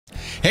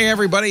Hey,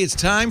 everybody, it's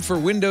time for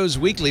Windows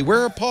Weekly. Where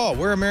are Paul?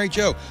 Where are Mary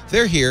Jo?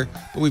 They're here,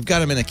 but we've got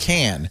them in a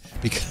can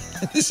because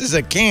this is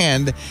a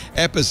canned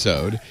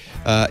episode.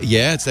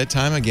 Yeah, it's that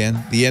time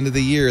again, the end of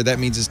the year. That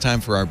means it's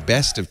time for our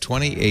best of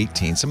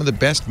 2018, some of the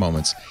best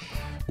moments.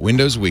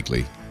 Windows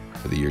Weekly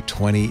for the year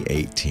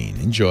 2018.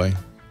 Enjoy.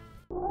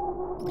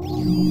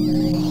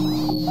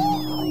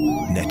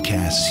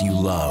 Netcasts you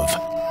love.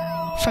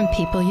 From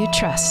people you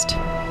trust.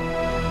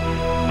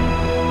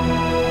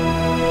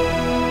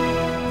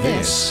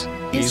 This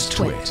is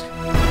Twit.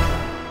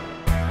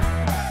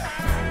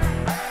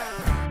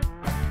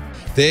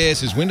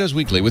 This is Windows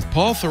Weekly with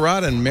Paul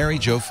Thurrott and Mary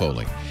Jo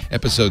Foley,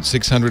 episode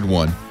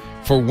 601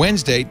 for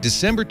Wednesday,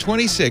 December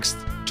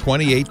 26th,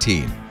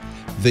 2018.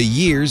 The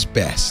year's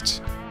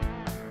best.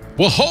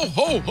 Well, ho,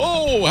 ho,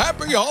 ho!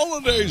 Happy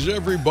holidays,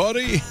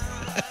 everybody!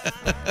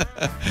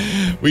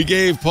 We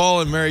gave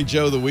Paul and Mary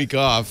Jo the week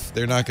off.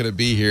 They're not going to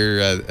be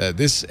here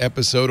this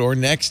episode or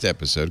next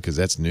episode because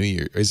that's New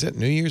Year. Is that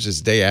New Year's? It's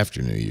the day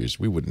after New Year's.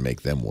 We wouldn't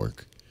make them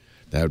work.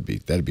 That'd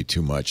be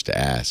too much to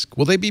ask.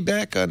 Will they be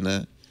back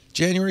on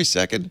January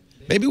 2nd?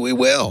 Maybe we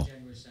will.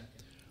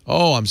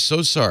 Oh, I'm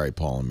so sorry,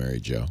 Paul and Mary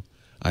Jo.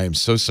 I am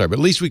so sorry. But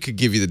at least we could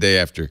give you the day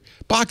after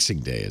Boxing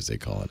Day, as they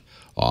call it,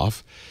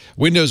 off.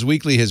 Windows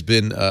Weekly has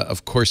been,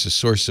 of course, a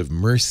source of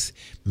mirth,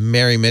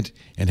 merriment,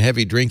 and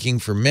heavy drinking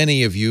for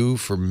many of you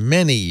for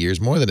many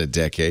years, more than a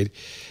decade.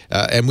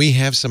 And we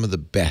have some of the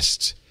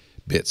best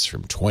bits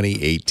from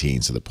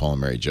 2018 so that Paul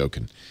and Mary Jo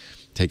can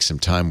take some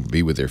time to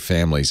be with their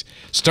families.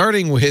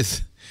 Starting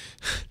with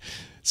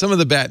some of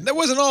the bad. That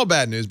wasn't all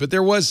bad news, but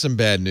there was some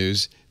bad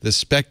news. The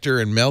Spectre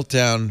and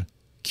Meltdown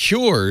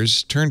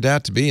cures turned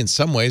out to be, in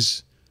some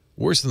ways,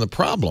 worse than the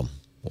problem.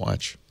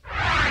 Watch.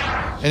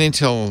 And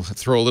Intel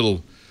throw a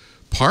little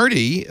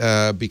party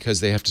because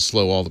they have to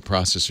slow all the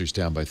processors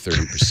down by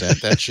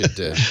 30%.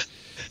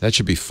 That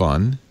should be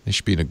fun. They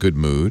should be in a good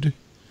mood.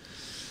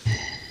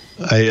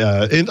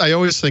 I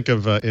always think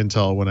of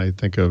Intel when I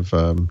think of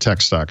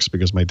tech stocks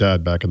because my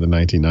dad back in the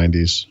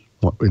 1990s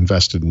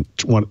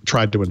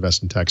tried to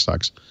invest in tech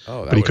stocks,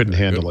 but he couldn't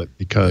handle it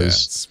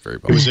because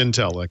it was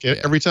Intel. Like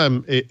every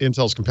time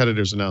Intel's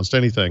competitors announced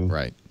anything,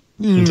 right?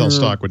 Intel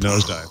stock would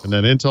nosedive, and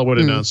then Intel would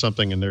announce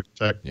something, and their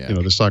tech,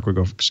 the stock would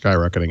go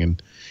skyrocketing, and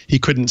he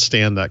couldn't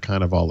stand that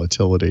kind of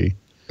volatility.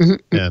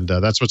 And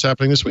that's what's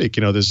happening this week.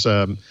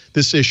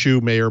 This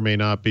issue may or may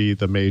not be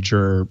the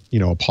major,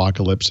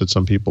 apocalypse that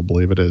some people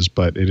believe it is,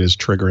 but it is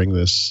triggering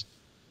this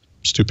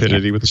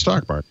stupidity with the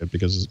stock market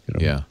because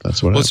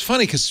that's what. Well, it's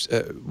funny because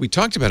we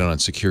talked about it on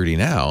Security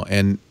Now,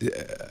 and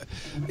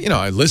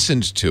I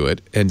listened to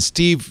it, and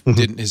Steve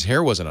didn't. His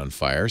hair wasn't on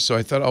fire, so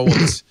I thought, oh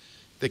well,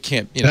 they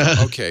can't,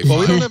 okay. Well,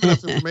 we don't have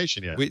enough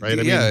information yet, right?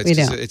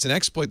 It's an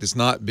exploit that's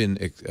not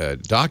been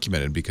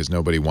documented because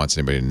nobody wants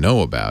anybody to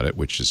know about it,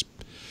 which is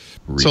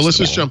reasonable. So let's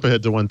just jump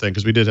ahead to one thing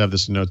because we did have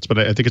this in notes, but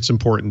I think it's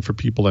important for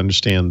people to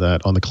understand that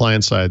on the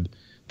client side,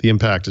 the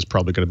impact is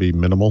probably going to be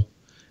minimal,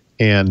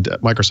 and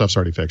Microsoft's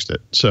already fixed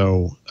it.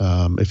 So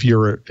if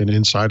you're an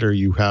insider,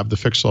 you have the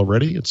fix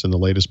already. It's in the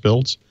latest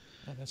builds.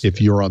 If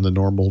you're on the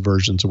normal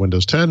versions of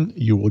Windows 10,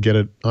 you will get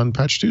it on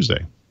Patch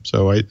Tuesday.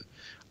 So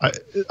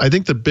I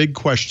think the big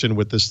question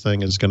with this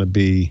thing is going to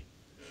be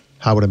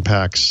how it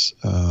impacts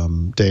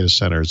data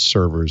centers,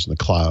 servers, and the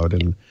cloud.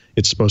 And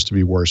it's supposed to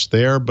be worse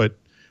there, but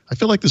I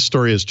feel like the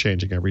story is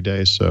changing every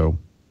day. So,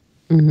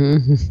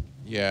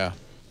 yeah,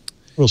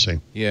 we'll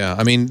see. Yeah,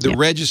 I mean, the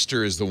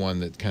register is the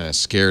one that kind of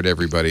scared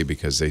everybody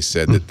because they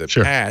said that the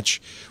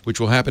patch, which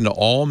will happen to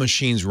all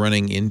machines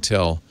running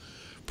Intel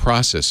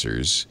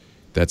processors,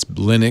 that's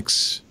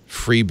Linux,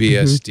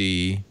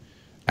 FreeBSD,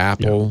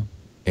 Apple,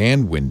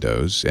 and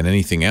Windows, and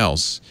anything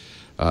else,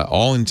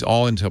 all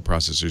Intel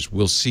processors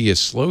will see a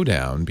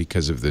slowdown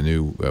because of the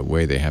new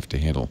way they have to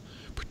handle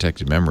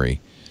protected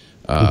memory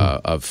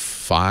of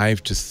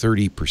 5 to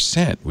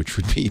 30%, which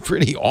would be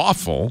pretty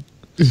awful.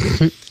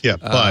 Yeah,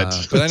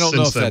 but I don't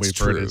know if that's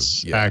true.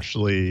 It's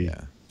actually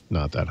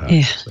not that high.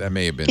 Yeah. So. That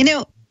may have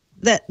been.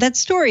 That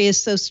story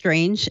is so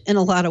strange in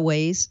a lot of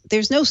ways.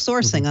 There's no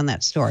sourcing on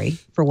that story,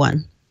 for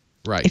one.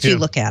 Right. If you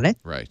look at it.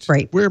 Right.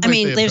 I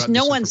mean, there's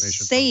no one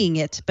saying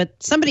it,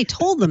 but somebody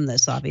told them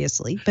this,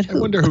 obviously. But who?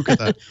 I wonder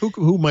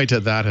who might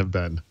that have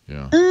been?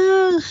 Yeah.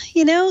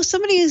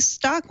 Somebody's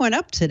stock went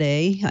up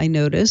today, I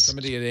noticed.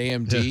 Somebody at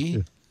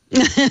AMD?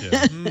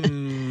 Yeah.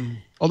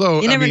 Although,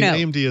 know.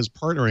 AMD is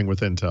partnering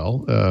with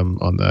Intel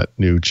on that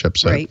new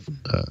chipset.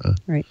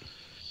 Right.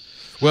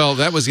 Well,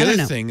 that was the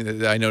other thing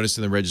that I noticed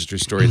in the register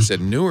story. It said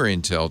newer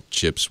Intel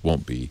chips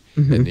won't be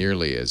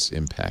nearly as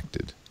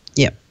impacted.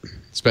 Yep.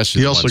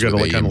 Especially you also got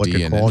to kind of look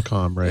at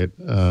Qualcomm, right?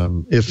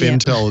 If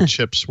Intel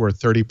chips were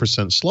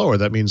 30% slower,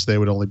 that means they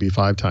would only be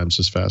 5 times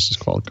as fast as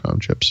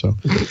Qualcomm chips. So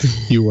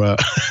you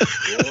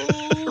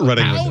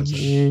running with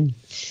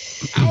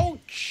this.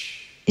 Ouch.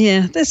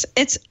 Yeah,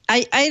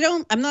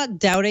 I'm not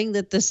doubting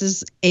that this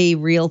is a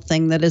real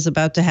thing that is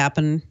about to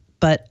happen,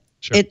 but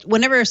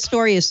whenever a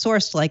story is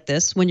sourced like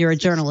this, when you're a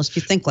journalist,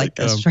 you think like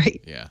this,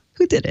 right? Yeah.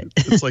 Who did it?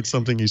 It's like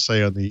something you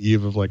say on the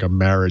eve of like a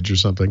marriage or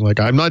something.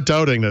 Like, I'm not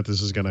doubting that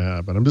this is going to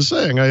happen. I'm just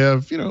saying I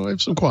have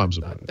some qualms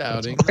about it.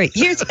 Doubting. Right.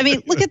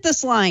 Look at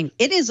this line.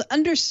 It is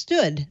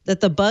understood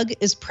that the bug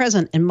is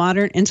present in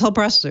modern Intel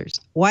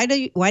processors. Why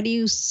do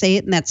you say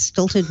it in that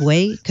stilted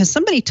way? Because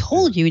somebody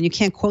told you and you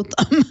can't quote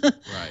them.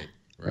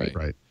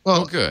 Right.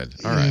 Well, good.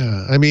 All right.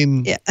 Yeah, I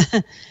mean,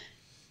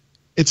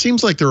 it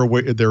seems like there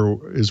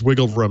is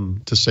wiggle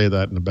room to say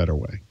that in a better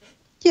way.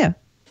 Yeah.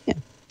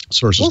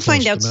 Sources we'll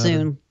find out to matter.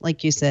 soon,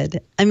 like you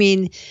said. I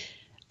mean,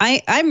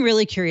 I'm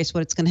really curious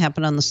what's going to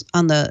happen on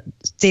the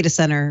data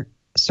center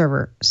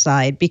server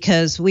side,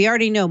 because we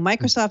already know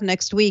Microsoft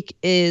next week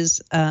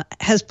has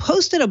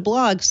posted a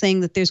blog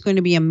saying that there's going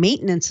to be a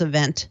maintenance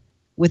event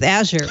with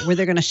Azure where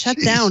they're going to shut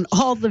down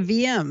all the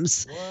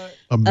VMs. What?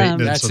 A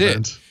maintenance that's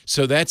event. It.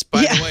 So that's,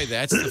 by the way,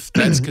 that's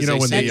because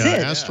when the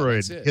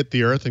asteroid hit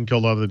the Earth and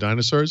killed all the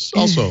dinosaurs,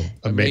 also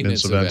a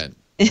maintenance event.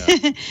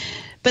 Yeah.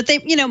 But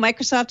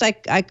Microsoft,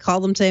 I call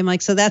them today. I'm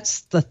like, so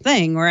that's the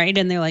thing, right?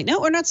 And they're like,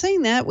 no, we're not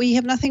saying that. We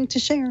have nothing to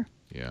share.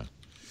 Yeah.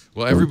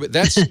 Well,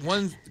 that's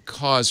one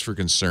cause for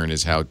concern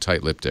is how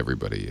tight-lipped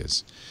everybody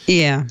is.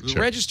 Yeah. The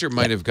Register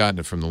might have gotten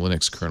it from the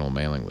Linux kernel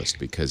mailing list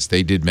because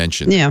they did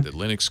mention that the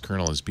Linux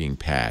kernel is being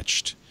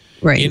patched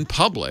in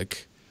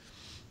public,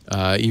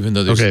 even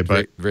though there's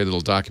very little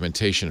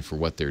documentation for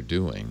what they're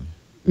doing.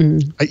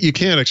 You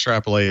can't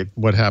extrapolate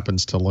what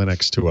happens to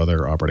Linux to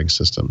other operating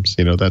systems.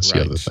 That's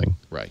the other thing.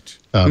 Right.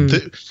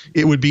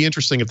 It would be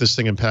interesting if this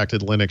thing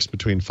impacted Linux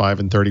between 5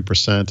 and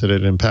 30%, and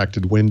it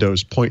impacted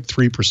Windows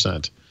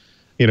 0.3%.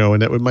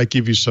 And that might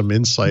give you some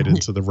insight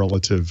into the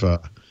relative,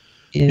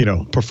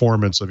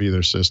 performance of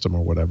either system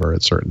or whatever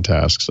at certain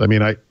tasks. I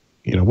mean,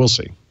 we'll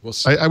see. We'll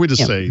see. I would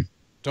just say,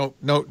 don't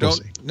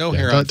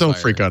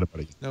freak out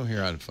about it. No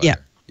hair on fire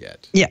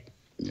yet. Yeah.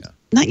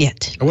 Not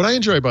yet. What I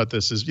enjoy about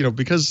this is,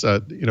 because,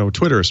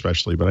 Twitter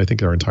especially, but I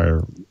think our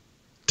entire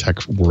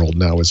tech world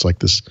now is like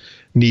this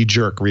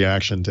knee-jerk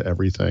reaction to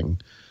everything.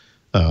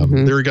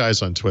 There are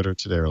guys on Twitter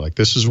today who are like,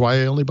 this is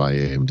why I only buy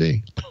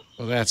AMD.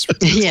 Well, that's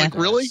like,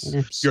 really?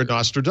 You're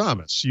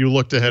Nostradamus. You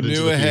looked ahead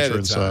into the future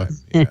and saw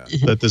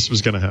that this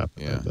was going to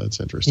happen. Yeah. That's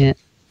interesting.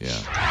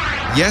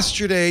 Yeah.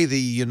 Yesterday, the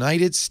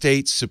United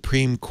States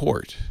Supreme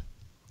Court,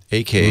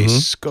 a.k.a.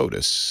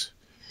 SCOTUS,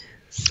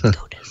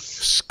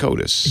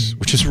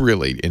 which is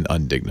really an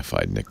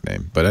undignified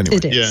nickname. But anyway.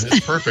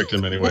 It's perfect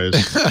in many ways.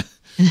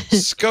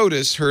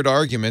 SCOTUS heard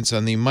arguments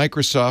on the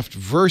Microsoft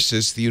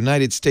versus the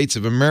United States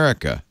of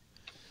America.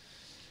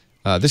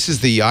 This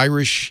is the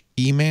Irish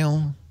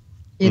email.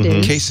 It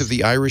is. Case of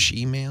the Irish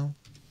email.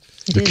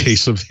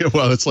 Case of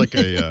it's like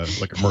a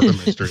murder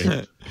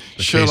mystery.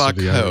 Sherlock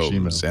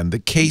Holmes and the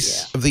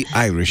case of the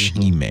Irish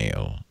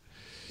email.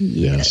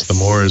 Yes, the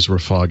moors were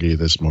foggy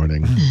this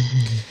morning.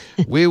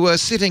 We were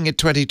sitting at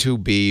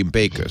 22B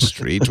Baker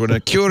Street when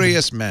a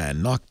curious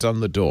man knocked on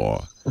the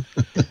door.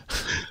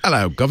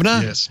 Hello,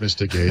 Governor. Yes,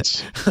 Mr.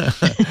 Gates.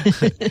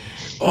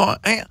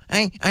 I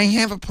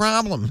have a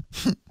problem.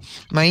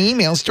 My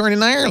email's stored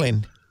in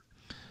Ireland.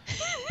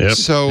 Yep,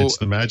 so it's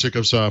the magic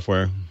of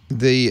software.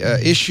 The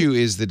issue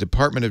is the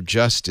Department of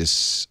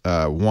Justice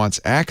wants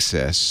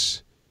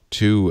access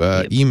to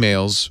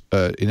emails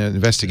in an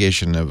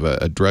investigation of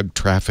a drug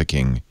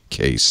trafficking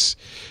case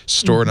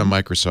stored on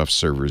Microsoft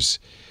servers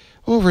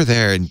over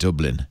there in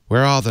Dublin,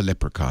 where all the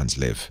leprechauns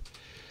live.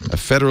 A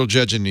federal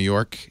judge in New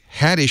York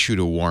had issued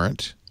a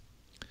warrant.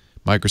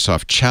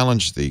 Microsoft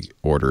challenged the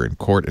order in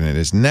court, and it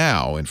is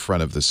now in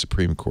front of the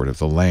Supreme Court of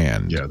the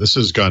land. Yeah, this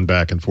has gone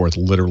back and forth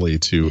literally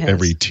to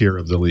every tier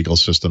of the legal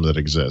system that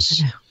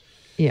exists.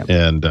 Yeah.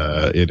 And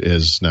it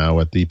is now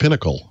at the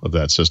pinnacle of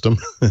that system.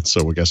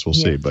 So I guess we'll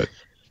see. But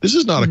this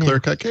is not a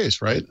clear-cut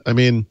case, right? I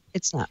mean,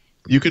 it's not.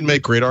 You can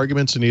make great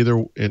arguments in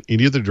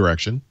either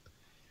direction.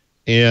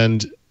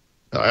 And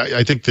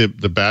I think the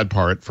bad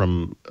part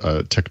from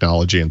a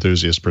technology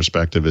enthusiast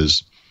perspective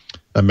is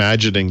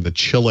imagining the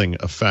chilling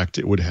effect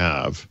it would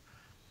have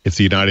if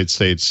the United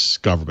States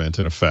government,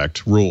 in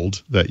effect,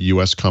 ruled that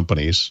U.S.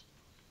 companies,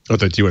 or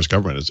that the U.S.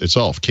 government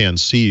itself can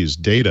seize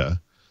data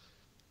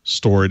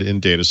stored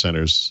in data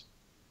centers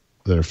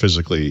that are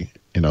physically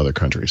in other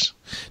countries.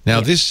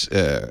 Now, this,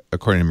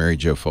 according to Mary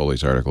Jo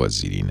Foley's article at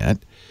ZDNet,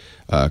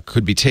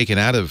 could be taken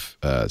out of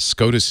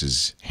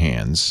SCOTUS's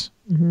hands,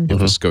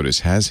 if a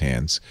SCOTUS has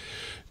hands,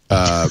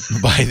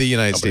 by the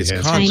United States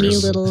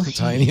Congress.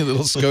 Tiny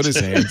little SCOTUS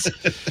hands,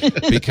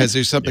 because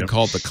there's something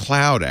called the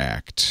Cloud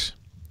Act.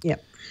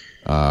 Yep.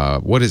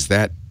 What does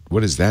that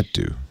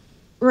do?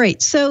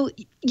 Right. So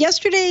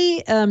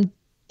yesterday,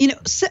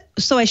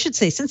 so I should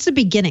say, since the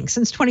beginning,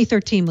 since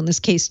 2013, when this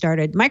case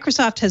started,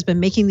 Microsoft has been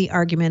making the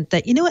argument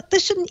that,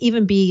 this shouldn't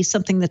even be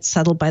something that's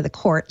settled by the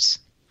courts.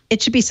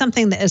 It should be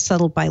something that is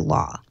settled by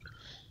law.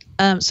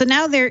 So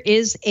now there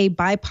is a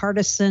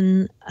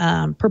bipartisan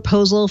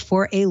proposal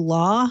for a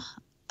law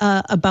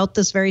about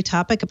this very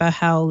topic, about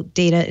how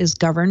data is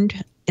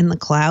governed in the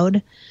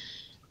cloud.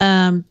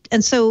 And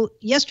so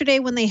yesterday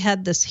when they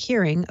had this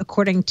hearing,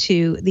 according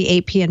to the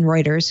AP and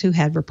Reuters, who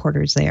had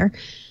reporters there,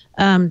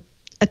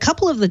 a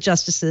couple of the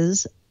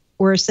justices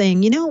were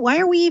saying, why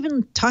are we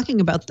even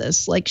talking about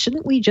this? Like,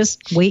 shouldn't we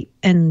just wait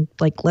and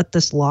like let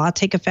this law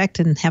take effect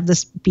and have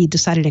this be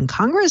decided in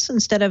Congress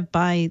instead of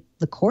by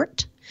the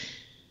court?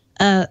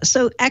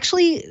 So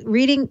actually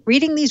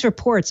reading these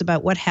reports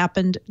about what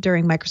happened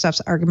during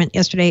Microsoft's argument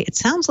yesterday, it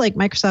sounds like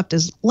Microsoft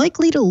is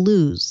likely to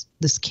lose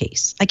this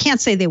case. I can't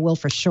say they will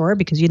for sure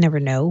because you never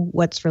know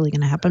what's really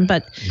going to happen.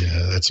 But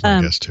yeah, that's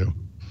my guess too.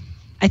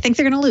 I think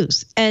they're going to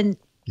lose. And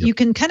you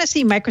can kind of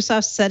see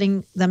Microsoft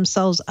setting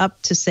themselves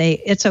up to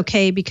say it's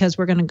okay because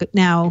we're going to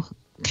now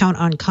count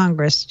on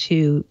Congress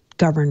to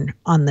govern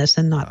on this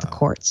and not the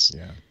courts.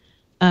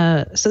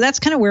 Yeah. So that's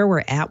kind of where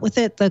we're at with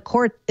it. The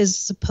court is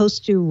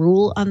supposed to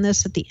rule on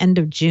this at the end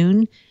of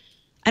June.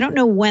 I don't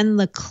know when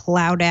the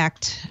Cloud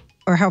Act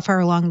or how far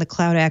along the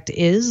Cloud Act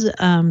is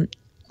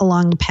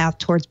along the path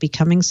towards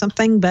becoming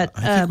something. But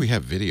I think we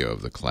have video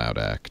of the Cloud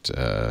Act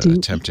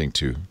attempting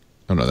to.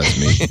 Oh no, that's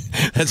me.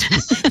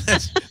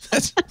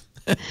 that's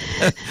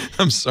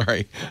I'm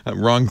sorry.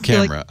 Wrong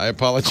camera. Like, I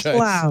apologize.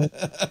 Cloud.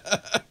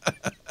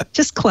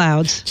 Just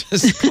clouds.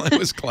 It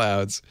was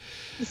clouds.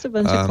 Just a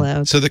bunch of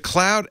clouds. So the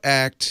Cloud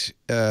Act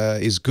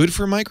is good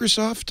for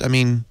Microsoft? I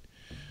mean...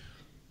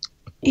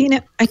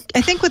 I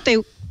think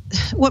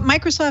what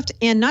Microsoft,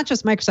 and not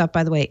just Microsoft,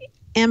 by the way,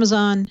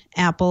 Amazon,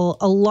 Apple,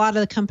 a lot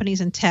of the companies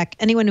in tech,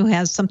 anyone who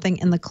has something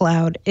in the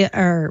cloud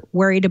are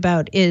worried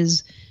about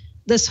is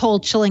this whole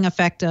chilling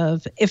effect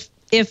of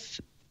if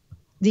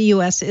the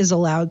U.S. is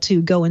allowed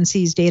to go and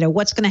seize data,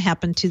 what's going to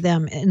happen to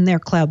them in their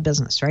cloud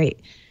business, right?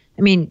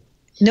 I mean,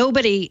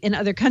 nobody in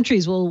other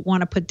countries will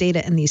want to put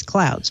data in these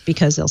clouds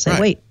because they'll say,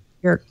 wait,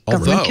 your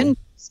government can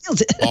steal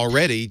it.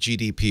 Already,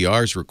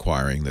 GDPR is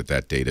requiring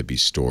that data be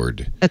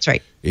stored. That's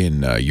right.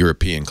 In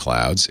European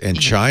clouds. And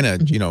China,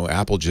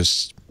 Apple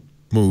just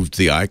moved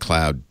the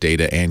iCloud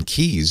data and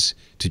keys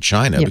to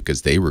China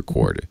because they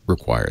require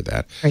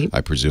that. Right. I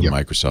presume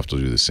Microsoft will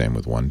do the same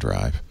with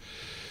OneDrive.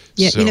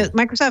 Yeah, so,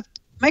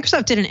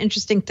 Microsoft did an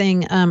interesting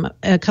thing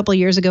a couple of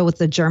years ago with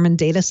the German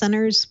data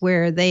centers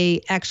where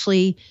they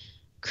actually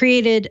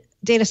created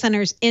data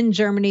centers in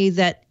Germany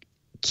that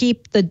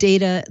keep the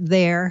data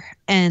there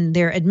and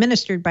they're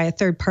administered by a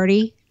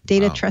third-party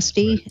data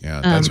trustee.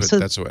 Right. Yeah,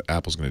 that's what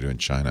Apple's going to do in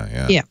China.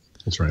 Yeah. Yeah.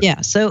 That's right. Yeah,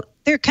 so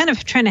they're kind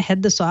of trying to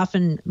head this off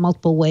in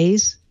multiple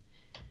ways.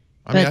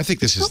 I mean, I think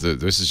this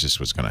is just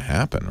what's going to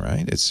happen,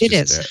 right? I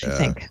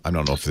think. I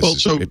don't know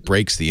if it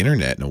breaks the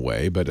internet in a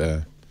way, but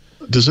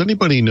does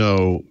anybody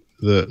know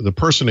the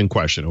person in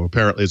question, who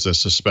apparently is a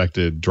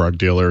suspected drug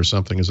dealer or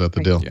something? Is that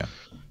the deal?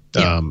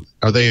 Yeah.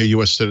 Are they a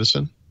U.S.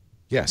 citizen?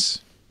 Yes,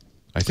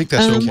 I think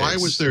that's so. Why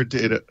was their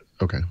data?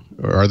 Okay,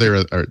 or are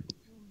there?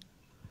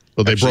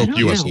 Well, they broke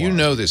U.S. law. You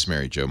know this,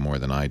 Mary Jo, more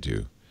than I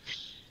do.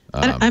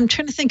 I'm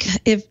trying to think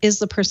is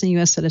the person a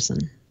U.S. citizen?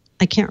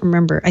 I can't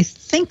remember. I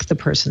think the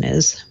person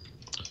is.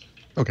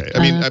 Okay. I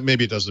mean,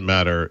 maybe it doesn't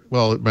matter.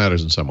 Well, it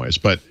matters in some ways,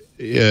 but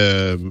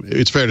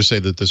it's fair to say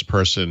that this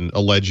person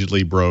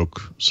allegedly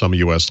broke some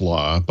U.S.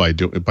 law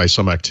by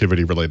some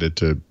activity related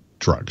to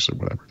drugs or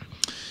whatever.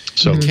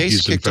 So the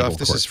case kicked off.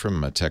 This is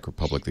from Tech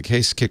Republic. The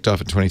case kicked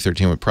off in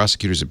 2013 when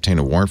prosecutors obtained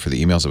a warrant for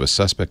the emails of a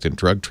suspect in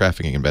drug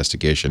trafficking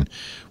investigation,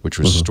 which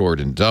was stored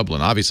in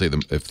Dublin. Obviously,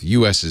 if the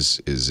U.S.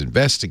 is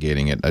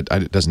investigating it,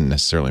 it doesn't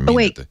necessarily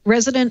mean.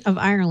 Resident of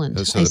Ireland.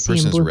 So the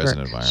person is a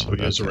resident of Ireland. So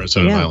he is a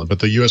resident of Ireland, but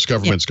the U.S.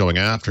 government's going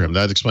after him.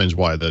 That explains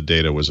why the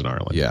data was in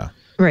Ireland. Yeah.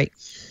 Right.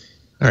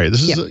 All right.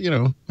 This is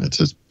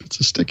it's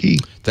a sticky.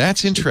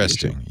 That's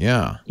interesting.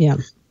 Yeah. Yeah.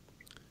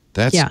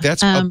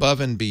 That's above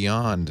and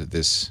beyond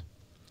this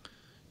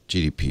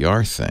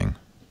GDPR thing.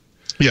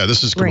 Yeah,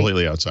 this is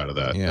completely outside of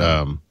that.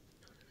 Yeah.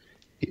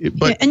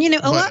 But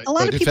a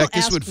lot of people in fact,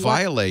 this would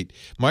violate.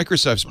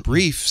 Microsoft's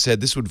brief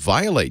said this would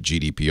violate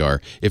GDPR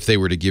if they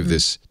were to give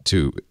this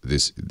to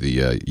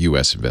the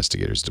U.S.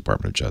 investigators,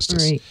 Department of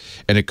Justice,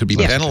 and it could be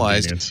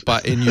penalized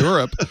in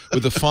Europe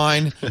with a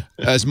fine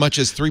as much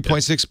as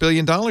 $3.6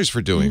 billion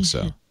for doing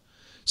so.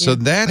 So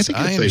that's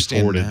I think if they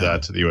forwarded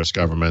that to the U.S.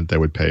 government, they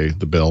would pay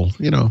the bill.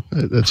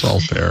 It's all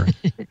fair.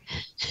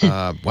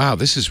 Wow,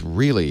 this is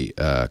really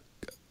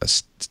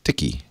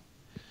sticky.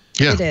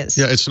 Yeah, it is.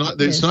 Yeah, it's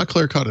not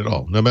clear cut at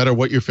all. No matter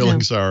what your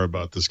feelings are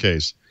about this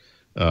case,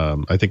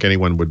 I think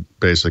anyone would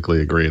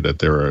basically agree that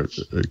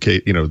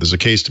there's a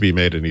case to be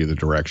made in either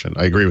direction.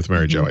 I agree with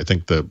Mary Jo. I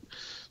think the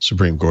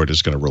Supreme Court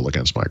is going to rule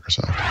against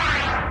Microsoft.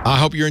 I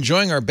hope you're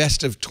enjoying our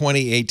best of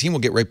 2018.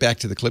 We'll get right back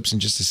to the clips in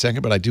just a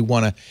second, but I do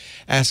want to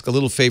ask a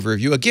little favor of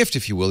you, a gift,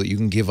 if you will, that you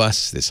can give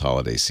us this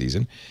holiday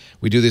season.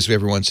 We do this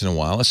every once in a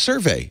while, a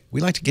survey.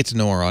 We like to get to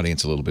know our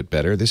audience a little bit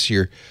better. This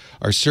year,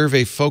 our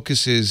survey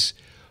focuses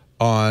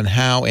on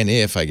how and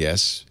if, I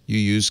guess, you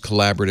use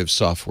collaborative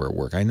software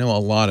work. I know a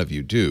lot of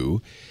you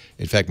do.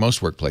 In fact, most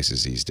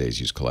workplaces these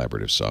days use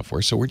collaborative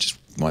software. So we just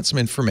want some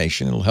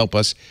information. It'll help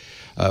us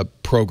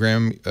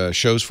program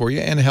shows for you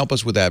and help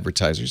us with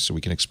advertisers so we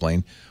can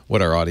explain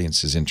what our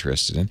audience is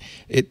interested in.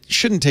 It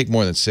shouldn't take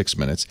more than 6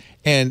 minutes.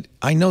 And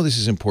I know this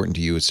is important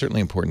to you. It's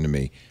certainly important to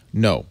me.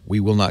 No, we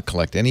will not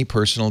collect any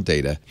personal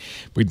data.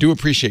 We do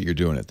appreciate your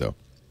doing it, though.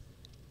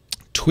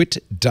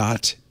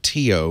 twit.tv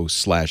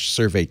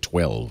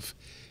twit.to/survey12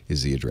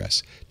 is the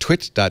address.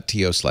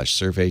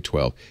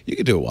 twit.to/survey12. You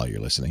can do it while you're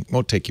listening. It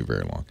won't take you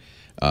very long.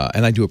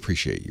 And I do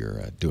appreciate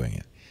your doing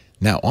it.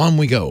 Now, on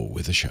we go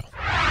with the show.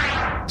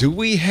 Do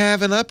we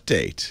have an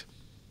update?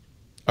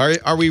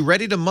 Are we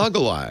ready to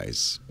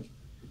muggleize?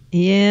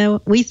 Yeah,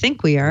 we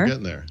think we are. We're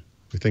getting there.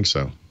 We think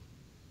so.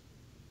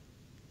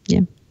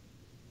 Yeah.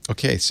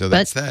 Okay, so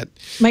that's that.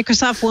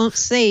 Microsoft won't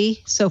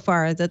say so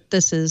far that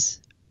this is.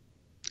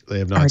 They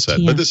have not said,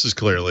 but this is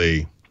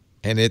clearly.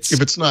 And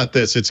if it's not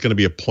this, it's going to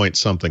be a point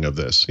something of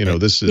this.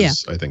 This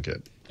is, I think,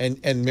 it.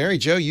 And Mary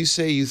Jo, you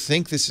say you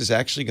think this is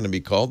actually going to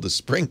be called the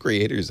Spring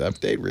Creators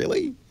Update?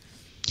 Really?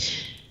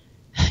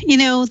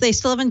 They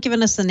still haven't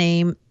given us a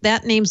name.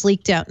 That name's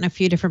leaked out in a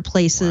few different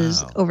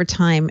places over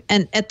time.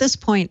 And at this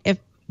point, if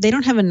they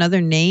don't have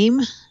another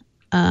name,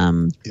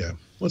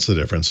 what's the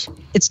difference?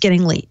 It's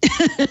getting late.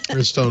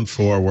 Redstone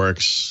 4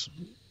 works.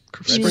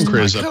 Spring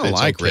Creators I kind of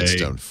like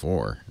Redstone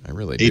 4. I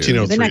really do.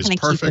 1803 is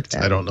perfect.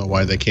 I don't know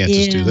why they can't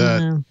just do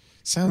that.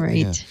 Right.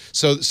 Yeah.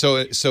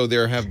 So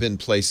there have been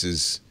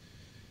places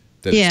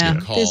that it's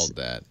been called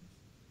that.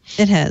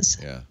 It has.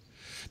 Yeah.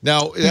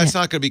 Now that's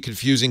not going to be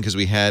confusing because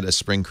we had a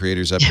Spring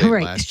Creators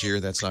Update last year.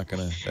 That's not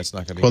going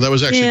to be. Well, that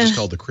was actually just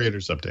called the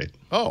Creators Update.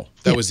 Oh,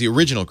 that was the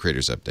original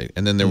Creators Update,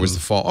 and then there was the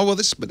fall. Oh well,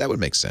 but that would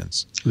make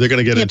sense. They're going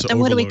to get into then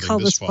overloading what do we call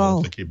this fall?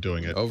 if they keep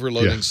doing it.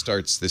 Overloading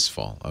starts this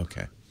fall.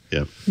 Okay.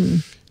 Yeah.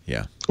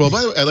 Yeah. Well,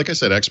 by the way, like I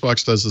said,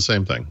 Xbox does the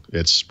same thing.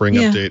 It's spring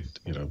update,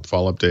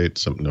 fall update,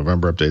 some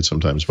November update,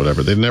 sometimes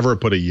whatever. They've never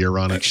put a year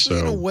on Actually, it.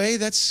 So in a way,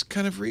 that's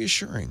kind of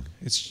reassuring.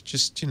 It's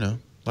just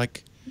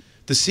like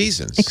the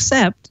seasons.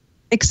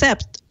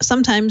 Except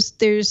sometimes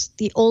there's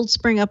the old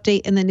spring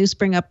update and the new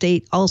spring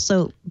update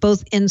also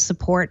both in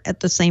support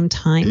at the same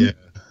time. Yeah,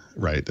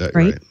 right.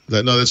 Right.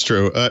 No, that's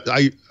true.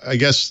 I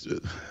guess,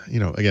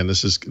 again,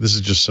 this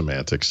is just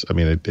semantics. I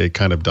mean, it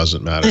kind of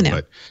doesn't matter,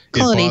 but it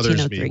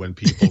bothers me when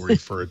people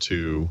refer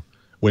to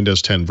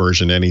Windows 10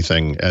 version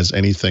anything as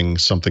anything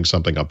something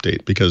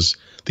update, because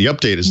the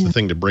update is the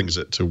thing that brings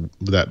it to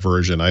that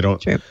version. I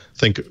don't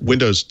think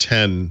Windows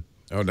 10.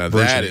 Oh, now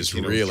that is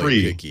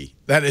really picky.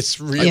 That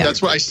is really.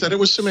 That's why I said it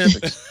was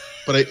semantics.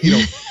 But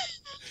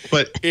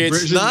but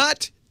it's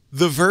not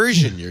the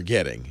version you're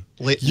getting.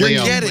 You're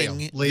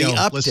getting the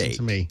update. Listen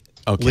to me,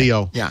 okay.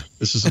 Leo. Yeah,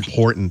 this is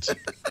important.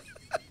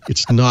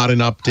 It's not an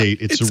update.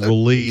 It's a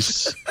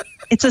release.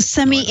 It's a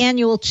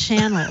semi-annual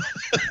channel.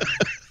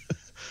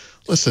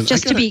 Listen,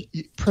 just to be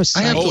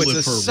precise. I have to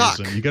live for a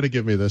reason. You got to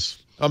give me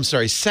this. I'm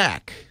sorry,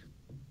 SAC.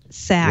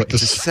 SAC.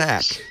 It's a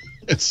SAC.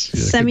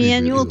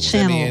 Semi-annual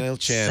channel.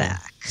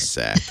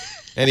 SAC.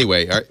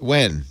 Anyway,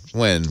 when?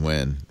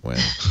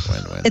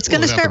 It's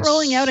going to start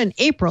rolling out in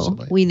April.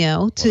 We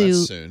know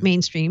to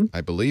mainstream. I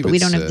believe we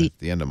don't have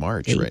the end of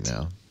March right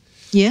now.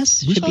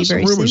 Yes, we should saw be some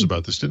very rumors soon.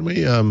 about this, didn't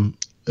we?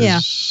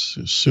 As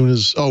soon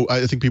as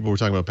I think people were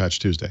talking about Patch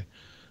Tuesday,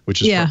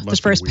 which is the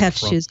first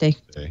Patch Tuesday,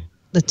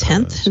 the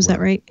 10th. Is that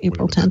right?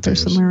 April 10th or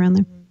somewhere around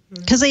there.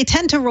 Because they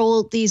tend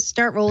to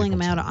start rolling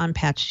them out on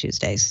Patch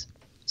Tuesdays.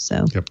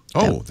 So. Yep.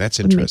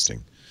 That's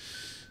interesting.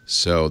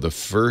 So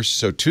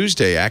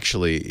Tuesday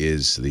actually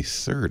is the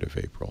 3rd of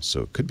April.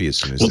 So it could be as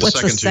soon as the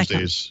second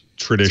Tuesday is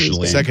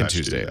traditionally second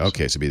Tuesday.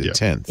 Okay, so it'd be the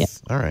 10th. Yeah.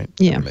 All right.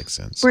 Yeah. That makes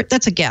sense.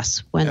 That's a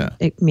guess when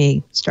it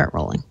may start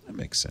rolling. That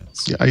makes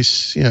sense.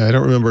 Yeah, I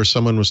don't remember.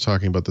 Someone was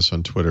talking about this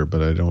on Twitter,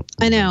 but I don't.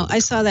 I know. I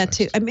saw that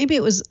too. Maybe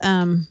it was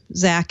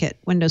Zach at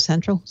Windows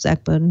Central.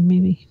 Zach Bowden,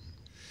 maybe.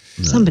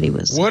 No. Somebody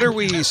was. What are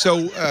we?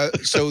 So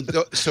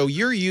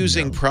you're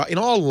using in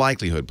all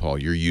likelihood, Paul.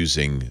 You're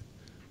using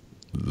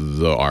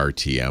the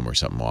RTM or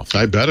something off.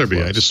 I better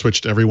be. I just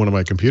switched every one of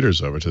my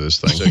computers over to this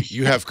thing. So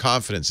you have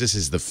confidence this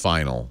is the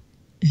final.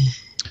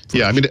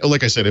 Yeah, I mean,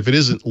 like I said, if it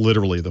isn't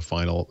literally the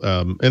final,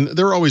 and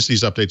there are always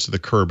these updates to the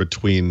curve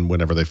between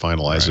whenever they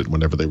finalize it,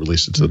 whenever they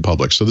release it to the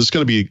public. So there's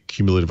going to be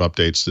cumulative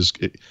updates.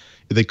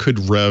 They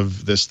could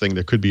rev this thing.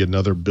 There could be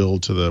another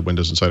build to the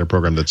Windows Insider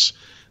program that's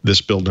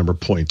this build number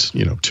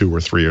 2 or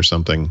 3 or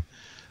something.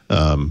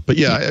 But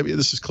yeah, I mean,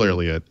 this is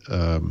clearly it.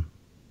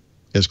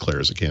 As clear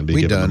as it can be,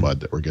 given the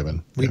mud that we're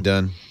given. We're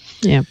done.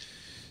 Yeah.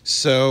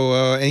 So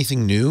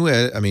anything new?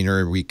 I mean,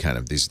 or are we kind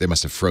of they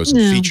must have frozen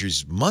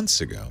features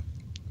months ago.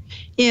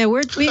 Yeah,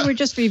 we were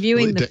just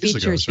reviewing the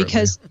features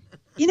because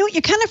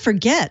you kind of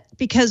forget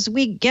because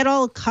we get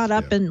all caught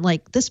up in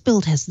like this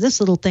build has this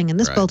little thing and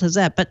this build has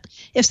that. But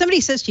if somebody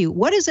says to you,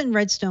 "What is in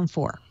Redstone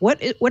 4?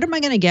 What am I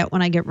going to get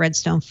when I get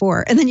Redstone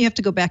 4?" And then you have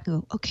to go back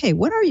and go, "Okay,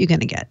 what are you going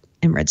to get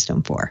in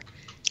Redstone 4?"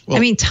 Well, I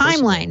mean,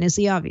 timeline is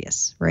the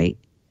obvious, right?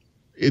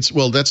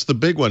 That's the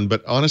big one,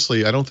 but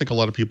honestly, I don't think a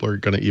lot of people are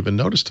going to even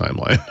notice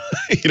timeline.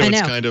 I know,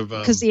 it's kind of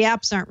because the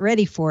apps aren't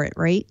ready for it,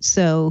 right?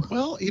 So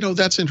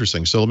that's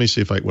interesting. So let me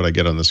see what I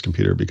get on this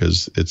computer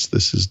because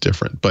this is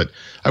different. But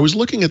I was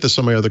looking at this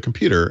on my other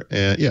computer,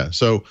 and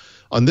so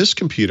on this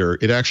computer,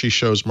 it actually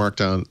shows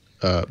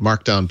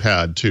Markdown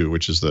Pad 2,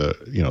 which is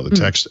the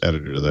text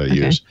editor that I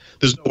use.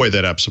 There's no way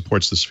that app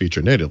supports this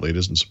feature natively. It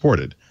isn't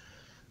supported.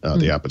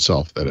 The app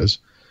itself, that is.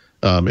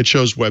 It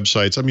shows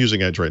websites. I'm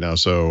using Edge right now,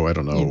 so I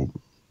don't know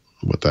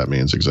what that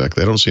means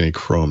exactly. I don't see any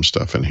Chrome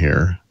stuff in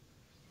here.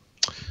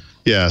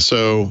 Yeah,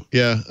 so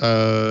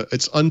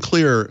it's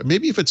unclear.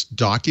 Maybe if it's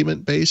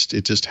document based,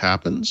 it just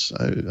happens.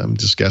 I'm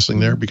just guessing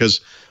there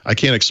because I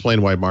can't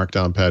explain why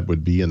Markdown Pad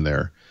would be in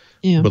there.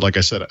 Yeah. But like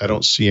I said, I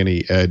don't see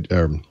any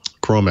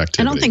Chrome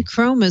activity. I don't think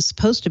Chrome is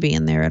supposed to be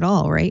in there at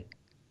all, right?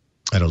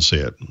 I don't see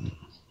it.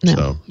 No.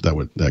 So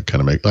that kind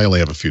of make. I only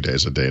have a few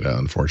days of data,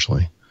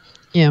 unfortunately.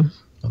 Yeah.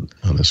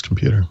 On this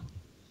computer.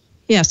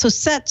 Yeah, so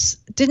sets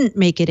didn't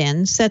make it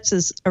in. Sets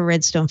is a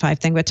Redstone 5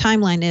 thing, but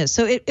timeline is.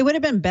 So it would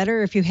have been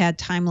better if you had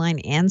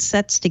timeline and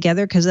sets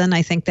together, because then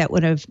I think that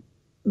would have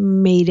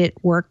made it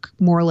work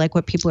more like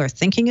what people are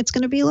thinking it's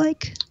going to be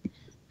like.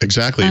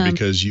 Exactly,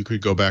 because you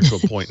could go back to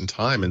a point in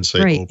time and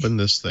say, open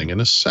this thing in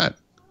a set.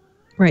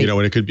 Right. You know,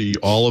 and it could be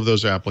all of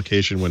those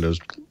application windows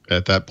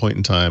at that point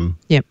in time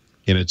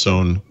in its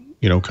own,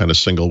 kind of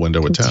single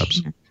window with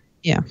tabs.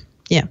 Yeah,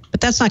 yeah,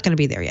 but that's not going to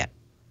be there yet.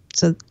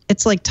 So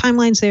it's like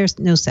timelines there,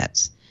 no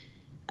sets.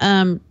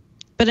 But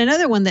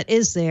another one that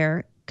is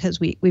there, because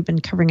we've been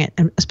covering it,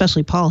 and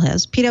especially Paul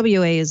has,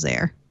 PWA is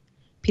there,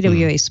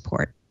 PWA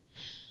support.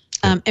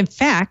 In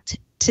fact,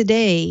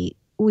 today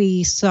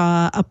we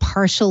saw a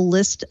partial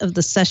list of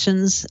the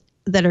sessions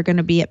that are going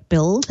to be at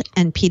build,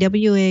 and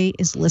PWA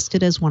is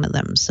listed as one of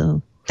them.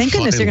 So thank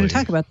goodness they're going to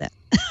talk about that.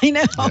 I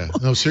know. Yeah.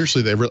 No,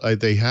 seriously,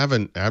 they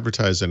haven't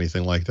advertised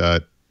anything like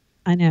that.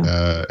 I know.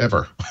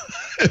 Ever,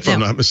 if I'm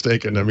not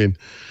mistaken. I mean,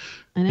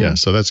 yeah,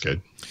 so that's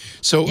good.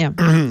 So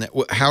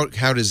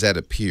how does that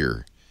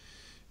appear?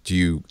 Do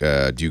you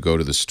go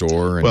to the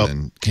store and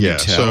then can you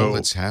tell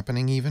it's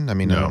happening even? I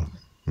mean, no.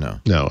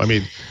 I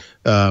mean,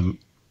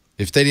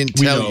 if they didn't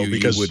tell you,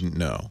 you wouldn't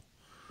know.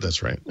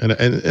 That's right.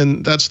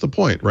 And that's the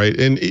point, right?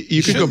 And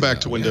you could go back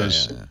to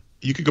Windows. Yeah.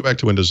 You could go back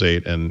to Windows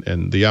 8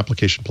 and the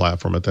application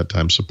platform at that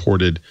time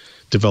supported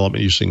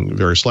development using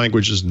various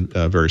languages and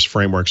various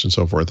frameworks and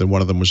so forth. And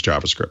one of them was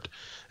JavaScript.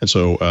 And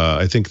so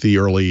I think the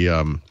early,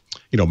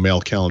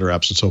 mail calendar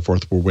apps and so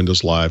forth were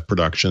Windows Live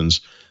productions.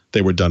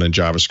 They were done in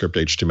JavaScript,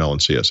 HTML, and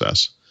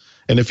CSS.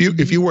 And if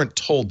you weren't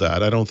told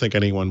that, I don't think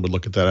anyone would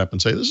look at that app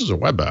and say, this is a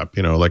web app.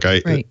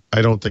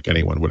 I don't think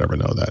anyone would ever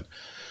know that.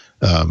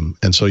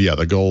 And so,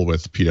 the goal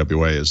with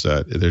PWA is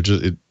that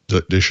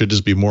there should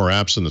just be more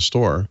apps in the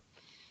store.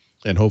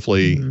 And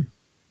hopefully,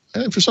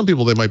 and for some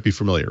people, they might be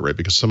familiar, right?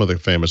 Because some of the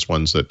famous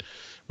ones that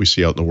we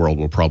see out in the world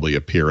will probably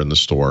appear in the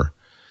store.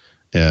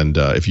 And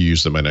if you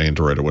use them on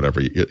Android or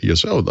whatever, you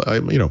say, "Oh,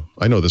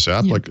 I know this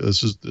app. Like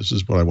this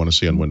is what I want to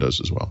see on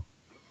Windows as well."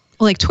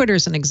 Well, like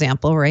Twitter's an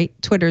example, right?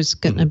 Twitter's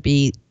going to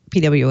be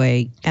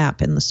PWA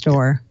app in the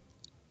store,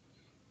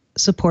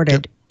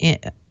 supported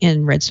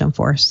in Redstone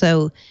 4.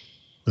 So,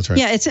 that's right.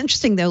 Yeah, it's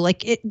interesting though.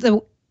 Like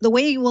the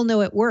way you will know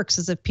it works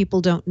is if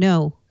people don't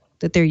know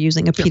that they're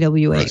using a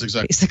PWA,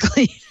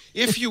 basically.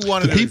 If you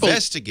wanted to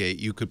investigate,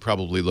 you could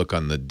probably look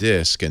on the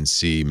disk and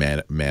see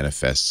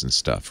manifests and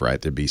stuff,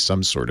 right? There'd be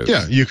some sort of...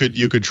 Yeah, you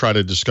could try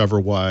to discover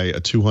why a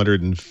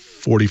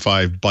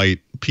 245-byte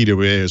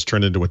PWA has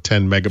turned into a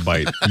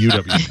 10-megabyte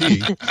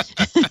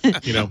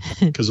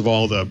UWP, because of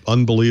all the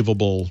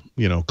unbelievable,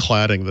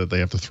 cladding that they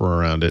have to throw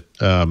around it.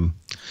 And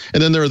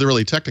then there are the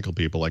really technical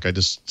people. Like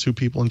two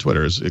people on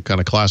Twitter is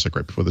kind of classic.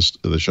 Right before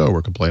the show,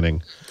 we're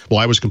complaining. Well,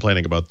 I was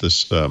complaining about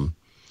this,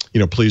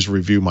 please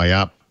review my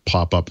app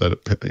pop-up that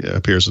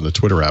appears in the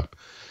Twitter app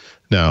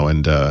now,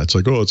 and it's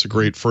like, oh, it's a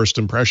great first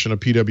impression of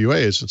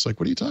PWAs. It's like,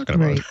 what are you talking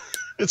about? Right.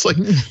 It's like,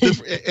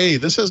 hey,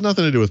 this has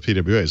nothing to do with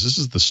PWAs. This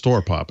is the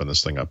store popping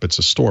this thing up. It's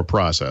a store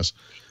process.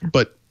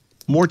 But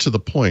more to the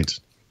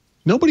point,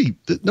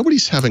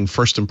 nobody's having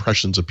first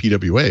impressions of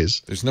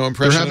PWAs. There's no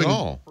impression at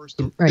all.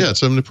 Yeah,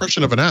 it's an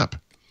impression of an app.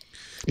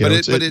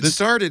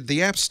 The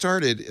app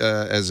started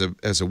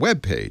as a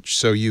web page.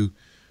 So you.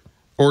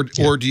 Or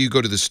do you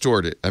go to the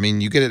store?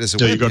 You get it as a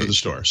web page. You go to the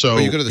store. So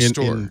you go to the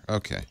store.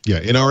 Okay. Yeah,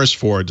 in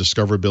RS4,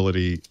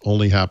 discoverability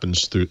only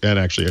happens through, and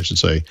actually I should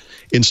say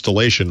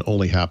installation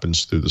only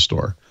happens through the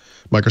store.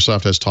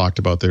 Microsoft has talked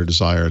about their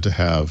desire to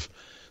have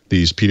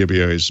these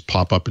PWAs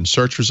pop up in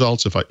search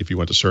results. If you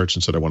went to search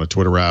and said, I want a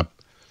Twitter app,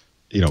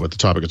 at the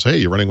top it goes, hey,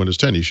 you're running Windows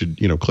 10. You should,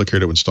 click here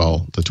to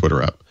install the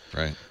Twitter app.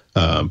 Right.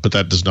 But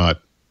that's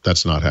not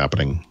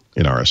happening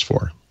in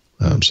RS4.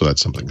 So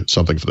that's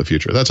something for the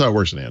future. That's how it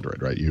works in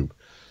Android, right? You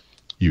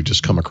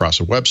just come across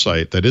a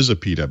website that is a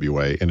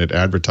PWA and it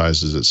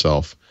advertises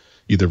itself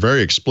either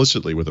very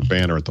explicitly with a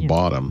banner at the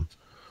bottom,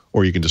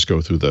 or you can just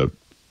go through the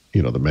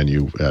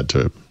menu, I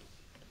think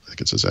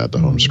it says add to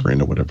home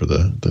screen or whatever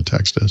the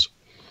text is.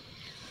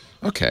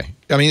 Okay.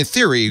 In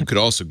theory, you could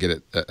also get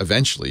it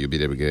eventually. You'll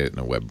be able to get it in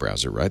a web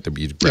browser, right?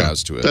 You'd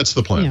browse to it. That's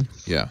the plan.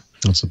 Yeah.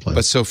 That's the plan.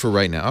 But so for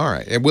right now, all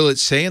right. And will it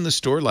say in the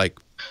store,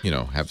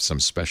 have some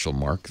special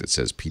mark that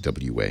says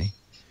PWA?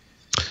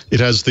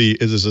 It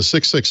is a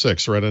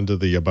 666 right under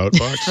the about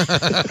box.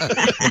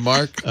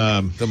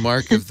 the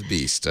mark of the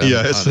beast.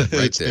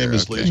 Its name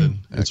is Legion.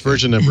 Its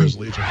version number is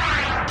Legion.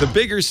 The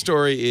bigger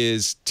story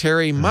is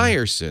Terry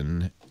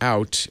Myerson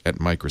out at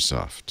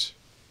Microsoft.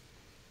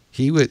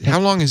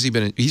 How long has he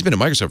been? He's been at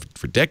Microsoft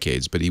for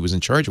decades, but he was in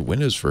charge of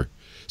Windows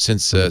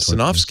since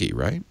Sinofsky,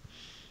 right?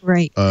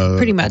 Right.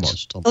 Pretty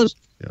much. Almost,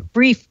 yeah.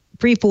 Brief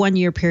 1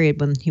 year period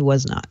when he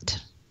was not.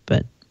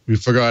 But we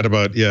forgot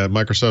about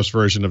Microsoft's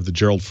version of the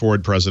Gerald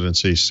Ford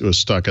presidency was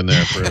stuck in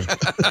there for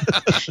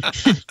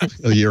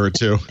a year or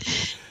two.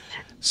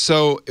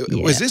 So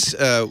was this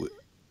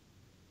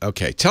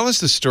okay? Tell us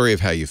the story of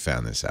how you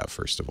found this out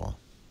first of all.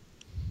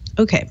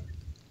 Okay.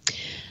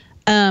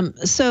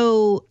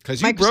 So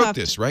because you broke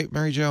this, right,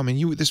 Mary Jo? I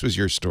mean, this was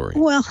your story.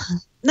 Well,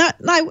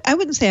 I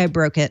wouldn't say I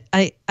broke it.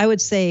 I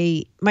would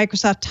say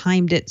Microsoft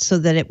timed it so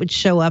that it would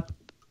show up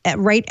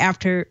right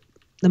after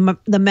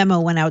the memo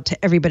went out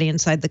to everybody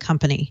inside the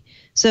company.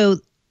 So,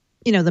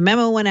 the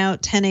memo went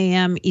out 10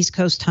 a.m. East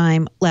Coast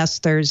time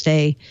last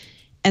Thursday,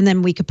 and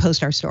then we could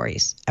post our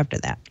stories after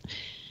that.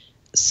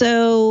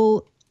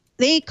 So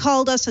they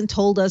called us and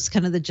told us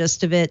kind of the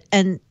gist of it,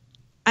 and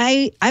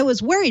I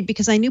was worried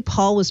because I knew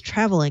Paul was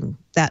traveling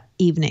that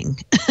evening.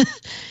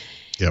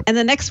 Yep. And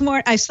the next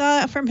morning, I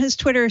saw from his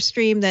Twitter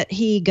stream that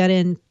he got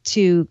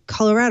into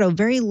Colorado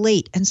very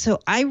late. And so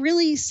I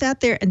really sat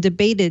there and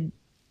debated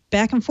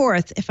back and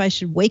forth if I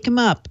should wake him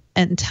up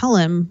and tell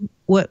him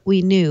what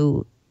we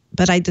knew,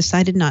 but I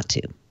decided not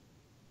to.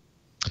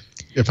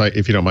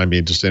 If you don't mind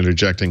me just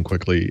interjecting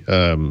quickly,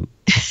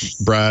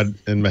 Brad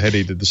and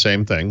Mehdi did the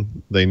same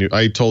thing. They knew.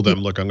 I told them,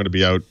 look, I'm going to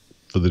be out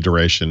for the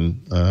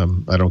duration.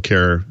 I don't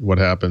care what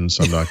happens.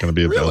 I'm not going to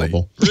be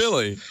available.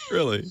 Really?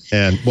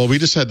 And we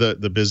just had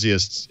the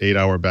busiest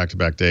 8-hour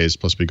back-to-back days.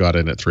 Plus, we got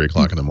in at 3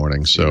 o'clock in the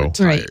morning. So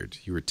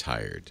you were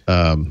tired.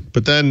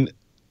 But then,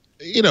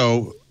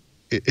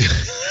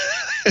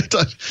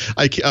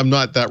 I'm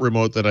not that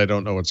remote that I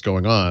don't know what's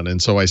going on.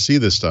 And so I see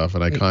this stuff,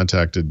 and I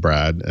contacted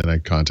Brad and I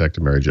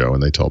contacted Mary Jo,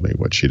 and they told me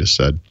what she just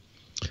said.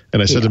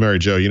 And I said to Mary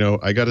Jo,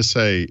 I got to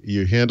say,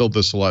 you handled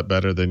this a lot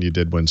better than you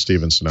did when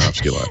Steven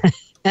Sinofsky left.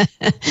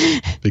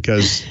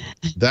 Because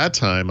that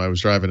time I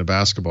was driving a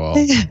basketball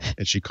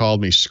and she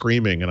called me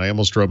screaming, and I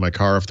almost drove my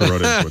car off the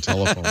road into a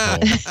telephone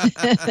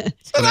pole.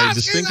 And I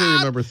distinctly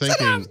remember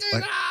thinking,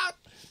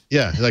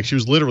 like she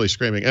was literally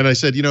screaming. And I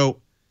said,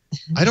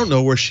 I don't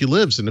know where she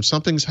lives, and if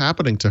something's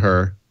happening to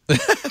her,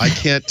 I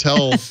can't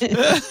tell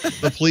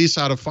the police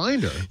how to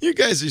find her. You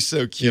guys are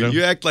so cute.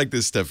 You act like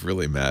this stuff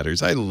really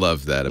matters. I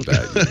love that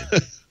about you.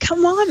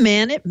 Come on,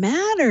 man. It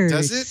matters.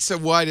 Does it? So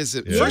why does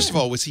it? Yeah. First of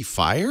all, was he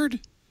fired?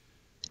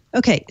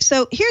 Okay,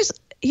 so here's,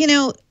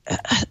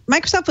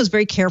 Microsoft was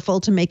very careful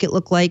to make it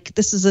look like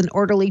this is an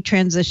orderly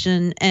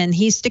transition, and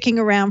he's sticking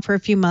around for a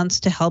few months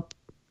to help,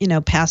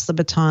 pass the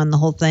baton, the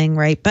whole thing,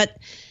 right? But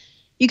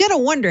you got to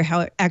wonder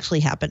how it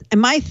actually happened.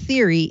 And my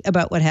theory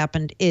about what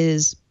happened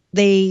is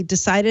they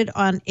decided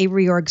on a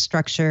reorg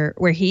structure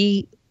where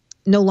he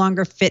no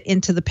longer fit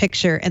into the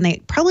picture, and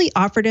they probably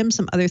offered him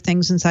some other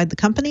things inside the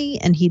company,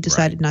 and he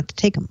decided not to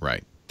take them.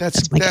 Right.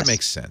 That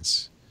makes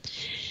sense.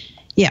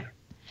 Yeah.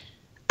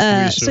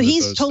 So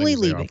he's totally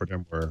leaving.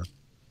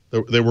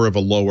 They were of a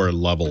lower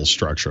level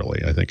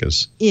structurally, I think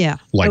is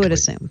likely. I would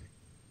assume.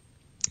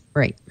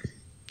 Right.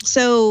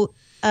 So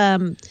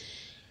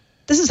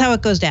this is how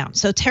it goes down.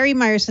 So Terry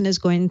Myerson is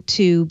going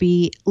to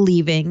be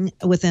leaving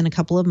within a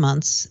couple of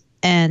months,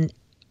 and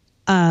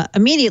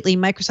immediately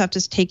Microsoft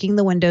is taking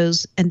the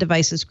Windows and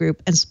Devices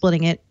group and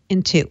splitting it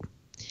in two.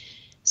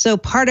 So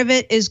part of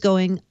it is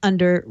going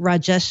under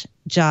Rajesh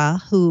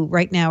Jha, who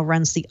right now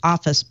runs the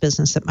Office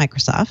business at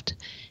Microsoft.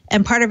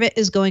 And part of it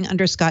is going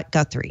under Scott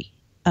Guthrie,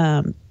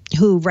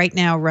 who right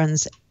now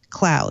runs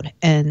Cloud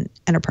and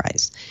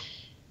Enterprise.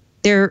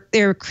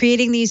 They're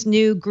creating these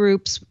new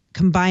groups,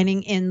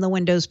 combining in the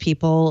Windows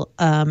people.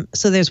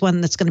 So there's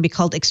one that's going to be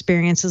called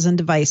Experiences and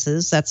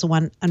Devices. That's the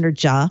one under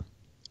Jha.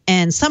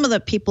 And some of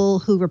the people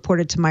who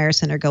reported to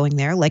Myerson are going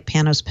there, like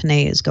Panos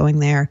Panay is going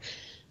there.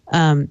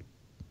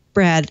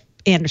 Brad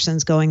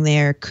Anderson's going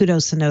there. Kudo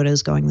Sonoda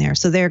is going there.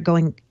 So they're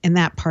going in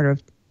that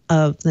part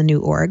of the new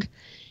org.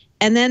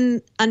 And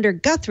then under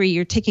Guthrie,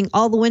 you're taking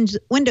all the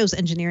Windows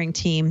engineering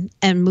team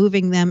and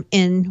moving them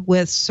in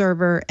with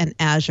Server and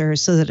Azure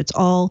so that it's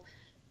all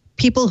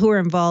people who are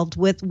involved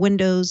with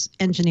Windows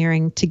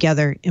engineering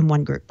together in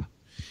one group.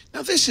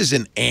 Now, this is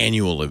an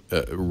annual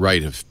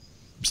rite of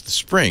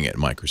spring at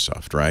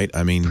Microsoft, right?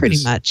 I mean,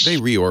 pretty much. They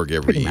reorg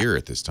every year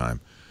at this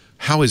time.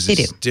 How is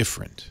this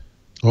different?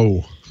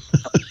 Oh,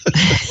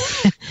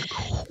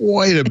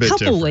 quite a bit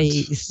different. A couple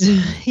ways.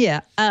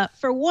 Yeah.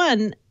 For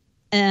one,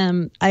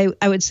 I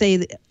would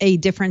say a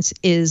difference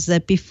is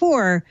that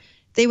before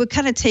they would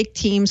kind of take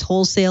teams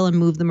wholesale and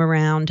move them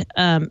around.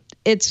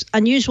 It's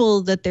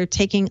unusual that they're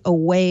taking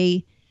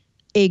away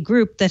a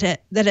group that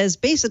has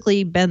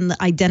basically been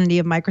the identity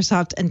of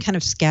Microsoft and kind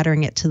of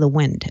scattering it to the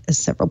wind, as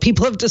several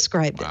people have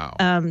described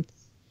it.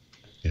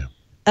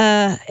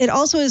 It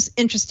also is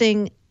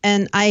interesting,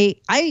 and I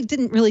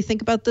didn't really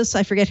think about this.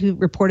 I forget who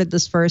reported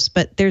this first,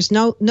 but there's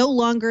no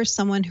longer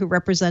someone who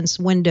represents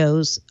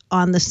Windows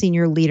on the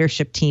senior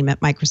leadership team at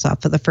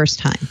Microsoft for the first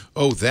time.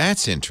 Oh,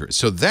 that's interesting.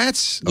 So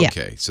that's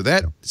okay.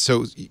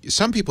 So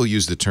some people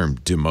use the term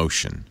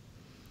demotion.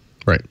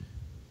 Right.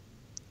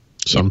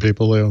 Some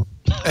people, Leo.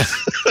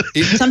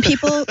 Some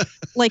people,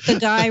 like the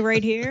guy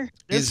right here.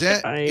 Is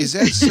that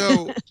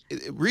so?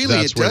 Really,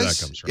 That's where that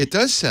comes from. It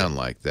does sound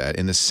like that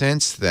in the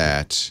sense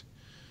that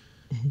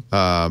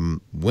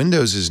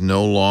Windows is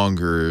no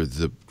longer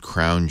the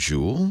crown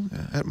jewel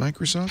at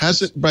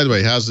Microsoft. By the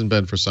way, hasn't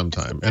been for some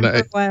time. And for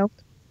a while.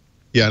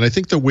 Yeah, and I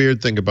think the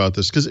weird thing about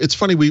this, because it's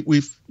funny,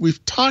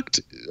 we've talked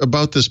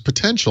about this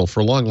potential for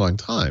a long, long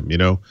time. You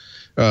know,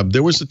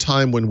 there was a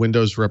time when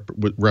Windows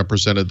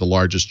represented the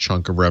largest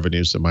chunk of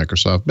revenues that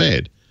Microsoft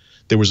made.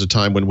 There was a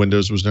time when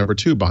Windows was number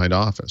 2 behind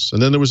Office,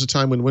 and then there was a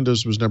time when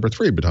Windows was number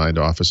 3 behind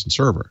Office and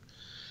Server.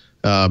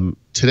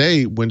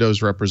 Today,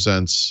 Windows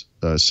represents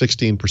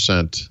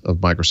 16% of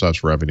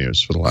Microsoft's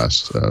revenues for the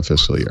last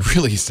fiscal year.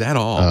 Really, is that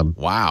all?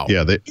 Wow.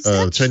 Yeah,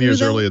 10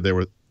 years earlier they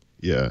were.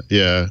 Yeah.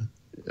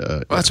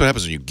 Well, that's what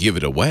happens when you give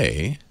it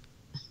away,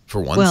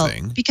 for one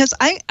thing. Because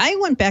I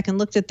went back and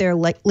looked at their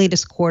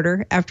latest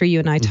quarter after you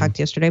and I talked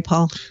yesterday,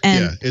 Paul.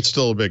 And yeah, it's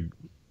still a big.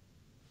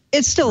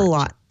 It's still a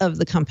lot of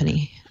the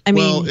company. I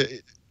mean,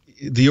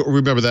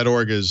 remember that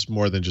org is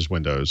more than just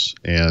Windows,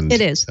 and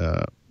it is.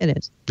 It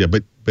is. Yeah,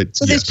 but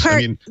so yes, there's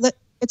part.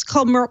 It's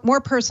called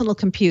more personal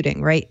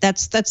computing, right?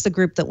 That's the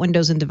group that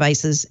Windows and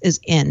Devices is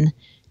in,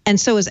 and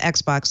so is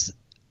Xbox,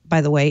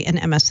 by the way, and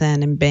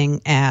MSN and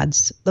Bing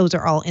ads. Those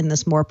are all in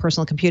this more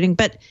personal computing.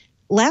 But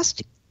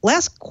last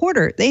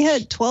quarter they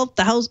had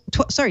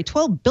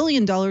 $12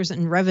 billion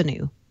in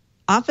revenue.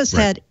 Office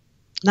had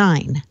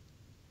 9.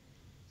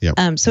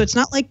 Yeah. So it's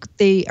not like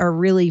they are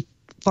really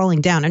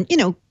falling down, and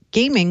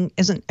gaming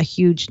isn't a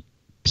huge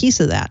piece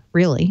of that,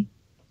 really.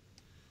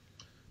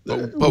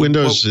 But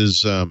Windows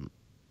is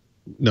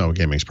no,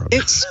 gaming's probably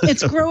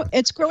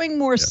it's growing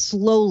more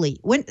slowly.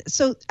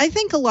 So I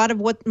think a lot of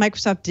what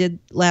Microsoft did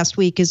last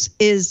week is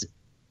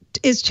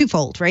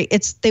twofold,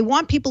 right? They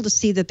want people to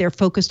see that they're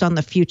focused on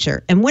the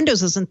future, and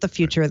Windows isn't the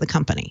future of the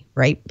company,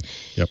 right?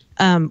 Yep.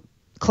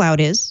 Cloud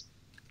is,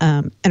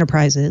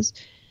 enterprise is,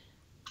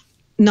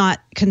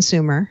 not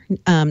consumer,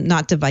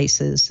 not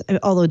devices.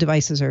 Although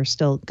devices are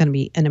still going to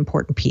be an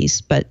important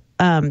piece, but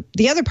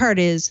the other part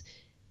is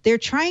they're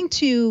trying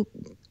to.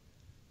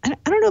 I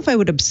don't know if I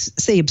would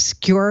say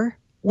obscure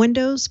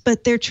Windows,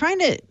 but they're trying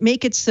to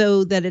make it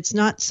so that it's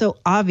not so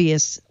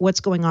obvious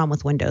what's going on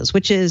with Windows,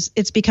 which is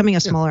it's becoming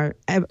a smaller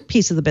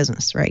piece of the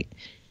business, right?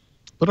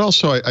 But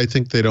also, I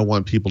think they don't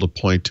want people to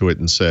point to it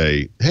and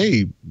say,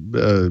 hey,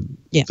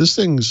 this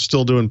thing's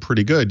still doing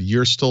pretty good.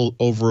 You're still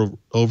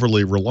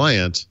overly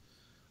reliant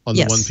on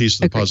the one piece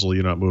of the puzzle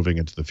you're not moving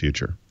into the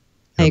future.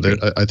 I agree.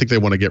 I think they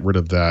want to get rid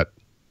of that,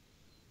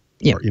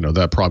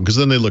 that problem, because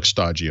then they look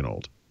stodgy and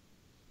old.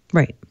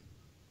 Right.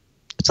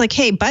 It's like,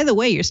 hey, by the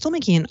way, you're still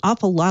making an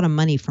awful lot of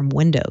money from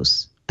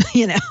Windows,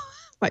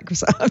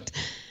 Microsoft.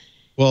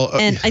 Well,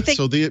 and I think,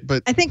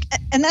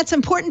 and that's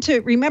important to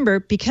remember,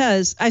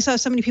 because I saw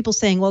so many people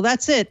saying, well,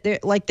 that's it.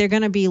 They're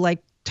going to be like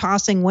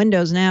tossing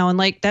Windows now. And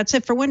like, that's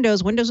it for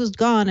Windows. Windows is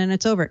gone and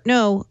it's over.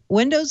 No,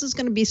 Windows is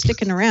going to be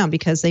sticking around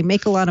because they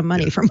make a lot of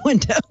money from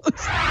Windows.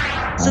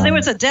 So there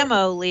was a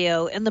demo,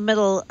 Leo, in the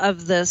middle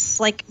of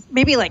this,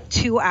 maybe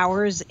 2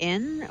 hours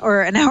in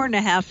or an hour and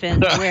a half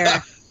in,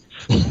 where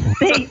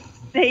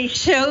they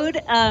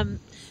showed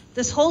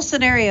this whole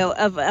scenario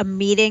of a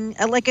meeting,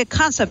 like a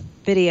concept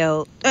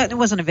video. It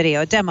wasn't a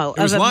video, a demo.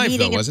 It was live,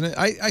 though, wasn't it?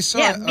 I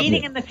saw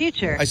meeting in the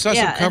future. I saw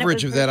some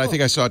coverage of that. Cool. I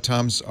think I saw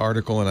Tom's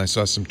article, and I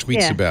saw some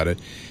tweets about it.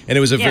 And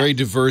it was a very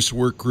diverse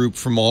work group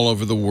from all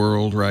over the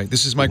world, right?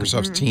 This is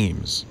Microsoft's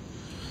Teams.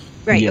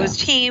 Right, it was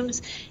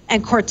Teams,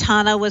 and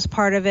Cortana was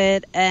part of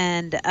it,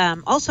 and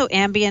also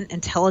ambient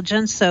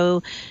intelligence.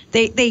 So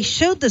they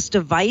showed this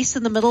device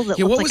in the middle that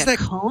looked like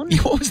a cone.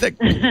 What was that?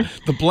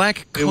 The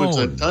black cone. It was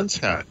a dunce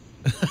hat.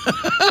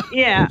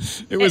 Yeah.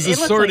 It was a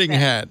sorting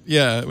hat.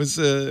 Yeah, it was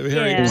a Harry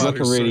Potter. It was like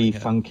a really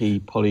funky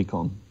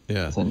polygon,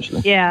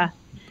 essentially. Yeah.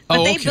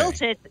 But they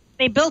built it.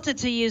 They built it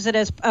to use it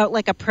as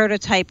like a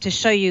prototype to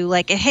show you,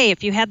 hey,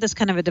 if you had this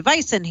kind of a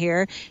device in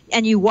here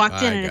and you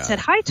walked in and it said,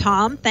 "Hi,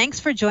 Tom,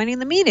 thanks for joining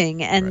the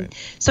meeting." And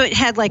so it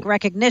had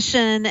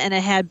recognition, and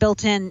it had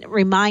built-in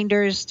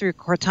reminders through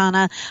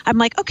Cortana. I'm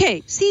like,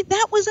 okay, see,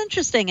 that was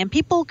interesting. And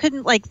people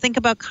couldn't think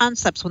about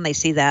concepts when they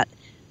see that.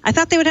 I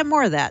thought they would have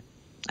more of that.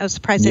 I was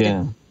surprised they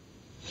didn't.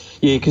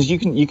 Yeah, because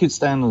you could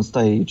stand on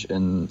stage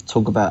and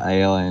talk about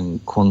AI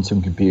and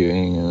quantum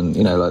computing and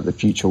the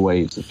future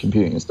waves of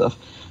computing and stuff.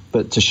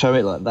 But to show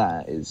it like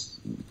that is,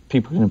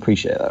 people can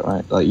appreciate that,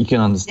 right? You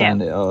can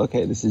understand it. Oh,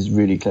 okay, this is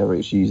really clever.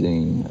 It's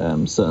using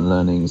certain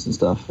learnings and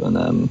stuff,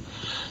 and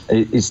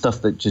it's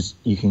stuff that just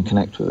you can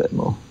connect with it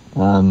more.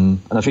 And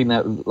I think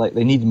that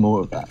they need more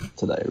of that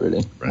today,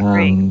 really.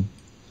 Right.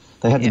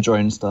 They had the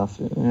drone stuff.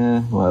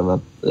 Whatever.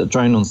 The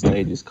drone on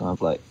stage is kind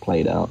of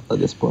played out at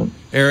this point.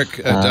 Eric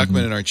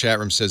Duckman in our chat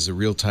room says the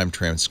real-time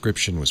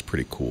transcription was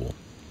pretty cool.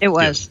 It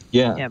was.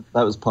 Yeah,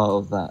 that was part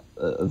of that,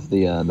 of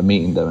the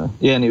meeting demo.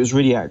 Yeah, and it was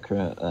really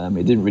accurate.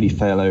 It didn't really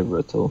fail over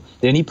at all.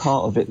 The only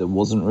part of it that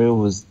wasn't real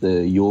was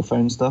the Your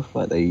Phone stuff.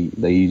 They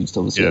used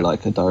obviously a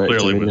direct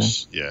video.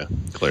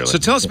 Clearly. So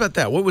tell us about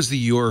that. What was the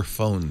Your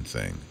Phone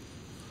thing?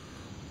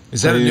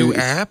 Is that a new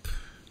app?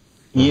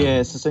 Yeah,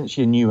 it's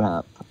essentially a new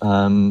app.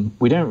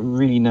 We don't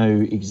really know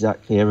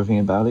exactly everything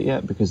about it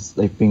yet because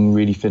they've been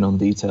really thin on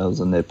details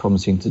and they're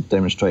promising to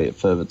demonstrate it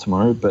further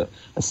tomorrow. But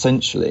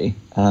essentially,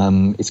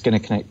 it's going to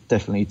connect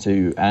definitely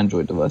to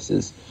Android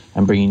devices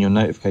and bring in your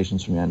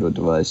notifications from your Android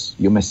device,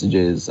 your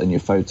messages and your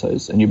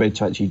photos. And you'll be able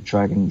to actually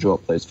drag and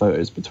drop those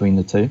photos between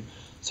the two.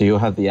 So you'll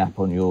have the app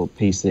on your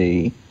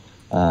PC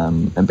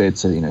and be able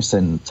to,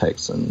 send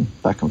texts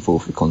and back and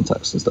forth with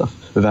contacts and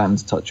stuff without having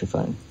to touch your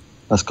phone.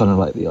 That's kind of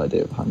like the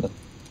idea behind it.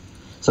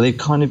 So they've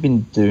kind of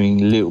been doing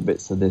little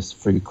bits of this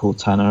through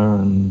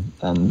Cortana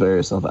and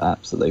various other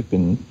apps that they've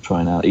been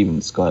trying out, even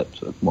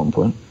Skype at one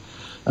point.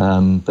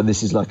 But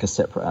this is like a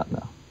separate app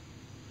now.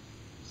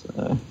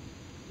 So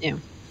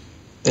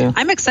yeah.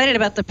 I'm excited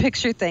about the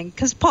picture thing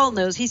because Paul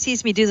knows. He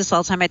sees me do this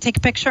all the time. I take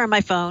a picture on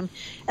my phone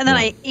and then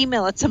I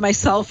email it to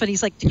myself, and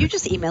he's like, "Did you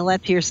just email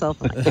that to yourself?"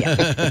 I'm like,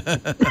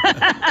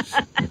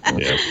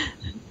 yeah.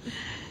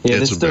 Yeah,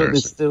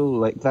 there's still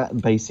like that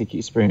basic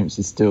experience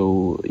is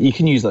still, you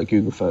can use like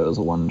Google Photos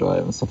or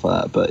OneDrive and stuff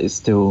like that, but it's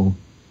still,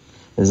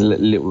 there's a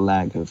little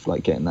lag of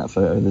like getting that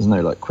photo. There's no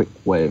like quick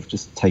way of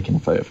just taking a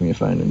photo from your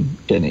phone and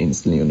getting it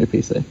instantly on your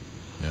PC.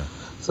 Yeah.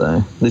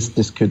 So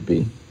this could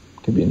be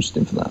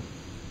interesting for that.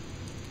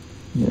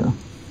 Yeah.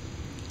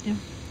 Yeah.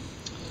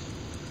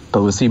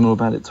 But we'll see more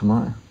about it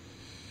tomorrow.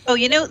 Oh,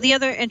 the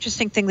other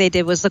interesting thing they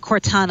did was the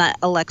Cortana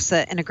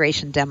Alexa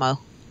integration demo.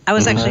 I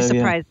was actually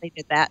surprised they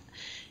did that.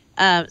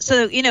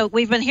 So,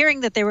 we've been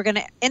hearing that they were going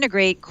to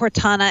integrate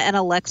Cortana and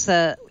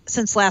Alexa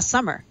since last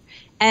summer,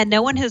 and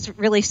no one has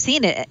really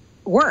seen it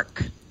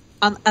work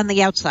on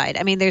the outside.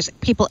 I mean, there's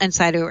people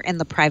inside who are in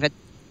the private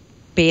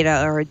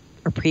beta or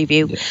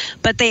preview,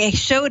 but they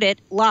showed it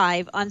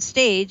live on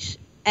stage,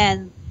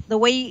 and the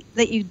way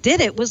that you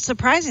did it was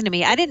surprising to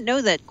me. I didn't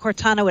know that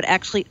Cortana would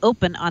actually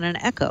open on an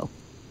Echo.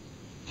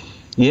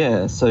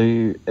 Yeah,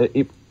 so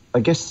I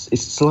guess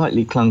it's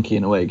slightly clunky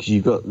in a way because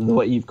you've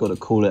got to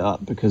call it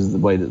up because of the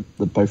way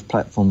that both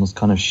platforms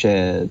kind of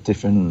share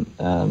different,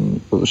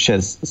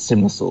 shares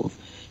similar sort of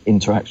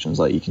interactions.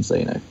 Like you can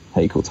say,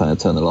 "Hey Cortana,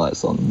 turn the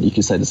lights on." You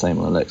can say the same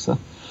on Alexa.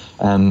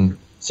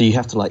 So you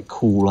have to like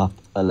call up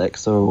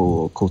Alexa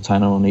or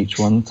Cortana on each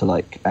one to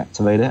like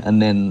activate it,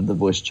 and then the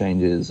voice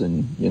changes,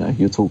 and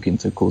you're talking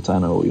to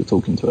Cortana or you're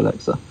talking to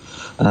Alexa.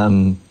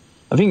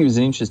 I think it was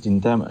an interesting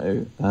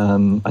demo.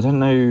 I don't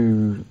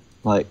know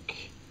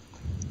like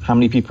how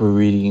many people are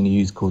really going to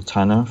use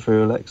Cortana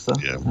through Alexa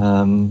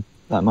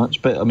that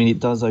much, but I mean it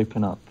does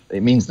open up.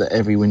 It means that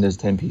every Windows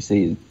 10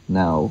 PC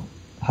now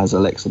has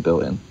Alexa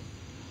built in,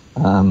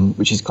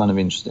 which is kind of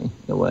interesting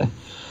in a way.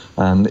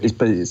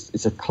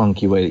 It's a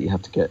clunky way that you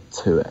have to get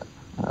to it.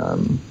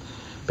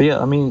 But yeah,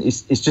 I mean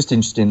it's just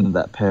interesting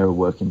that pair are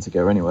working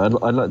together anyway.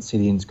 I'd like to see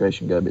the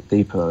integration go a bit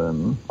deeper.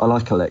 I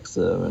like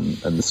Alexa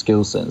and the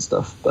skill set and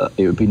stuff, but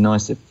it would be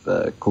nice if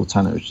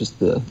Cortana was just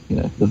the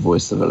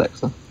voice of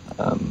Alexa.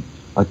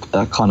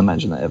 I can't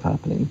imagine that ever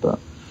happening, but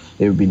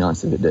it would be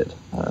nice if it did.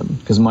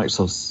 Because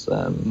Microsoft's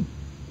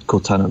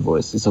Cortana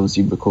voice is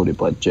obviously recorded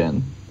by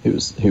Jen, who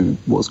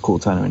was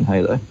Cortana in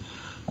Halo.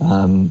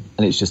 And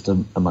it's just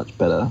a much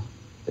better,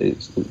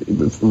 it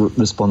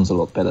responds a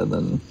lot better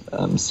than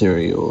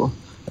Siri or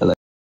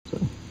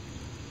Alexa.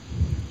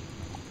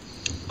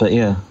 But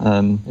yeah,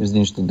 it was an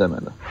interesting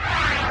demo though.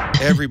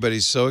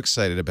 Everybody's so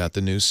excited about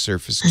the new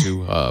Surface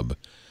 2 Hub,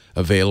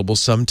 available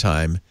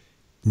sometime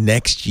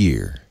next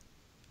year.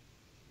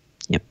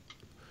 Yep.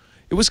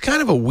 It was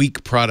kind of a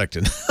weak product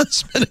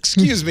announcement.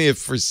 Excuse me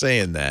for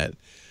saying that,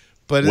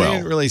 but they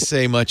didn't really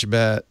say much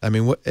about. I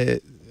mean, what?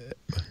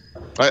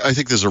 I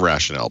think there's a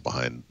rationale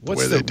behind the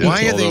way they did it.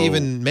 Why are they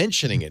even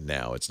mentioning it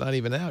now? It's not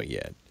even out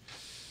yet.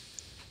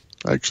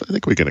 Actually, I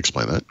think we can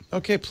explain that.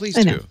 Okay, please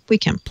I do. know, we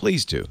can.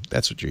 Please do.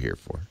 That's what you're here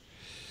for.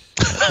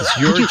 It's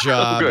your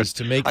job is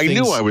to make things... I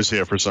knew I was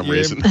here for some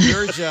reason.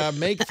 Your job,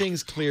 make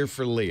things clear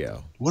for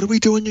Leo. What are we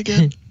doing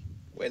again?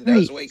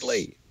 Windows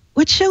Weekly.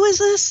 What show is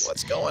this?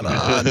 What's going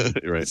on?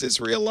 Right. Is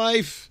this real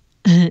life?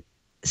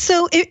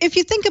 So if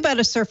you think about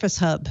a Surface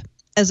Hub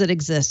as it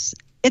exists,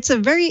 it's a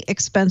very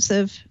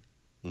expensive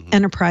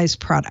enterprise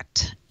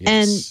product. Yes.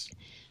 And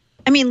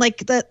I mean,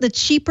 like the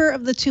cheaper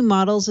of the two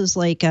models is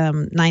like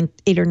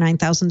 $8,000 or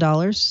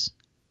 $9,000,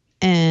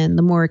 and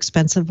the more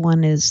expensive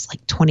one is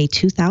like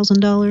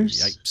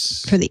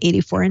 $22,000 for the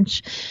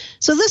 84-inch.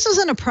 So this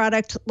isn't a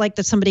product like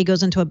that somebody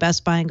goes into a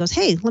Best Buy and goes,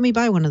 "Hey, let me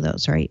buy one of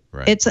those." Right?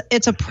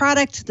 It's a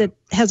product that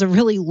has a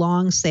really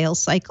long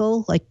sales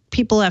cycle. Like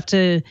people have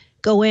to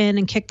go in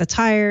and kick the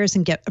tires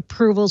and get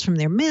approvals from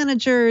their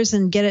managers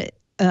and get it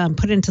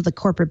put into the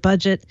corporate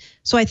budget.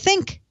 So I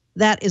think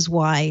that is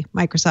why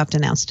Microsoft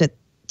announced it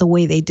the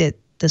way they did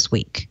this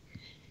week.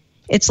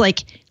 It's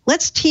like,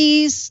 let's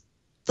tease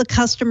the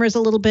customers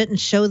a little bit and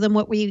show them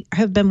what we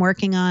have been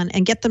working on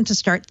and get them to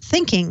start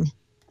thinking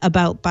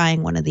about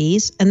buying one of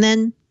these. And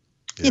then,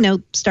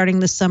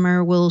 starting this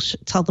summer, we'll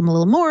tell them a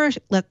little more,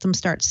 let them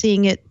start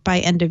seeing it by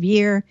end of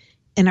year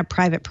in a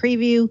private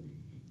preview,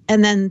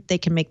 and then they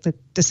can make the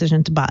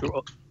decision to buy.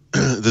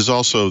 There's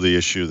also the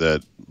issue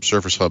that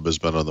Surface Hub has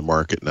been on the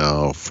market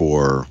now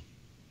for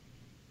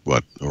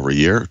what, over a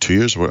year, 2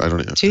 years? What, I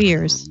don't know. 2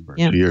 years.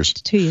 Yeah. 2 years.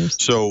 2 years.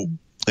 So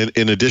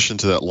in addition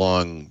to that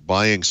long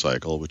buying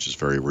cycle, which is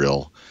very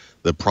real,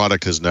 the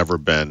product has never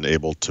been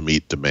able to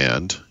meet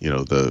demand. You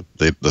know,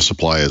 the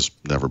supply has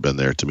never been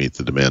there to meet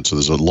the demand. So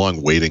there's a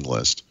long waiting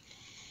list.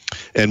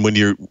 And when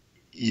you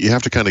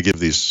have to kind of give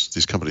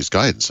these companies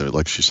guidance. I mean,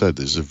 like she said,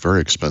 these are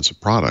very expensive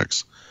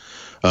products.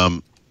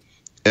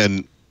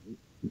 And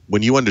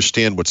when you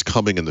understand what's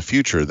coming in the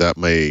future, that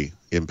may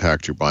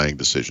impact your buying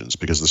decisions,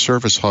 because the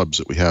Surface Hubs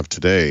that we have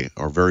today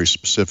are very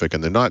specific,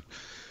 and they're not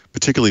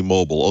particularly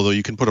mobile, although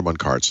you can put them on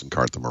carts and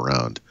cart them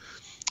around.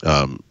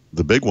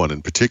 The big one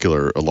in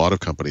particular, a lot of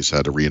companies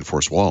had to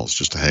reinforce walls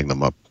just to hang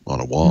them up on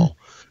a wall.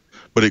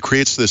 But it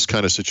creates this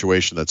kind of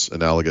situation that's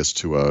analogous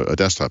to a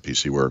desktop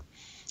PC, where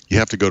you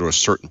have to go to a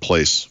certain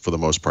place for the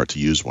most part to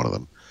use one of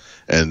them.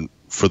 And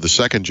for the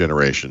second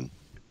generation,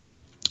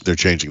 they're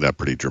changing that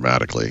pretty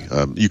dramatically.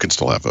 You can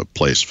still have a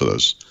place for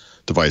those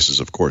devices,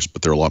 of course,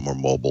 but they're a lot more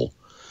mobile.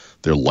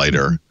 They're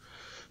lighter.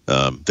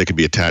 They can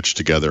be attached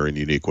together in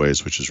unique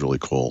ways, which is really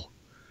cool.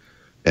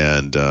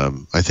 And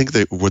I think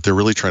what they're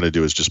really trying to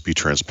do is just be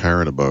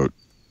transparent about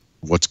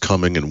what's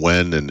coming and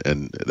when,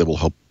 and that will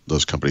help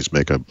those companies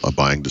make a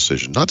buying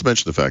decision. Not to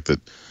mention the fact that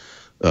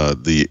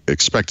the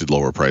expected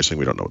lower pricing,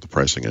 we don't know what the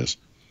pricing is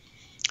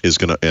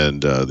going to,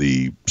 and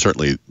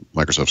certainly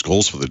Microsoft's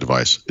goals for the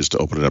device is to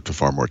open it up to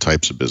far more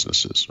types of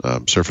businesses.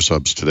 Surface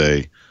Hubs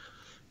today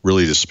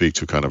really just speak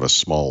to kind of a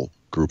small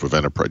group of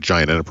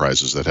giant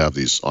enterprises that have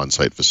these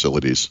on-site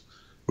facilities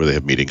where they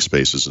have meeting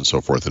spaces and so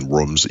forth, and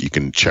rooms that you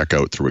can check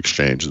out through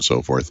Exchange and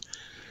so forth.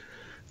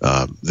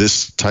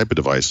 This type of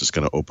device is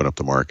going to open up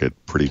the market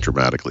pretty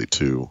dramatically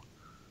to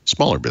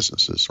smaller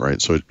businesses,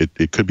 right? So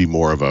it could be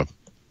more of a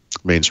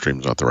mainstream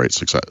is not the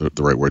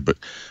right word, but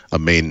a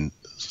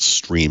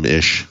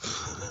mainstream-ish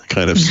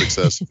kind of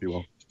success, if you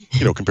will,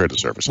 compared to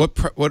Surface.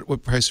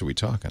 What price are we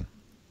talking?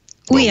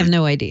 We have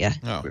no idea.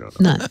 No. We don't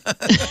know.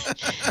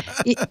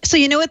 None. So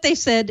you know what they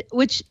said,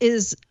 which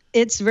is,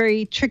 it's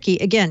very tricky.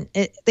 Again,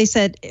 they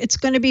said it's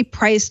going to be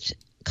priced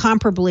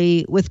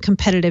comparably with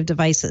competitive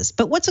devices.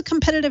 But what's a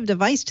competitive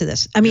device to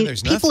this? I mean,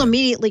 people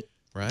immediately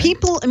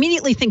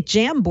think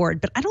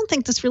Jamboard, but I don't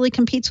think this really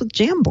competes with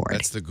Jamboard.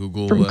 That's the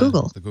Google from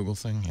Google. The Google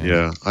thing.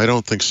 Yeah, I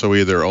don't think so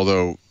either.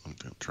 Although I'm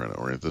trying to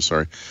orient this.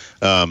 Sorry,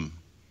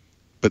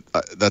 but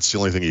that's the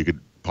only thing you could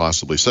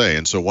possibly say.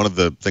 And so one of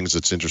the things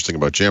that's interesting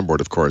about Jamboard,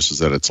 of course, is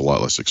that it's a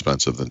lot less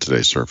expensive than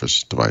today's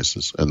Surface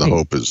devices. And the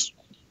hope is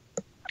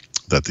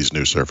that these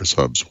new Surface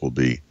Hubs will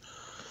be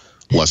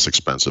less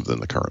expensive than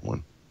the current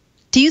one.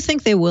 Do you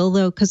think they will,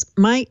 though? Because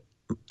I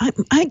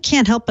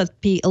can't help but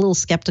be a little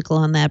skeptical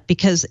on that,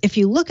 because if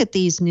you look at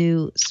these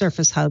new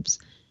Surface Hubs,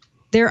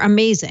 they're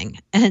amazing,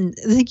 and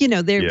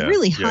they're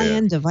really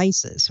high-end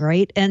devices,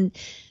 right? And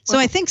so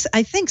I think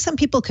some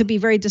people could be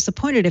very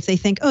disappointed if they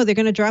think, oh, they're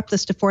going to drop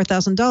this to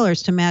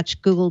 $4,000 to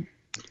match Google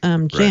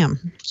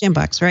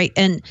Jambox, right?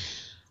 And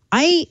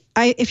I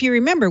if you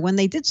remember, when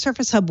they did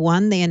Surface Hub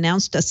 1, they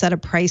announced a set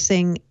of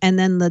pricing, and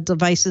then the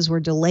devices were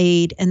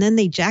delayed, and then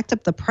they jacked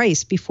up the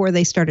price before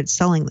they started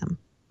selling them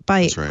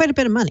by quite a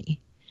bit of money.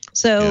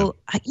 So,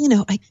 I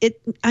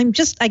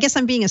guess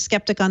I'm being a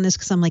skeptic on this,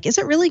 because I'm like, is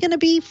it really going to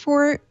be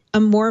for a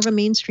more of a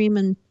mainstream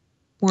and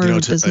more of a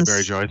business?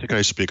 Mary Jo, I think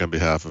I speak on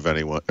behalf of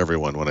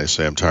everyone when I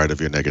say I'm tired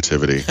of your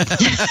negativity.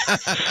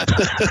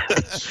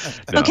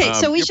 Okay,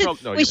 so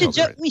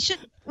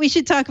we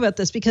should talk about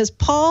this, because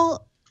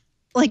Paul,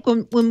 like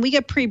when we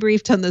get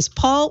pre-briefed on this,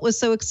 Paul was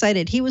so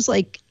excited. He was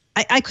like,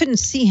 I couldn't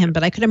see him,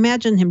 but I could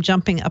imagine him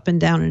jumping up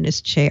and down in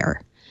his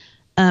chair.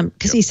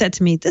 Because he said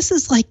to me, this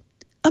is like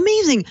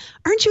amazing.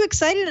 Aren't you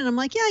excited? And I'm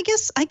like, yeah,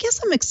 I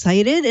guess I'm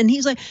excited. And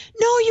he's like,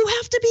 no, you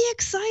have to be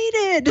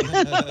excited.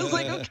 And I was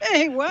like,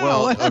 okay,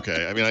 wow. Well,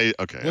 okay. I mean,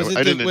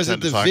 Was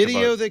it the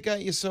video that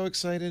got you so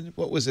excited?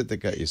 What was it that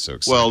got you so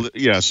excited? Well,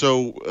 yeah.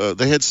 So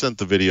they had sent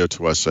the video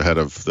to us ahead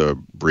of the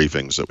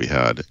briefings that we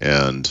had,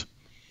 and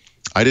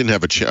I didn't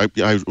have a chance.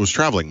 I was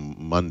traveling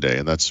Monday,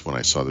 and that's when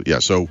I saw it. Yeah.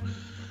 So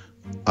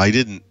I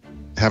didn't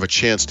have a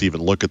chance to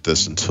even look at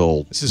this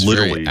until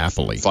literally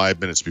 5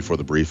 minutes before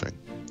the briefing.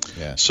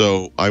 Yeah.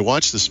 So I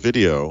watched this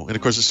video, and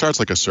of course it starts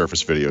like a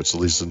Surface video. It's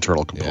all these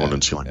internal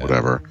components,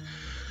 whatever.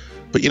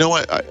 But you know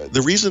what?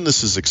 The reason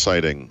this is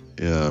exciting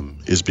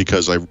is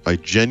because I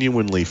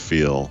genuinely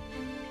feel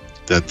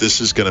that this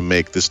is going to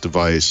make this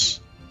device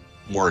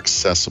more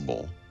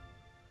accessible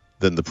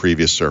than the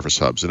previous Surface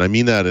Hubs. And I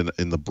mean that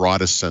in the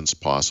broadest sense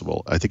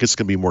possible. I think it's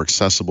going to be more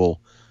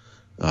accessible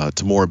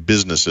to more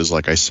businesses.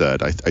 Like I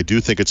said, I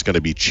do think it's going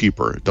to be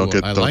cheaper.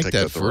 I like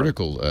that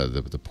vertical,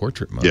 the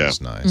portrait mode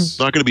is nice. It's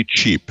not going to be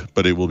cheap,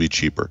 but it will be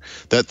cheaper.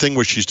 That thing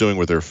where she's doing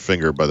with her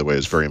finger, by the way,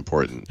 is very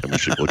important, and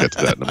we'll get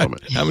to that in a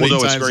moment. How many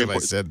times have I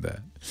said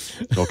that?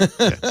 Okay.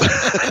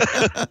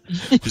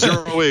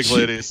 Zero wigs,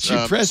 ladies. She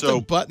pressed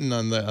a button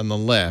on the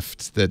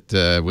left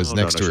that was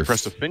next to her. She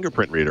pressed a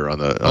fingerprint reader on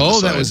the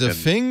side, that was a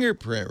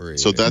fingerprint reader.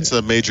 So that's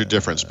a major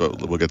difference,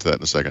 but we'll get to that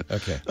in a second.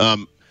 Okay.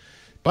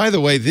 By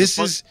the way,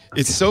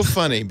 it's so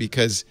funny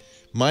because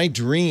my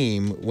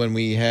dream when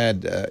we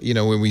had,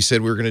 when we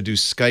said we were going to do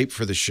Skype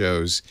for the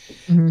shows,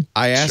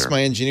 I asked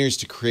my engineers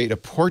to create a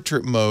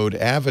portrait mode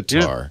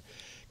avatar.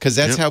 Because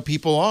that's how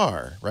people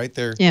are, right?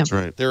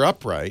 They're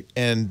upright,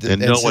 and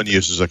no one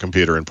uses a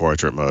computer in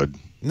portrait mode.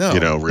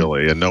 No,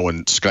 really, and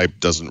Skype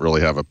doesn't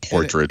really have a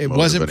portrait. It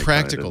wasn't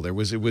practical. It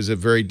was a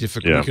very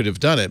difficult. We could have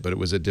done it, but it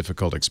was a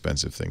difficult,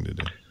 expensive thing to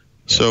do.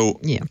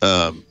 So,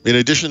 in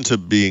addition to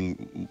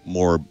being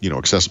more,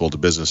 accessible to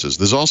businesses,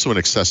 there's also an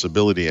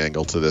accessibility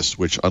angle to this,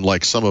 which,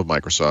 unlike some of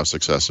Microsoft's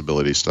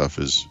accessibility stuff,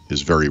 is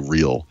very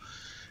real.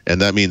 And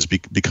that means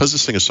because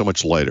this thing is so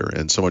much lighter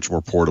and so much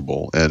more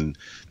portable and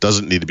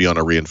doesn't need to be on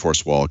a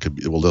reinforced wall,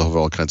 it will have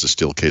all kinds of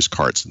steel case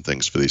carts and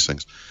things for these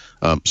things.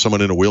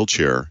 Someone in a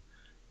wheelchair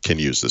can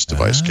use this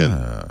device, can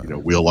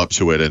wheel up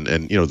to it, and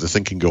the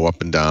thing can go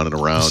up and down and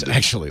around. This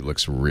actually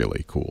looks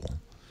really cool.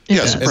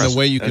 Yes, and the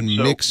way you can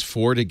mix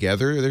 4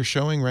 together, they're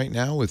showing right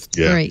now with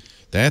right.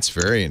 That's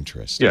very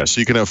interesting. Yeah, so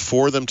you can have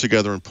 4 of them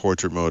together in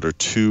portrait mode or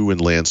 2 in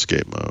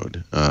landscape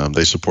mode.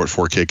 They support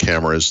 4K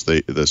cameras.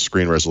 The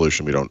screen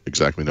resolution we don't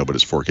exactly know, but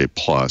it's 4K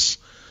plus.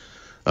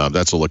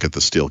 That's a look at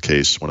the steel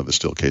case. One of the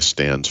steel case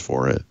stands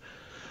for it.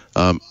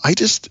 I've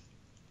been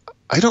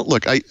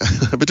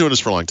doing this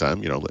for a long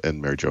time,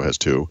 and Mary Jo has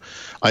too.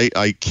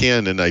 I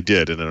can, and I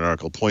did in an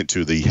article, point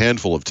to the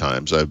handful of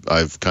times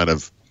I've kind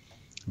of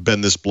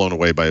been this blown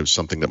away by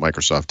something that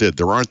Microsoft did.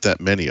 There aren't that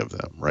many of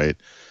them, right?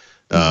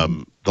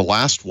 The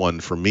last one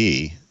for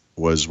me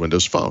was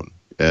Windows Phone.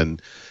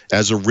 And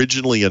as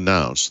originally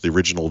announced, the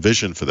original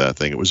vision for that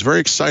thing, it was very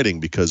exciting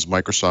because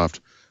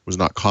Microsoft was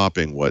not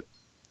copying what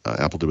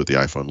Apple did with the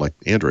iPhone like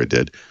Android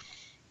did.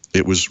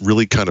 It was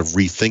really kind of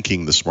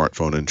rethinking the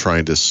smartphone and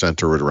trying to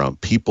center it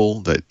around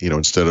people that,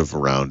 instead of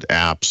around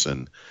apps,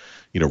 and,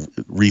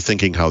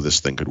 rethinking how this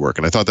thing could work.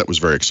 And I thought that was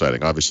very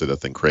exciting. Obviously, that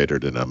thing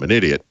cratered and I'm an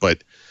idiot,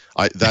 but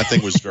that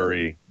thing was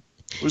very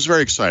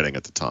exciting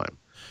at the time.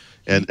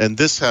 And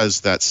this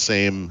has that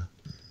same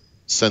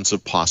sense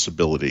of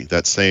possibility,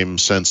 that same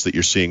sense that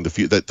you're seeing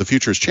that the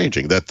future is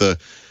changing, that the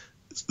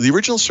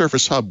original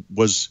Surface Hub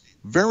was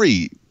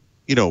very,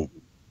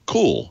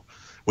 cool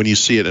when you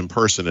see it in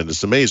person, and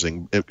it's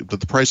amazing. But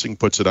the pricing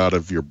puts it out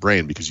of your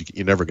brain because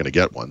you're never going to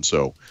get one.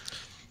 So,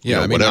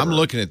 yeah, I'm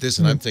looking at this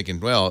and I'm thinking,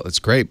 well, it's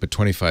great, but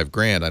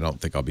 $25,000, I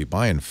don't think I'll be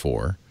buying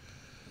 4.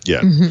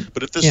 Yeah,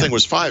 but if this thing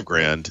was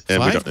 $5,000,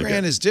 and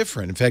 $5,000 is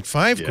different. In fact,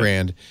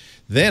 $5,000,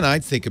 then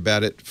I'd think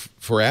about it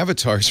for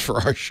avatars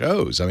for our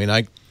shows. I mean,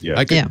 I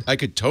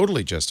could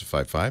totally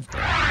justify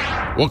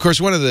 $5,000. Well, of course,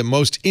 one of the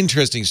most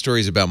interesting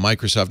stories about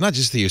Microsoft, not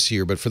just this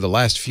year, but for the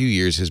last few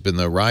years, has been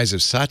the rise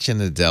of Satya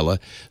Nadella,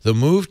 the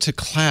move to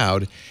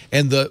cloud,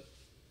 and the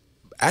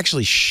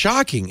actually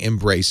shocking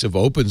embrace of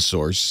open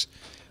source,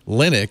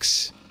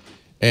 Linux,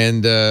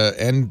 and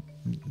the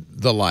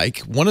like.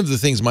 One of the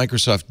things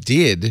Microsoft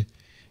did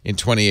in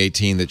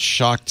 2018 that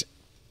shocked,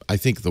 I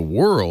think, the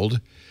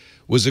world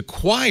was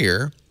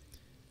acquire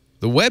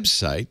the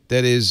website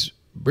that is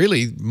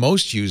really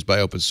most used by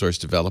open source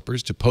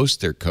developers to post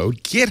their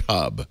code,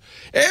 GitHub.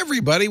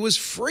 Everybody was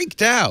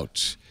freaked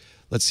out.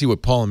 Let's see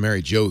what Paul and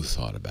Mary Jo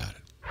thought about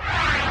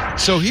it.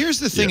 So here's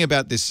the thing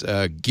about this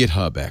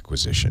GitHub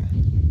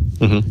acquisition.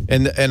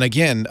 And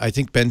again, I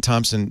think Ben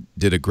Thompson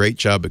did a great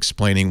job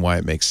explaining why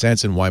it makes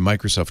sense and why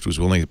Microsoft was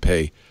willing to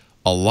pay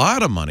a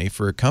lot of money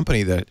for a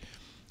company that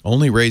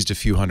only raised a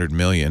few $100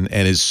 million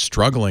and is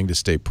struggling to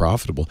stay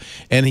profitable.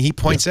 And he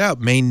points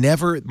out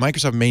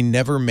Microsoft may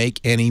never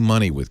make any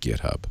money with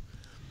GitHub.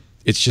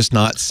 It's just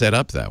not set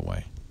up that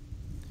way.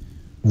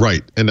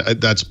 Right. And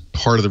that's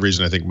part of the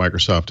reason I think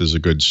Microsoft is a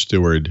good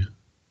steward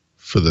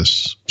for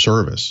this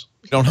service.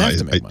 You don't have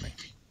to make money.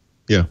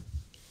 Yeah.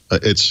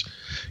 It's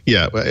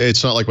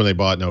not like when they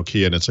bought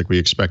Nokia and it's like we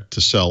expect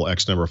to sell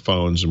X number of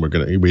phones and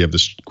we have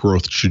this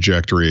growth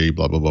trajectory,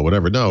 blah, blah, blah,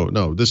 whatever.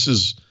 No,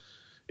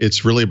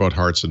 it's really about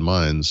hearts and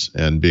minds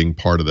and being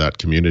part of that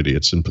community.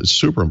 It's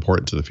super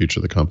important to the future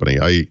of the company.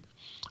 I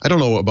don't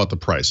know about the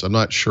price. I'm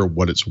not sure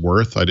what it's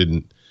worth.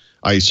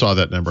 I saw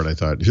that number and I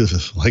thought,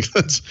 like,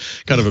 that's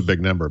kind of a big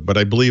number. But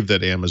I believe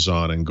that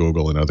Amazon and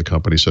Google and other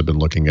companies have been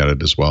looking at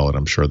it as well, and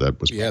I'm sure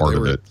that was part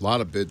of it. A lot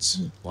of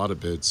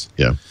bids.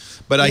 Yeah.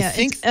 But I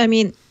think... Go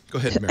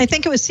ahead, Mary. I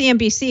think it was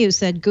CNBC who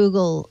said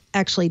Google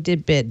actually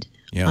did bid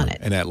on it.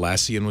 And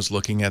Atlassian was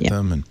looking at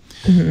them.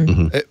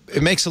 And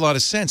it makes a lot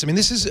of sense. I mean,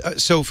 this is...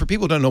 so for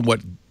people who don't know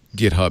what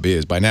GitHub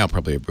is, by now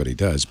probably everybody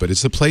does, but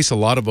it's the place a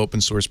lot of open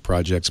source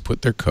projects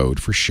put their code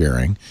for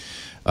sharing.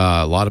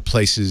 A lot of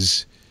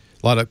places...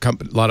 A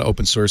lot of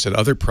open source and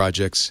other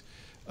projects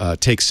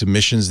take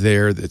submissions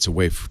there. It's a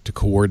way to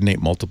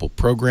coordinate multiple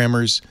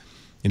programmers.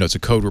 It's a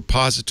code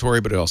repository,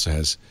 but it also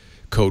has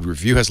code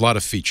review. Has a lot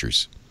of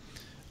features.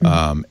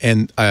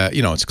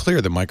 It's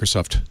clear that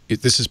Microsoft,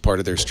 this is part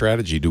of their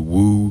strategy to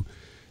woo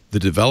the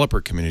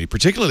developer community,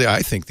 particularly, I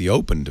think, the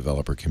open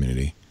developer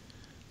community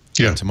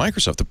to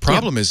Microsoft. The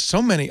problem is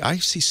I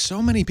see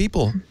so many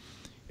people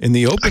in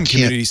the open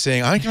community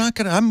saying,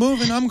 I'm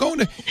moving, I'm going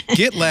to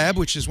GitLab,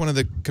 which is one of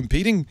the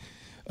competing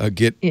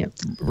Git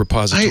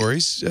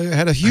repositories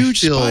had a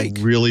huge spike. I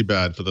feel really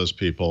bad for those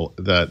people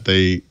that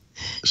they.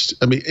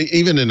 I mean,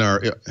 even in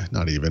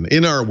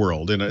our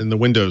world, in the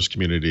Windows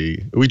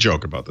community, we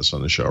joke about this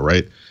on the show,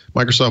 right?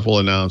 Microsoft will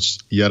announce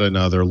yet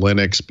another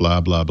Linux, blah,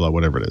 blah, blah,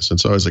 whatever it is. And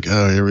so I was like,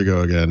 oh, here we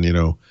go again.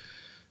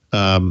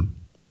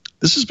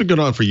 This has been going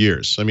on for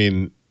years. I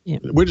mean,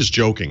 we're just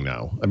joking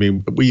now. I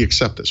mean, we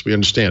accept this. We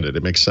understand it.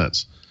 It makes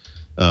sense.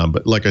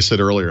 But like I said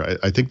earlier,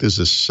 I think there's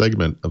this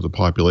segment of the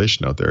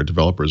population out there,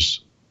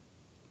 developers,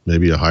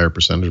 maybe a higher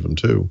percentage of them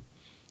too.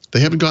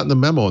 They haven't gotten the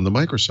memo on the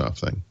Microsoft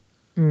thing.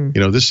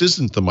 This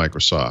isn't the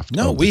Microsoft.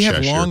 No, we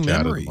have long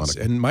memories.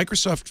 And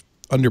Microsoft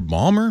under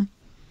Ballmer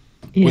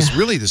was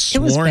really the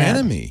sworn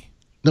enemy.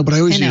 No, but I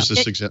always use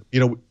this example.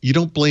 You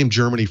don't blame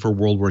Germany for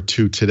World War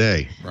II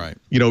today. Right.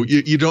 You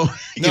don't.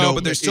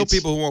 But there's still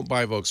people who won't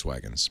buy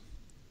Volkswagens.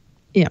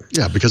 Yeah.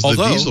 Yeah, because of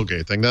the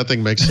Dieselgate thing, that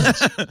thing makes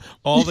sense.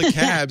 all the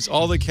cabs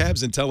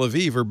in Tel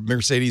Aviv are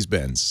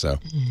Mercedes-Benz. So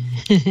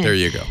there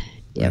you go.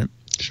 Yeah. Right?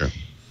 Sure.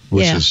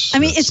 I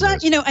mean, it's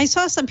not, I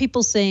saw some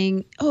people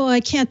saying, oh,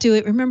 I can't do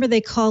it. Remember, they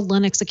called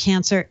Linux a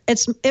cancer.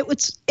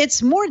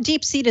 It's more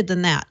deep-seated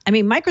than that. I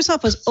mean,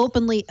 Microsoft was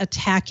openly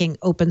attacking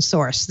open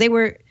source. They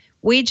were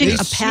waging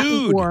a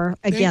patent war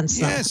against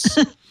them. Yes.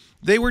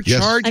 They were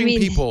charging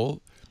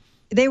people.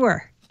 They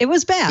were. It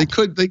was bad. They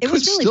could really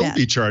still bad.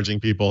 be charging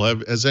people.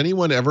 Has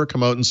anyone ever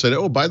come out and said,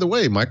 oh, by the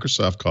way,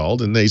 Microsoft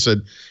called and they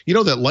said,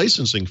 that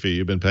licensing fee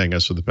you've been paying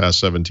us for the past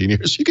 17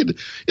 years,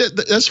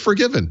 that's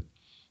forgiven.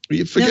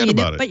 You forget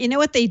about it. But you know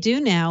what they do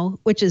now,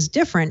 which is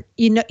different.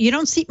 You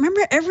don't see.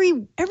 Remember,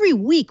 every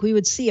week we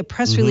would see a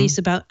press release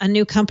about a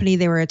new company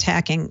they were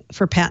attacking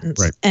for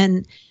patents,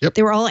 and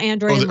they were all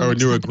Android. Or a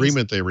new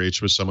agreement they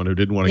reached with someone who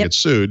didn't want to get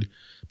sued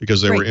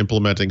because they were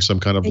implementing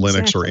some kind of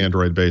Linux or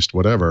Android-based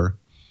whatever.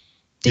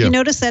 Did you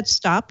notice that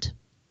stopped?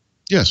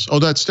 Yes. Oh,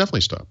 that's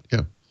definitely stopped.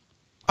 Yeah.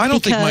 I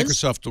don't think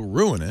Microsoft will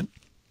ruin it.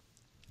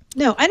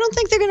 No, I don't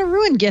think they're going to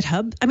ruin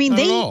GitHub. I mean,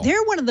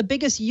 they're one of the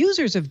biggest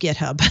users of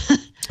GitHub.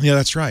 Yeah,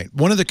 that's right.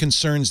 One of the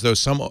concerns, though,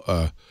 some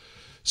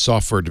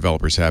software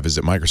developers have is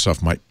that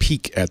Microsoft might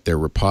peek at their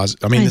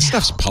repository. I mean, this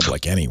stuff's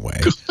public anyway.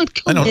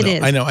 I don't know.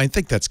 I know. I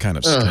think that's kind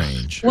of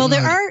strange. Well,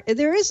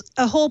 there is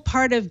a whole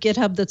part of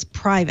GitHub that's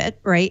private,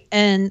 right?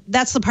 And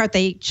that's the part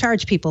they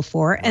charge people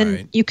for.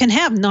 And you can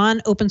have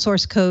non-open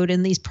source code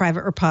in these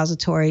private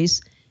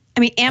repositories. I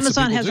mean,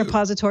 Amazon has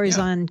repositories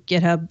on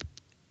GitHub.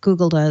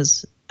 Google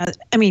does.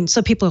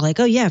 So people are like,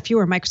 oh, yeah, if you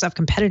were a Microsoft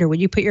competitor,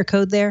 would you put your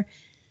code there?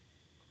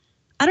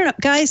 I don't know.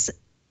 Guys,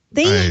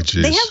 they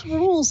have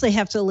rules they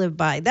have to live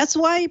by. That's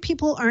why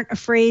people aren't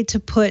afraid to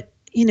put,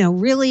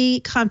 really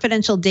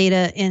confidential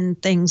data in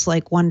things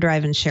like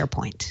OneDrive and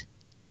SharePoint.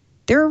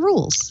 There are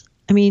rules.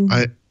 I mean,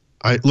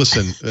 I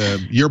listen,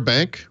 your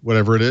bank,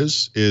 whatever it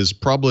is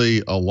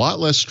probably a lot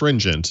less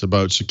stringent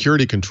about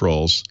security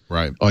controls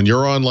on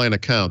your online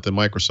account than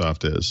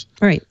Microsoft is.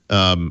 Right.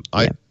 And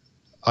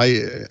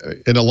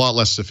a lot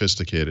less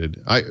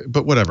sophisticated.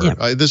 But whatever.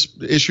 Yeah. This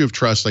issue of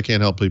trust, I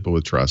can't help people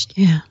with trust.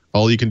 Yeah.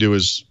 All you can do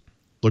is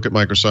look at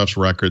Microsoft's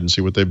record and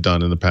see what they've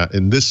done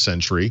in this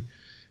century,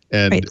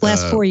 and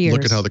last 4 years.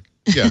 Look at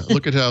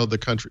how the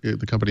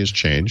company has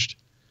changed.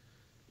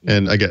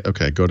 And go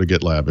to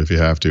GitLab if you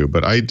have to.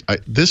 But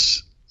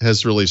this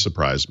has really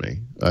surprised me.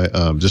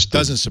 Just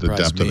doesn't surprise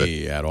the depth me of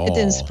it. at all. It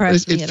didn't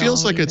surprise me at all. It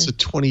feels like it's a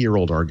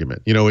 20-year-old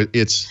argument.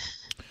 It's.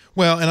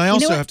 Well, and I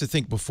also have to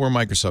think before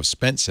Microsoft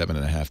spent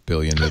 $7.5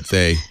 billion that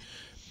they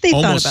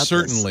almost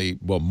certainly,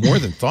 more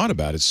than thought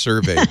about it,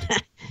 surveyed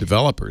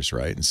developers,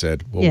 right, and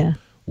said, "Well,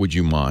 would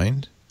you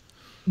mind?"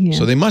 Yeah.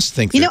 So they must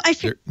think. They know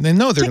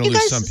they're going to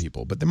lose some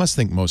people, but they must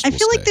think most. I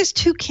feel like there's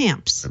two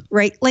camps,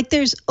 right? Like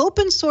there's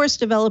open source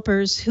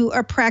developers who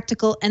are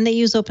practical and they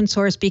use open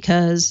source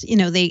because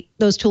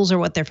those tools are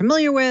what they're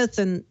familiar with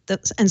and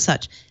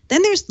such.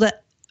 Then there's the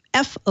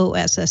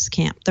FOSS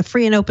camp, the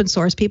free and open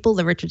source people,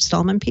 the Richard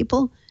Stallman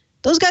people.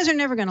 Those guys are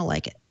never going to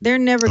like it. They're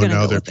never going to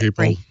go with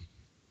people. It,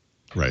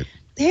 right?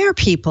 They're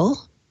people.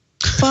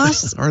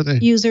 FOSS are they?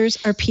 Users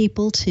are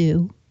people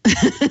too.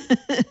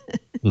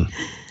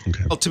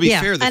 Okay. Well, to be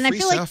fair, the and Free I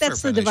feel like Software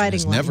that's the Foundation dividing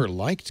has line. never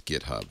liked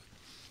GitHub.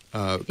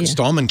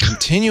 Stallman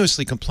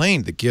continuously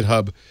complained that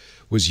GitHub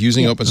was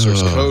using open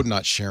source code,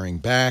 not sharing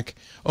back.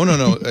 Oh,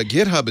 no.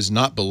 GitHub is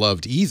not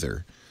beloved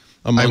either.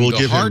 I will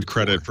give him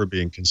credit for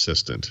being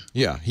consistent.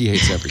 Yeah, he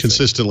hates everything.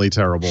 Consistently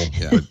terrible,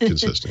 but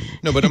consistent.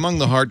 No, but among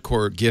the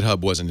hardcore,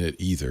 GitHub wasn't it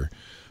either.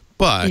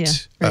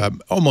 But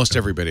almost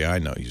everybody I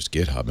know used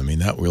GitHub. I mean,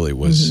 that really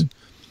was,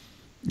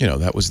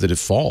 that was the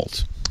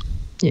default.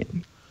 Yeah.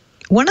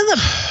 One of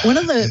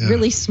the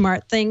really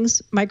smart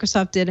things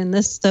Microsoft did in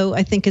this, though,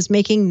 I think, is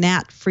making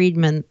Nat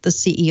Friedman the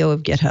CEO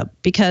of GitHub,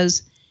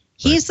 because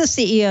he's the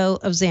CEO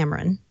of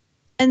Xamarin.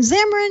 And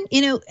Xamarin,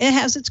 it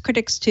has its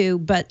critics too,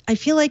 but I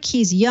feel like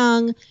he's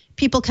young.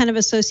 People kind of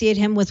associate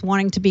him with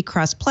wanting to be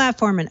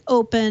cross-platform and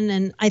open,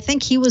 and I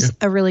think he was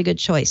a really good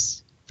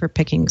choice for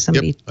picking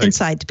somebody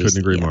inside to be CEO.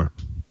 Couldn't agree more.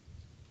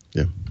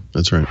 Yeah,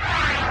 that's right.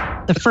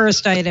 The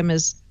first item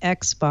is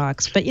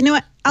Xbox, but you know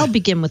what? I'll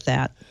begin with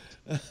that.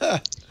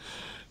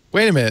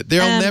 Wait a minute.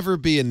 There'll never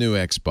be a new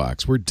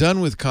Xbox. We're done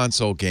with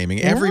console gaming.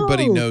 No.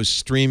 Everybody knows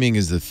streaming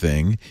is the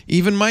thing.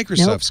 Even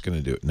Microsoft's going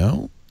to do it.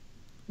 No?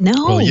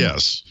 No. Well,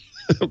 yes.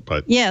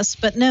 Yes,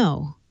 but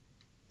no.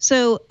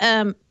 So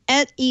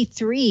at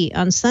E3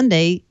 on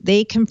Sunday,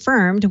 they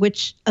confirmed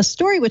a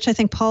story which I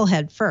think Paul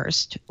had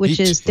first, which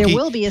is there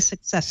will be a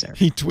successor.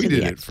 He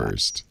tweeted it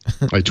first.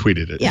 I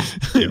tweeted it. Yeah.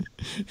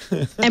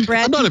 And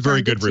Brad, I'm not a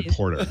very good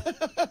reporter.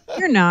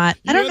 You're not.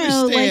 I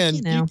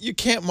don't know. You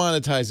can't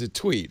monetize a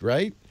tweet,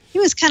 right? He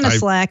was kind of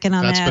slacking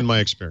on that. That's been my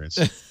experience.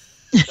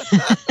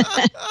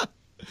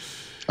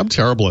 I'm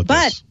terrible at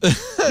this.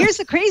 But here's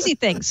the crazy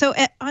thing. So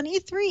at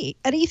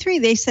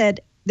E3, they said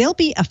there'll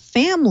be a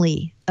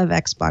family of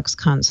Xbox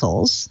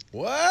consoles.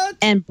 What?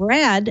 And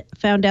Brad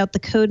found out the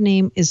code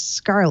name is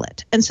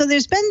Scarlet. And so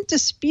there's been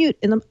dispute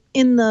in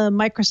the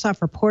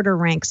Microsoft reporter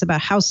ranks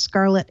about how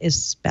Scarlet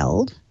is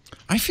spelled.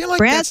 I feel like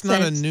that's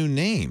not a new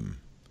name.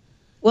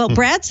 Well,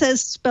 Brad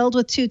says spelled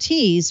with 2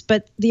 T's,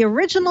 but the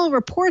original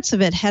reports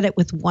of it had it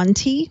with 1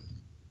 T.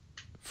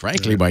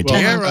 Frankly, my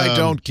dear, I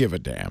don't give a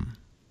damn.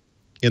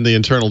 In the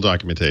internal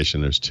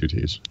documentation, there's 2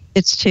 T's.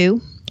 It's 2.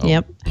 Oh,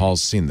 yep.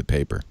 Paul's seen the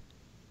paper.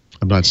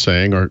 I'm not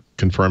saying or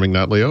confirming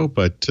that, Leo,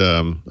 but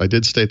I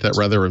did state that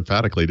rather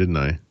emphatically, didn't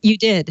I? You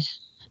did.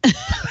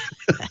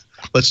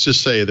 Let's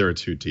just say there are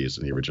 2 T's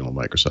in the original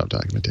Microsoft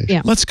documentation.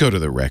 Yeah. Let's go to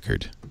the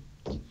record.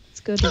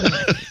 Go to the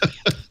record.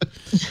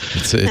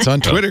 It's on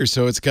Twitter,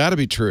 so it's got to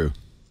be true.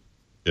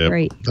 Yep.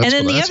 Right. And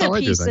then the other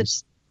piece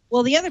that's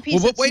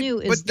new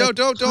is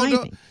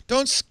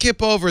don't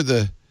skip over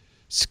the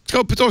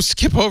don't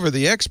skip over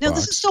the Xbox. No,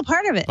 this is still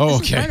part of it. Oh,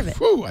 this is part of it.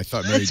 Whew, I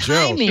thought Mary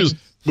Jo. She was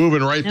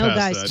moving right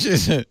past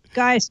that.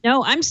 Guys,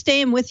 no, I'm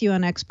staying with you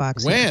on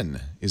Xbox. When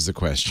is the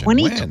question?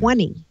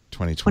 2020.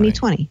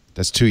 2020.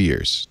 That's 2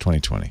 years.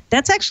 2020.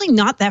 That's actually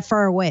not that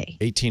far away.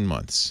 18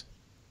 months.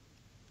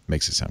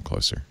 Makes it sound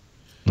closer.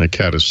 My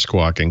cat is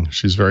squawking.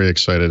 She's very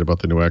excited about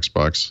the new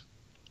Xbox.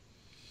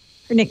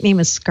 Her nickname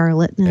is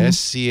Scarlet now.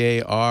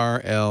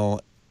 SCARLE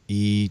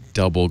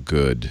double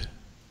good.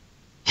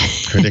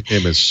 Her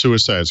nickname is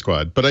Suicide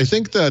Squad. But I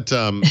think that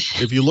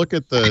if you look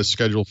at the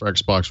schedule for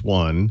Xbox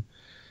One,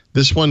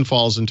 this one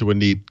falls into a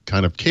neat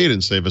kind of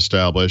cadence they've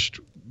established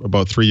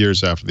about 3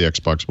 years after the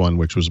Xbox One,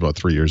 which was about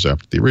 3 years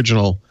after the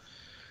original.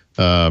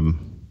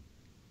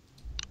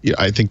 Yeah,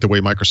 I think the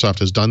way Microsoft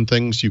has done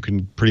things, you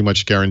can pretty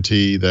much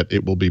guarantee that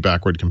it will be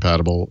backward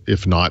compatible,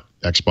 if not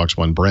Xbox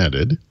One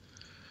branded.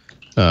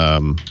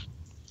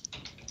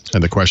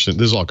 And the question,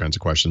 there's all kinds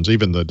of questions.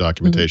 Even the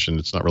documentation,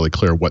 it's not really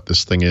clear what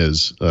this thing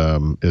is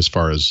as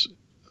far as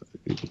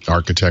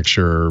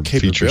architecture,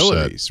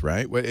 capabilities,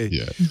 feature set. Right?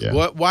 Yeah.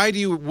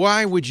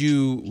 Why would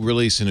you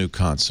release a new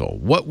console?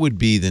 What would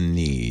be the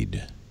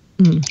need?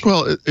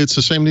 Well, it's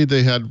the same need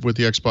they had with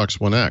the Xbox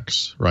One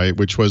X, right?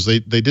 Which was they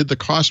did the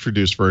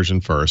cost-reduced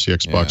version first, the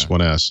Xbox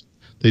One S.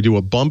 They do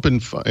a bump in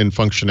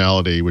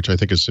functionality, which I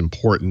think is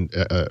important,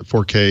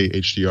 4K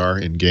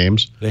HDR in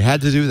games. They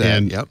had to do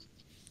that, yep.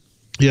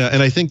 Yeah,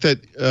 and I think that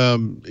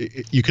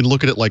you can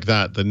look at it like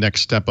that, the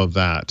next step of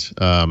that.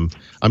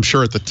 I'm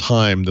sure at the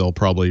time they'll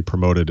probably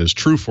promote it as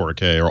true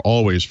 4K or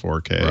always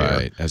 4K.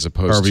 Right, as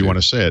opposed however you want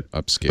to say it.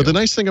 Upscale. But the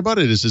nice thing about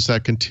it is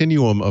that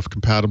continuum of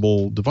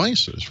compatible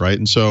devices, right?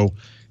 And so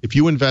if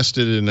you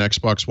invested in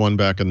Xbox One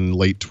back in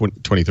late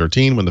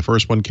 2013 when the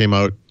first one came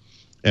out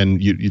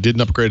and you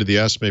didn't upgrade to the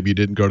S, maybe you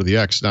didn't go to the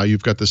X, now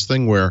you've got this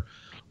thing where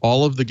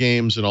all of the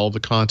games and all of the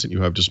content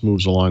you have just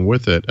moves along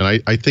with it.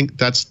 And I think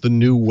that's the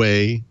new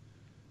way,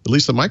 at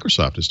least that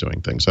Microsoft is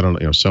doing things. I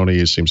don't know,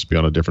 Sony seems to be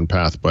on a different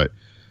path, but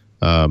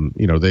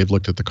they've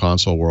looked at the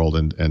console world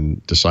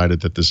and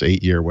decided that this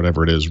 8-year,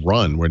 whatever it is,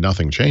 run where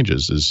nothing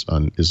changes is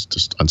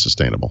just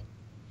unsustainable.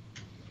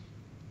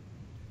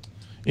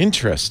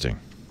 Interesting.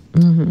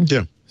 Mm-hmm.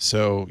 Yeah.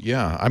 So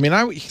yeah, I mean,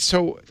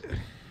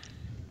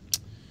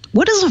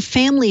 what does a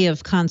family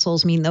of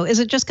consoles mean, though? Is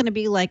it just going to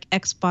be like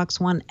Xbox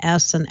One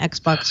S and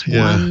Xbox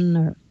One?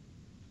 Or?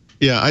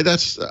 Yeah, I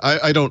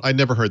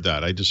never heard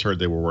that. I just heard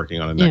they were working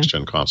on a next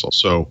gen console.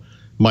 So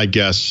my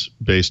guess,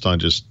 based on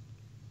just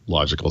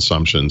logical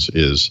assumptions,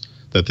 is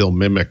that they'll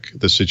mimic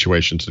the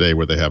situation today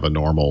where they have a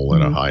normal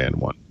and a high end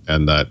one,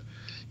 and that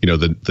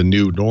the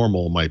new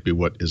normal might be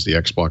what is the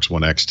Xbox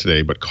One X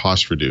today, but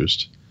cost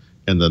reduced,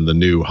 and then the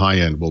new high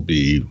end will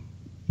be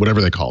whatever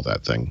they call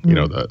that thing.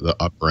 The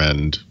upper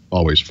end,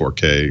 always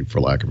 4K, for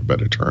lack of a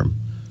better term,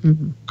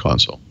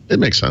 console. It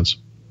makes sense.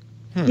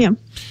 Yeah.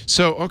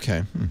 So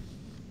okay.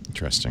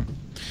 Interesting.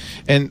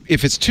 And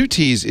if it's 2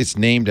 T's, it's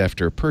named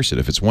after a person.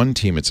 If it's 1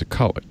 team, it's a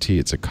color.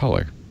 It's a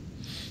color.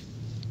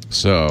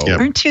 So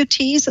aren't 2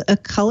 T's a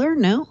color?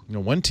 No. No,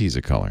 1 T is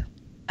a color.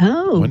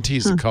 Oh. 1 T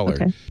is a color.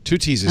 Okay. 2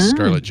 T's is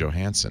Scarlett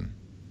Johansson.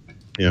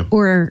 Yeah.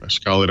 Or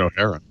Scarlett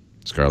O'Hara.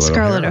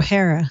 Scarlett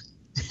O'Hara.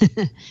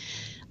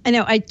 I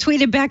know. I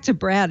tweeted back to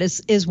Brad.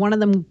 Is one of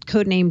them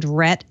codenamed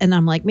Rhett? And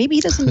I'm like, maybe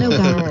he doesn't know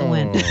Gone with the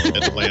Wind.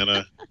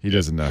 Atlanta. He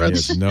doesn't know. He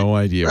has no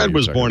idea. Brad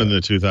was born in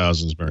the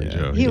 2000s, Mary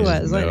Jo. He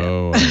was.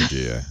 No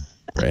idea.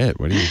 Brad,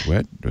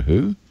 what?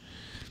 Who?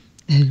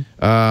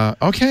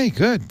 Okay,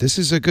 good. This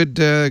is a good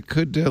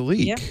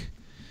leak.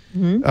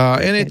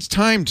 And it's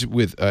timed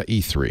with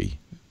E3,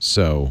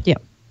 so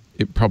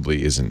it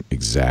probably isn't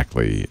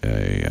exactly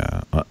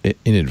a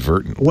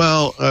inadvertent.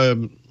 Well,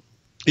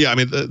 yeah, I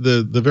mean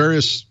the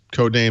various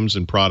code names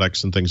and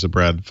products and things that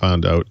Brad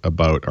found out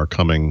about are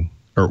coming,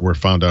 or were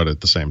found out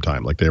at the same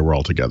time, like they were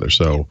all together.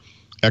 So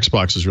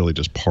Xbox is really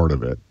just part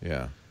of it.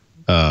 Yeah.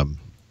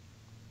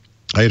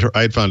 I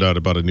had found out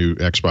about a new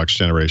Xbox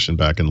generation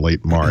back in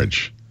late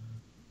March,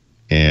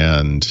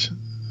 and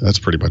that's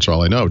pretty much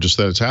all I know. Just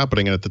that it's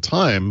happening. And at the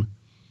time,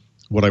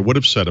 what I would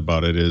have said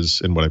about it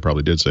is, and what I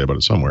probably did say about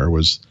it somewhere,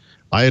 was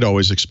I had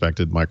always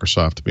expected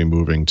Microsoft to be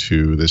moving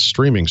to this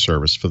streaming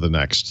service for the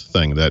next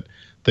thing, that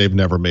they've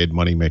never made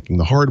money making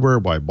the hardware.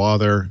 Why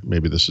bother?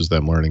 Maybe this is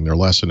them learning their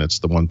lesson. It's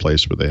the one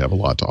place where they have a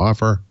lot to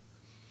offer.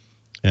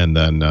 And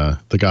then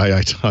the guy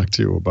I talked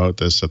to about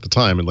this at the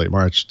time in late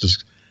March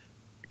just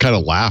kind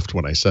of laughed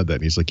when I said that.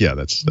 And he's like, yeah,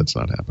 that's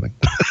not happening.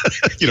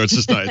 It's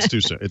just not, it's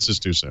too soon. It's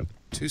just too soon.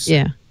 Too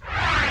soon.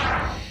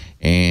 Yeah.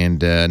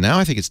 And now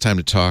I think it's time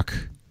to talk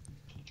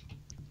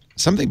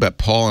something about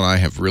Paul and I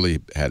have really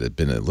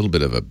been a little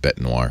bit of a bête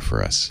noire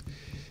for us,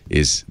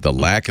 is the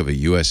lack of a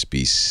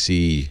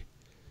USB-C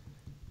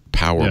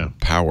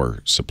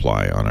power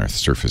supply on our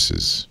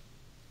Surfaces.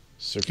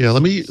 Yeah,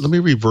 let me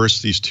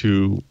reverse these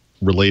two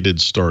related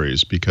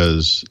stories,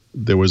 because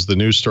there was the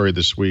news story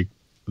this week.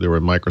 There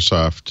were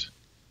Microsoft,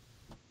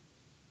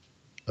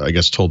 I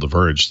guess, told The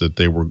Verge that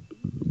they were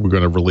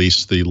going to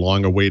release the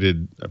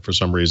long-awaited, for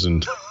some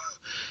reason,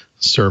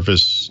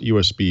 Surface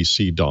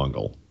USB-C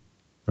dongle,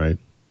 right?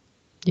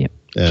 Yep.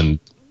 And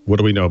what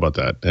do we know about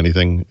that?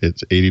 Anything?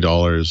 It's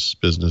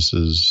 $80.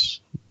 Businesses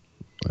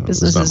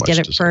get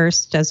it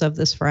first as of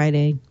this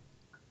Friday.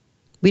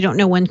 We don't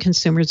know when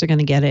consumers are going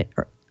to get it.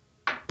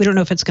 We don't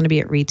know if it's going to be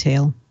at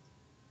retail.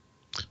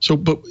 So,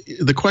 but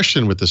the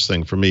question with this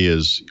thing for me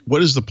is,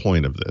 what is the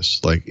point of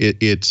this? Like,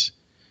 it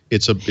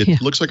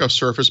looks like a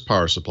Surface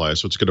power supply,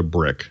 so it's got a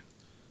brick.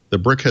 The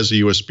brick has a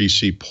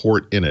USB-C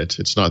port in it.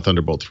 It's not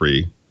Thunderbolt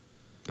 3.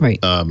 Right.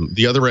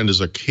 The other end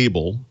is a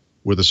cable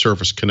with a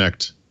Surface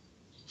Connect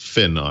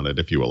fin on it,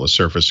 if you will, a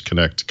Surface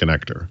Connect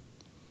connector.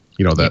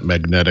 That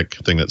magnetic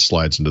thing that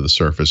slides into the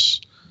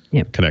Surface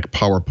Connect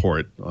power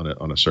port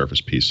on a Surface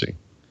PC.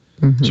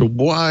 Mm-hmm. So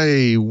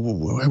why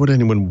would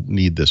anyone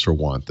need this or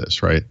want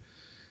this, right?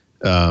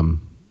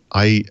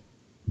 I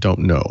don't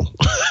know.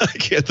 I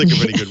can't think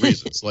of any good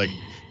reasons. Like,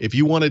 if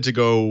you wanted to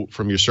go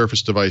from your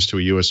Surface device to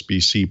a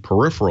USB-C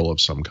peripheral of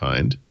some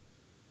kind,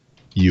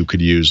 you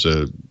could use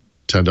a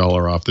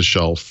 $10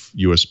 off-the-shelf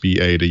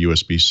USB-A to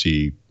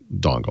USB-C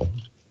dongle.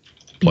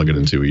 Plug it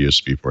into a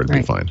USB port and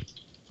be fine.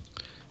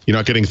 You're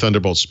not getting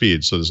Thunderbolt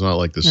speed, so there's not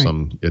like there's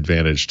some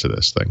advantage to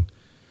this thing.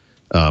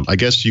 I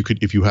guess you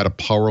could, if you had a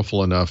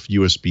powerful enough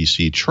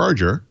USB-C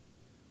charger,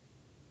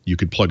 you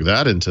could plug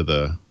that into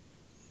the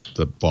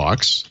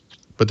box.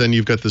 But then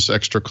you've got this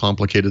extra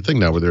complicated thing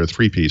now where there are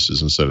 3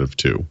 pieces instead of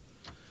 2,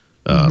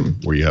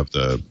 where you have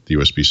the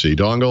USB-C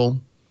dongle,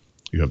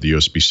 you have the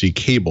USB-C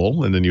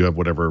cable, and then you have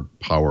whatever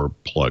power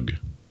plug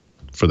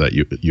for that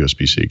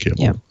USB-C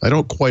cable. Yeah. I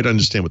don't quite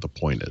understand what the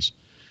point is.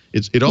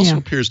 It also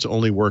appears to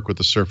only work with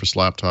the Surface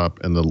laptop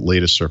and the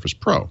latest Surface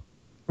Pro.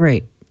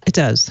 Right. It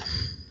does.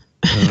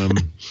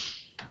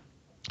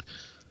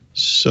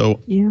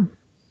 So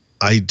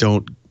I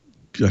don't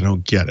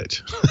get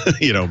it,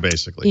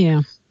 basically.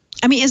 Yeah.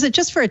 I mean, is it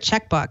just for a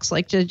checkbox?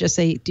 Like, to just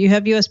say, do you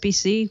have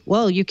USB-C?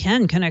 Well, you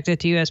can connect it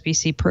to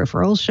USB-C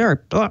peripherals.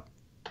 Sure.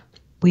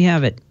 We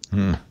have it.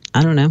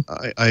 I don't know.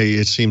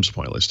 It seems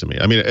pointless to me.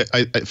 I mean,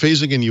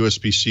 phasing in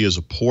USB-C as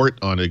a port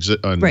on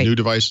new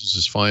devices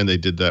is fine. They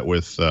did that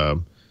with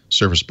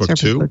Surface Book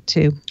 2.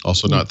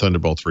 Also not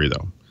Thunderbolt 3,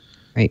 though.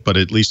 Right. But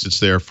at least it's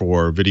there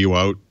for video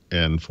out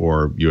and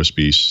for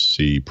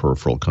USB-C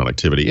peripheral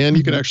connectivity. And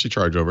you can actually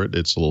charge over it.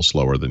 It's a little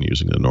slower than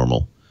using the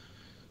normal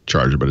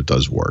charger, but it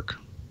does work.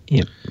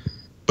 Yep.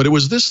 But it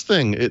was this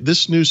thing,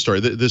 this news story,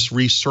 this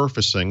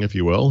resurfacing, if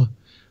you will,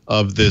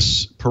 of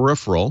this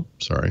peripheral,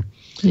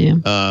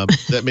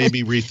 that made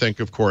me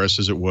rethink, of course,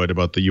 as it would,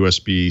 about the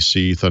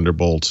USB-C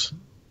Thunderbolt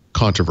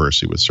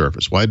controversy with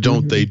Surface. Why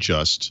don't they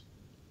just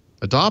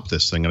adopt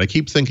this thing? And I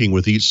keep thinking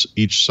with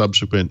each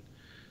subsequent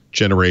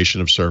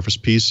generation of Surface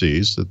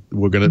PCs that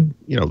we're going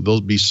to, there'll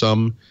be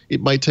some,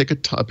 it might take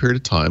a period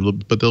of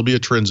time, but there'll be a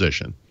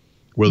transition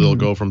where they'll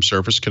go from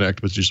Surface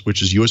Connect, which is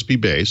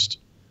USB-based,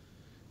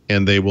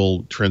 and they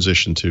will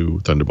transition to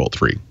Thunderbolt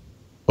 3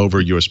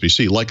 over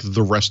USB-C, like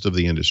the rest of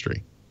the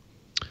industry.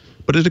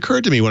 But it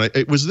occurred to me when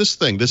it was this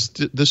thing, this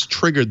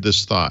triggered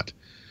this thought.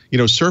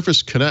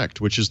 Surface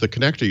Connect, which is the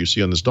connector you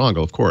see on this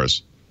dongle, of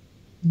course,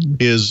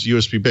 is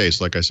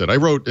USB-based. Like I said, I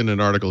wrote in an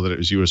article that it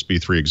was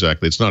USB 3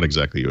 exactly. It's not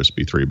exactly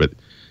USB 3, but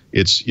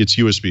it's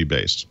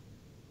USB-based.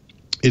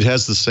 It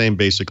has the same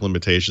basic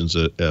limitations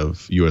of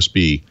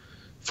USB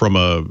from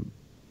a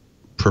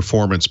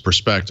performance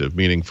perspective,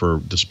 meaning for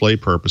display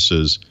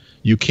purposes,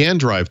 you can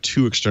drive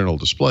 2 external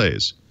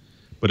displays,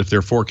 but if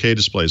they're 4K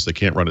displays, they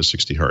can't run at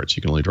 60 hertz.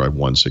 You can only drive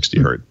one 60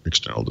 hertz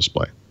external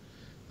display.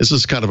 This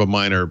is kind of a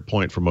minor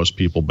point for most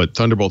people, but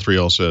Thunderbolt 3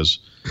 also has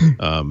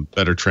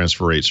better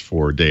transfer rates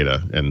for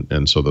data,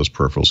 and so those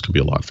peripherals can be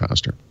a lot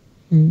faster.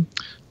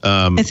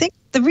 I think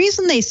the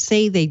reason they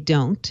say they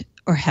don't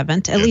or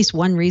haven't, at least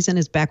one reason,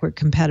 is backward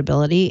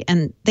compatibility.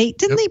 And they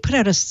put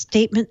out a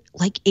statement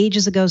like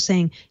ages ago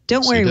saying,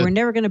 don't worry, we're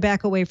never going to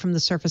back away from the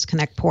Surface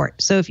Connect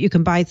port. So if you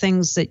can buy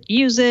things that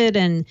use it,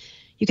 and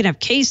you can have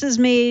cases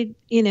made,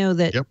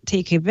 that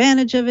take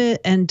advantage of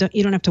it, and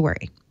you don't have to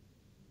worry.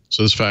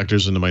 So this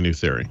factors into my new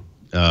theory.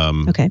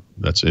 Okay.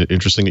 That's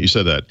interesting that you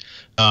said that.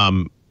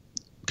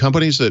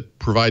 Companies that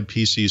provide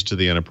PCs to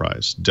the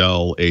enterprise,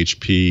 Dell,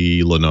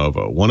 HP,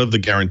 Lenovo, one of the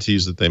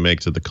guarantees that they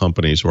make to the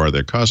companies who are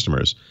their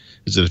customers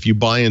is that if you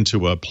buy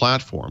into a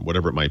platform,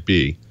 whatever it might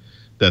be,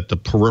 that the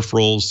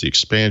peripherals, the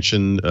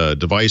expansion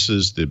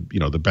devices, the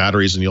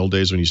batteries in the old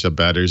days when you used to have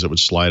batteries that would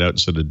slide out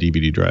instead of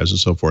DVD drives and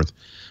so forth,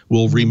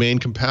 will remain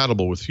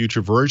compatible with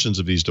future versions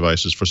of these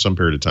devices for some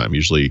period of time,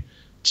 usually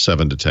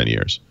 7 to 10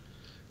 years.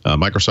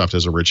 Microsoft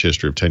has a rich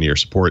history of 10-year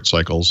support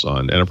cycles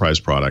on enterprise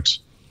products.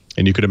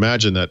 And you could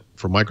imagine that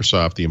for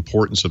Microsoft, the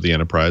importance of the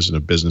enterprise and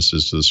of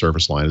businesses to the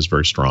Surface line is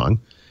very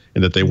strong,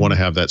 and that they want to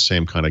have that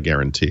same kind of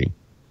guarantee.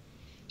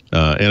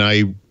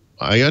 And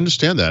I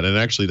understand that, and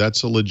actually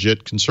that's a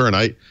legit concern.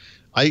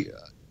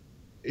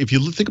 If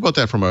you think about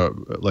that from a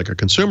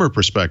consumer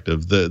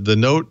perspective,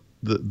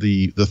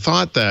 the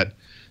thought that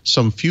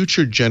some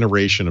future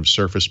generation of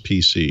Surface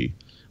PC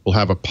will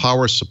have a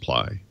power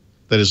supply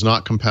that is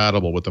not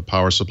compatible with the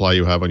power supply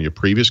you have on your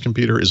previous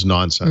computer is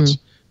nonsense.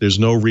 There's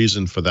no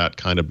reason for that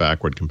kind of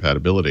backward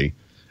compatibility,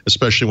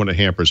 especially when it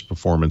hampers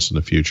performance in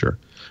the future.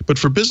 But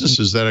for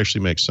businesses, that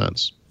actually makes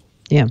sense.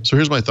 Yeah. So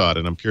here's my thought,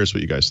 and I'm curious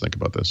what you guys think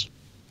about this.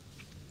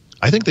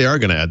 I think they are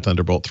going to add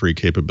Thunderbolt 3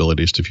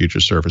 capabilities to future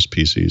Surface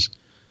PCs,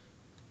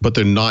 but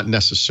they're not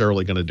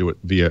necessarily going to do it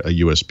via a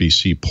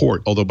USB-C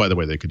port, although, by the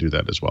way, they could do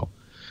that as well.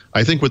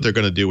 I think what they're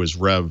going to do is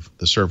rev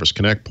the Surface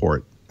Connect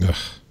port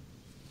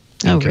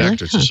and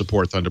connectors to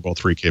support Thunderbolt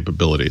 3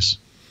 capabilities.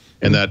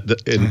 And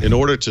that in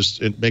order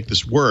to make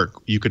this work,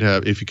 you could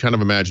have, if you kind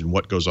of imagine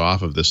what goes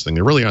off of this thing,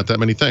 there really aren't that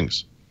many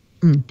things.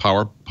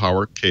 Power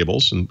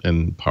cables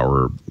and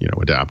power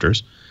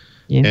adapters,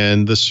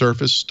 and the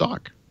Surface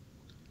dock.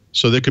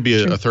 So there could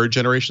be a third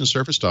generation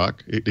Surface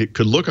dock. It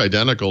could look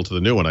identical to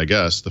the new one, I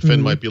guess. The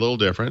fin might be a little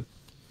different.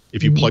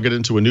 If you plug it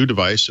into a new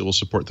device, it will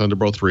support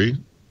Thunderbolt 3,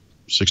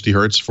 60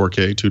 hertz,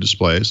 4K, 2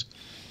 displays.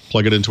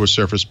 Plug it into a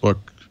Surface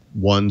Book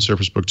 1,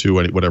 Surface Book 2,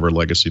 whatever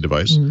legacy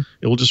device.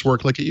 It will just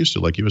work like it used to,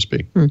 like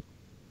USB.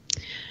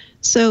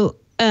 So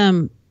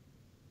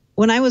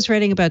when I was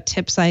writing about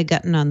tips I had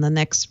gotten on the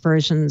next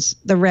versions,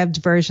 the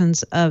revved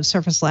versions of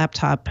Surface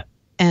Laptop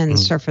and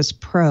Surface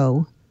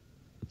Pro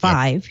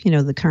 5,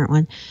 the current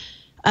one,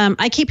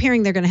 I keep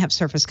hearing they're going to have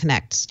Surface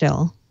Connect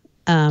still.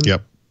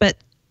 But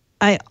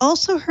I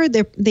also heard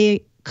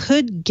they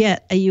could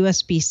get a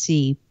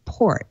USB-C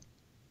port.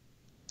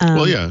 But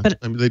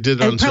I mean, they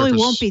did it on probably Surface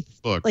won't be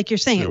Book, like you're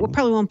saying. It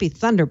probably won't be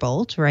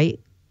Thunderbolt, right?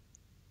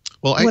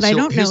 Well, I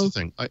don't here's know. the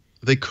thing: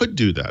 they could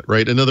do that,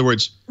 right? In other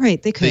words,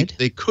 right? They could.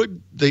 They could.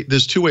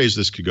 There's two ways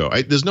this could go.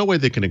 There's no way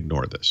they can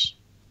ignore this.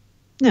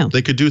 No.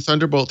 They could do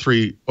Thunderbolt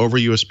 3 over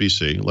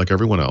USB-C like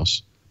everyone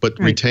else, but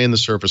retain the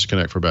Surface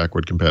Connect for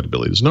backward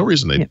compatibility. There's no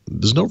reason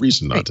There's no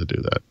reason not to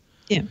do that.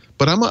 Yeah.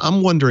 But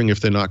I'm wondering if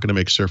they're not going to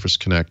make Surface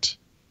Connect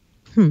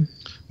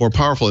more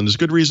powerful, and there's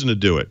good reason to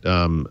do it.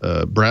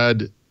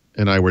 Brad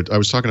and I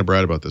was talking to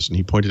Brad about this, and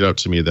he pointed out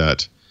to me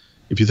that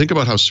if you think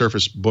about how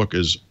Surface Book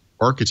is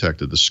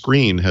architected, the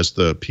screen has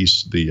the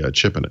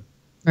chip in it.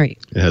 Right.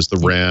 It has the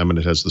RAM and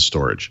it has the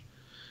storage.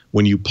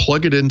 When you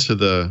plug it into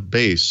the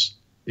base,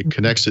 it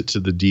connects it to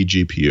the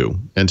DGPU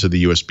and to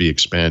the USB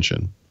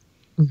expansion.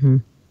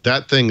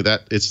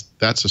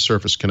 That's a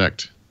Surface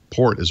Connect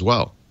port as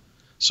well.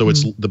 So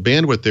it's the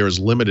bandwidth there is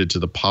limited to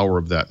the power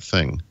of that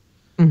thing.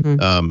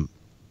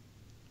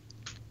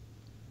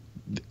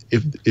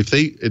 If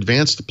they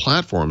advance the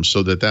platform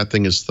so that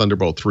thing is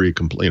Thunderbolt 3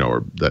 complete,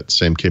 or that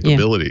same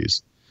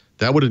capabilities,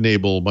 that would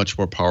enable much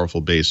more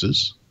powerful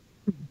bases,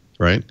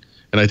 right?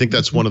 And I think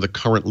that's one of the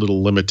current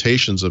little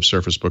limitations of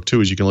Surface Book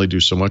 2 is you can only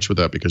do so much with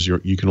that because you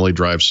can only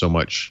drive so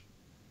much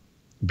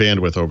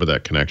bandwidth over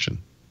that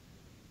connection.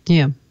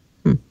 Yeah.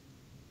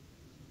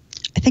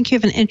 I think you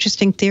have an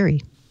interesting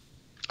theory.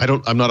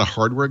 I'm not a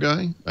hardware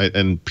guy,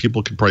 and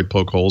people could probably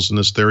poke holes in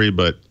this theory,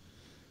 but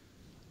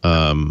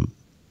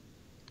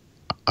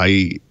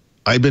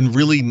I've been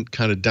really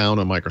kind of down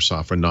on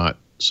Microsoft for not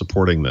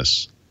supporting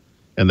this.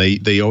 And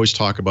they always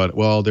talk about,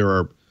 well, there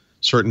are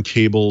certain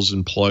cables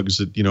and plugs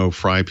that,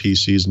 fry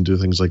PCs and do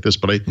things like this.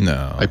 But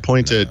I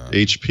point at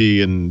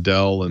HP and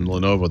Dell and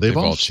Lenovo.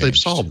 They've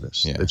solved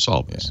this. Yeah, they've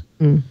solved this.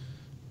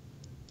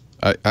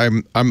 I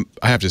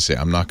have to say,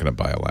 I'm not going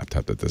to buy a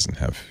laptop that doesn't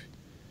have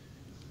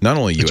not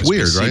only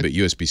USB-C, right? But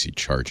USB-C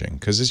charging,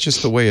 because it's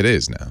just the way it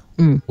is now.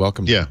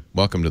 Welcome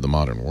to the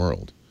modern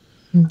world.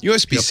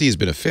 USB-C has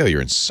been a failure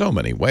in so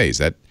many ways.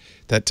 That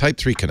Type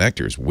 3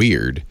 connector is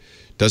weird.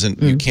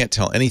 You can't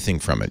tell anything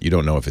from it. You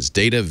don't know if it's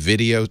data,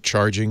 video,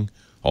 charging,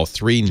 all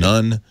three,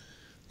 none.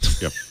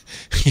 Yep.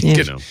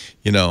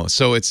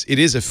 So it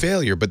is a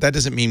failure, but that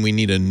doesn't mean we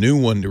need a new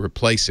one to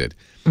replace it.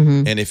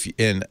 And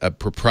in a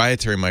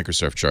proprietary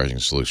Microsoft charging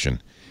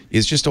solution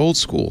is just old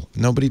school.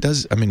 Nobody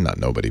does. I mean, not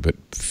nobody, but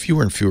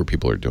fewer and fewer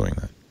people are doing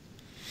that.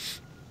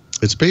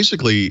 It's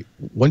basically,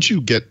 once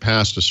you get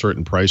past a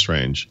certain price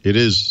range, it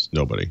is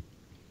nobody.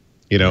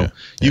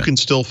 You can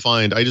still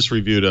find, I just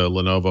reviewed a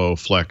Lenovo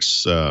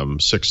Flex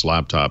 6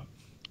 laptop.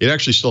 It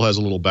actually still has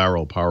a little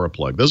barrel power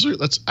plug.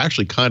 That's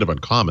actually kind of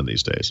uncommon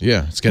these days.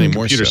 Yeah, it's getting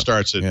more so. Computer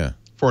starts at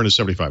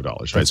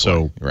 $475,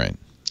 right? Right.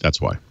 That's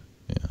why.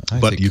 Yeah,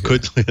 but you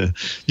could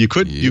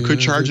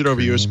charge it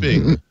over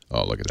USB.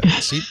 Oh, look at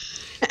that. See,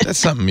 that's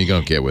something you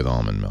don't get with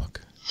almond milk.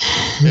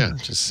 Yeah,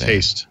 just saying.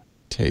 Taste.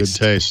 Good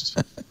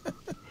taste.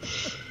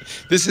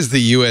 This is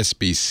the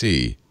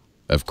USB-C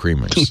of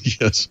creamers.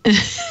 Yes.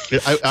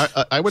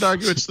 I would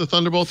argue it's the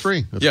Thunderbolt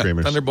 3 of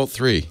creamers. Thunderbolt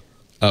 3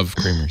 of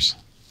creamers.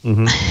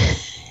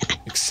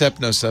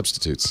 Except no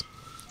substitutes.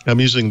 I'm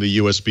using the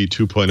USB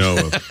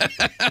 2.0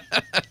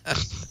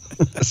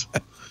 of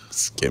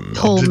skim milk.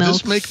 Whole Did milk,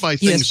 this make my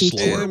thing USB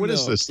slower? What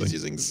is this thing? He's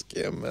using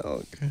skim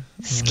milk.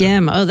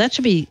 Skim. Oh, that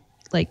should be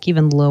like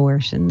even lower,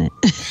 shouldn't it?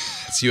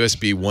 It's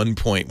USB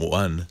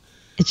 1.1.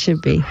 It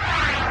should be.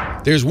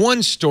 There's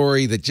one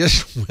story that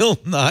just will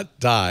not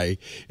die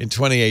in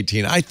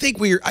 2018. I think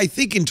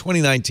in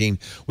 2019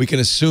 we can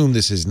assume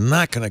this is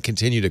not going to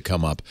continue to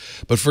come up.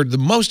 But for the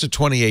most of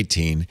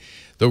 2018,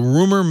 the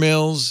rumor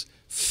mills,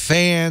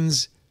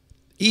 fans,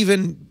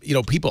 even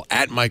people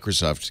at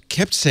Microsoft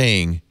kept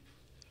saying,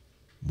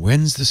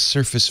 "When's the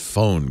Surface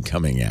Phone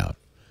coming out?"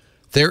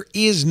 There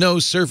is no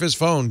Surface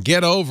Phone.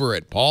 Get over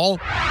it, Paul.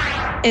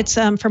 It's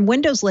from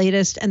Windows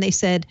Latest, and they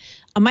said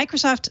a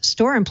Microsoft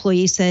store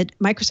employee said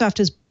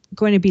Microsoft is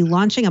going to be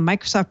launching a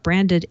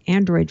Microsoft-branded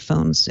Android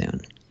phone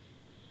soon.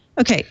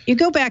 Okay, you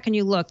go back and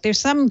you look. There's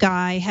some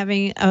guy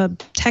having a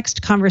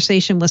text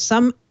conversation with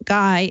some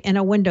guy in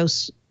a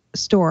Windows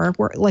store,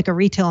 like a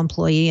retail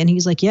employee, and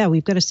he's like, "Yeah,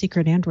 we've got a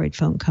secret Android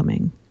phone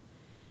coming."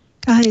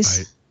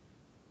 Guys,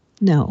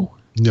 no.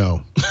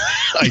 No.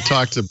 I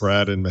talked to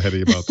Brad and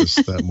Mehdi about this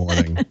that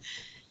morning,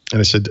 and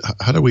I said,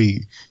 how do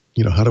we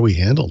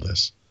handle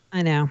this?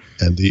 I know.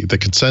 And the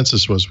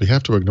consensus was we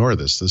have to ignore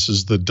this. This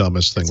is the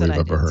dumbest thing we've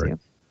ever heard.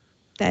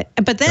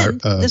 But then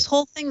this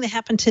whole thing that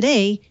happened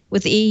today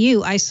with the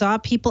EU, I saw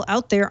people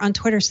out there on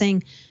Twitter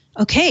saying,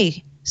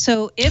 okay,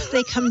 so if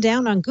they come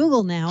down on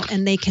Google now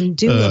and they can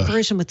do a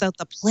version without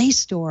the Play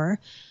Store,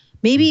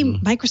 maybe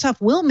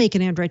Microsoft will make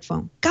an Android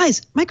phone.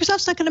 Guys,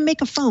 Microsoft's not going to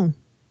make a phone.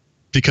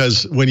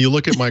 Because when you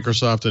look at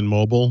Microsoft and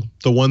mobile,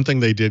 the one thing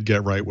they did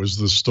get right was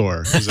the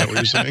store. Is that what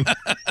you're saying?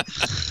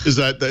 Is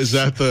that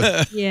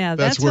the? Yeah,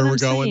 that's where we're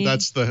going.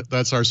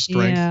 That's our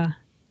strength.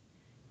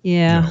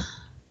 Yeah.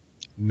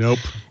 Nope.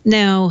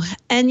 No,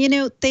 and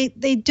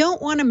they don't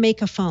want to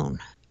make a phone.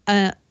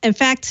 In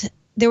fact,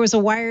 there was a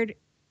Wired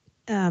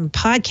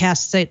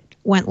podcast that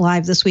went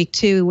live this week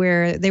too,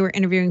 where they were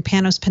interviewing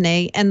Panos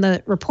Panay, and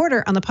the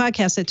reporter on the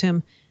podcast said to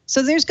him,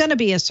 "So there's going to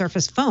be a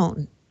Surface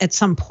phone at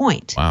some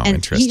point." Wow, and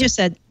interesting. He just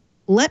said,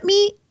 "Let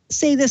me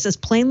say this as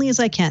plainly as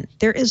I can.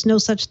 There is no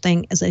such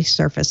thing as a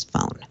Surface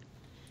phone."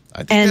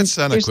 I think that's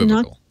unequivocal.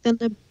 There's not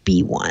going to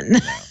be one.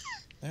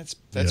 That's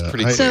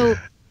pretty clear. So,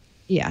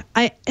 yeah,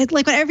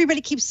 like when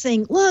everybody keeps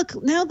saying,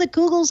 "Look, now that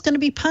Google's going to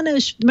be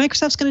punished,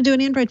 Microsoft's going to do an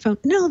Android phone."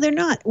 No, they're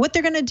not. What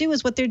they're going to do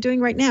is what they're doing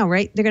right now,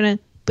 right? They're going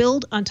to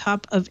build on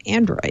top of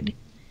Android,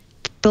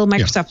 build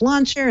Microsoft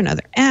Launcher and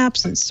other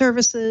apps and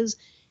services.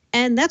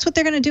 And that's what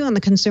they're going to do on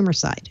the consumer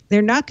side.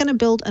 They're not going to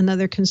build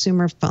another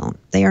consumer phone.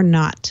 They are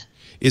not.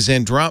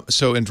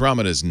 So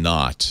Andromeda is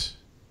not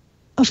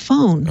a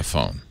phone. A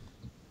phone.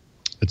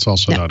 It's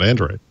also not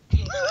Android.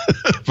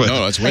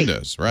 No, it's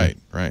Windows. Right.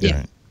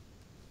 Yep.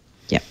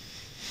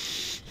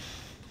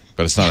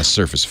 But it's not a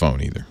Surface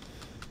Phone either.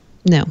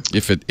 No.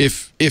 If it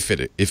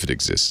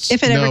exists.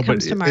 If it ever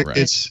comes to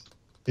market.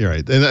 You're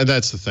right. And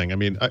that's the thing. I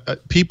mean,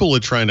 people are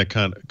trying to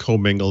kind of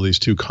commingle these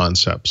two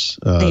concepts,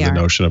 the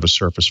notion of a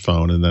Surface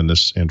Phone and then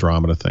this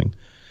Andromeda thing.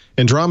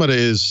 Andromeda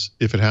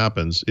if it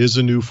happens, is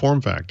a new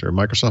form factor.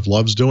 Microsoft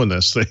loves doing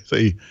this.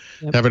 They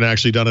haven't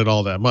actually done it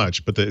all that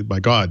much, but my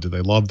God, do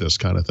they love this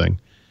kind of thing.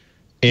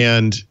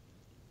 And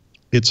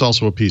it's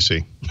also a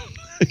PC.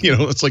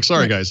 It's like,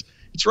 sorry, guys,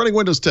 it's running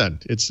Windows 10.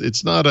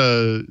 It's not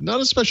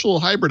a special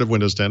hybrid of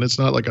Windows 10. It's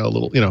not like a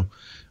little,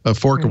 a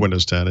fork of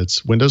Windows 10.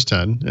 It's Windows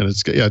 10, and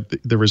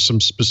there is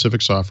some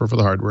specific software for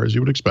the hardware, as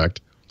you would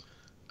expect,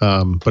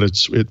 but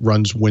it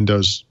runs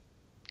Windows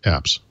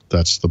apps.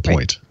 That's the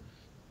point.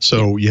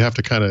 So you have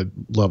to kind of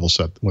level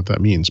set what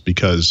that means,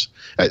 because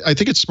I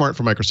think it's smart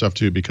for Microsoft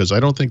too, because I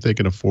don't think they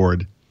can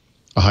afford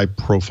a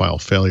high-profile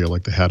failure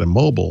like they had in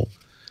mobile.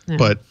 Yeah.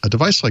 But a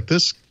device like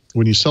this,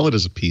 when you sell it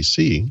as a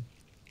PC,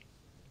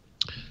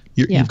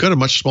 you've got a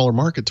much smaller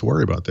market to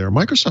worry about there.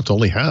 Microsoft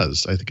only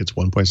has, I think it's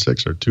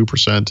 1.6 or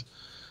 2%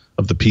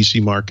 of the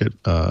PC market.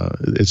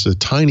 It's a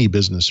tiny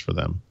business for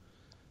them.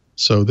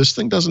 So this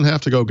thing doesn't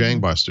have to go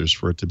gangbusters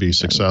for it to be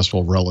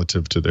successful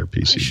relative to their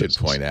PC business. I should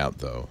point out,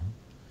 though,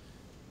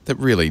 that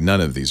really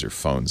none of these are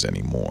phones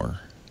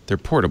anymore. They're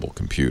portable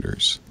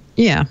computers.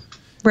 Yeah.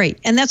 Right.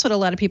 And that's what a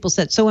lot of people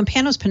said. So when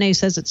Panos Panay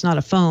says it's not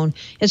a phone,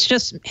 it's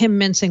just him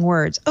mincing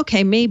words.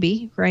 Okay,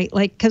 maybe, right?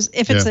 Like, because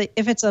if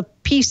it's a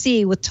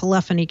PC with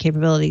telephony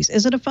capabilities,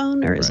 is it a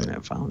phone or isn't it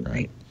a phone,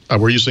 right?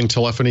 We're using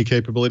telephony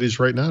capabilities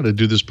right now to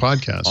do this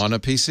podcast. On a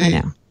PC. I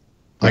know.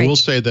 Right. I will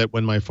say that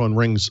when my phone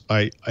rings,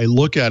 I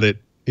look at it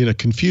in a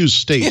confused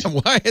state. Yeah,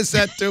 why is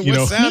that?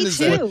 What sound is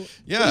that?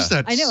 Yeah. What is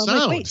that I know. sound? I'm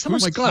like, wait,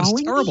 someone's calling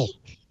it's terrible. me?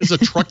 Is a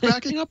truck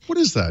backing up? What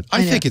is that?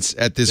 I think it's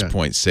at this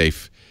point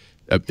safe.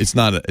 It's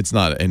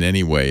not in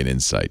any way an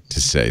insight to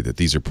say that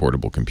these are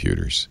portable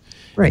computers.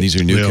 Right. And these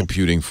are new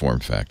computing form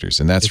factors,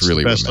 and that's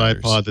really the best what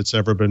matters. iPod that's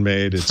ever been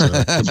made. It's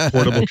a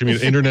portable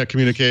internet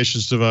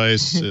communications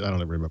device. I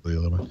don't ever remember the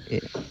other one.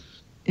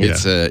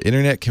 It's an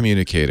internet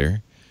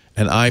communicator,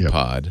 an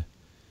iPod,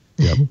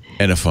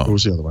 and a phone. What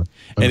was the other one?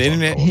 An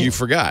internet. You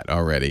forgot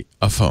already.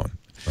 A phone.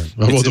 Right.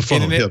 Well, the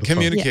phone. Internet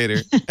communicator,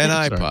 an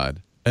iPod.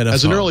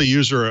 As an early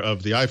user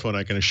of the iPhone,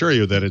 I can assure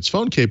you that its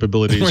phone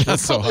capabilities are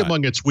probably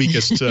among its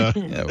weakest. But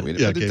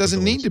it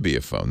doesn't need to be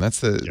a phone.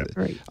 That's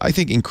I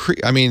think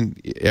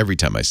every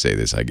time I say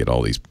this, I get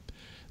all these,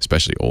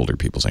 especially older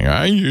people saying,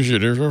 "I use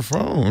it as a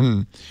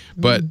phone,"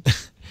 but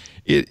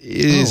it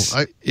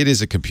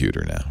is a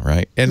computer now,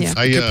 right? And a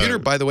computer,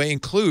 by the way,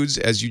 includes,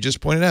 as you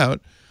just pointed out,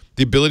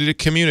 the ability to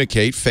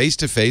communicate face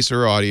to face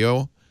or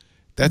audio.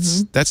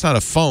 That's not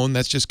a phone.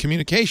 That's just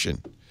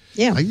communication.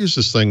 Yeah, I use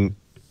this thing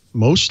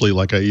mostly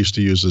like I used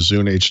to use a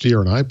Zune HD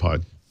or an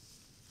iPod.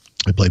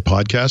 I play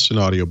podcasts and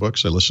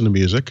audiobooks. I listen to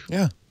music.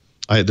 Yeah.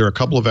 There are a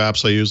couple of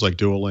apps I use, like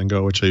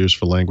Duolingo, which I use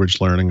for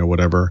language learning or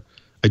whatever.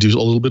 I do a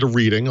little bit of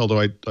reading, although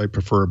I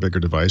prefer a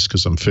bigger device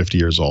because I'm 50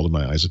 years old and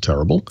my eyes are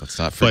terrible. Let's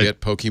not forget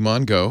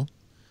Pokemon Go.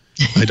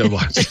 I don't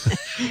watch.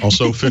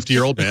 Also,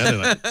 50-year-old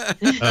man.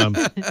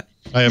 And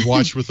I have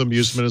watched with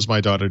amusement as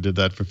my daughter did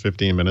that for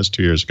 15 minutes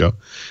 2 years ago.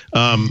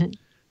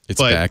 It's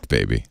back,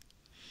 baby.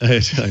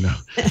 I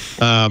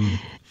know.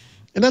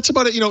 And that's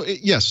about it.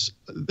 Yes,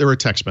 there are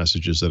text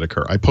messages that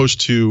occur. I post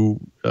to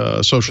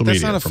social media.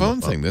 That's not a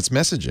phone thing. That's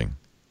messaging,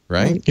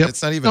 right? Yep.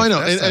 It's not even. I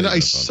know, and I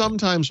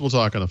sometimes will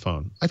talk on the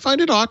phone. I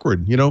find it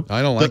awkward. I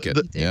don't like it.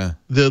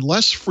 The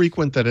less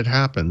frequent that it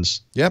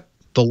happens. Yep.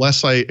 The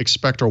less I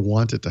expect or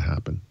want it to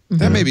happen.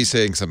 That may be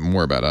saying something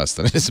more about us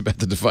than it is about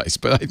the device,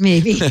 but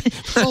maybe.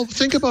 Well,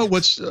 think about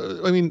what's.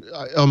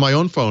 On my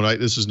own phone,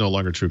 this is no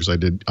longer true because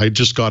I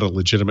just got a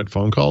legitimate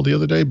phone call the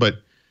other day, but.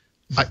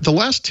 The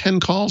last 10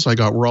 calls I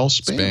got were all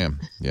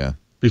spam. Yeah.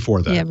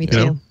 Before that. Yeah, me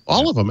too.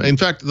 All of them. In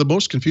fact, the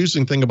most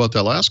confusing thing about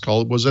that last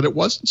call was that it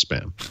wasn't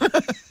spam.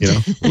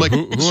 I'm like,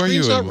 who are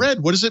you? Screen's not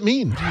red. What does it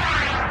mean?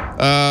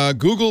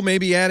 Google may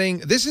be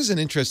adding. This is an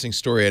interesting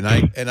story, and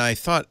I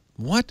thought,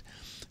 what?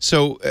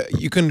 So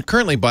you can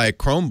currently buy a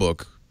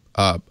Chromebook.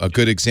 A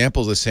good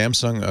example is the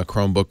Samsung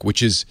Chromebook,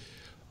 which is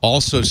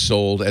also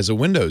sold as a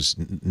Windows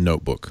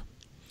notebook.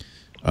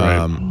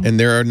 Right. And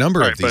there are a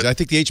number of these. I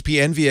think the HP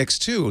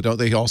NVX2, don't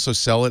they also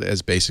sell it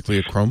as basically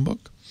a Chromebook?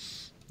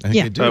 I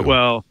think they do.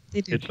 Well,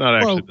 it's not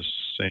actually the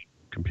same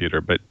computer,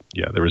 but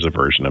yeah, there is a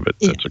version of it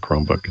that's a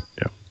Chromebook.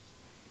 Yeah.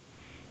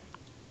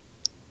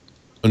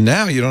 Well,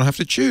 now you don't have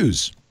to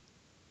choose.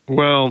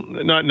 Well,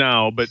 not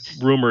now, but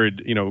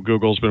rumored,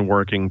 Google's been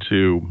working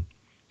to...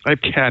 I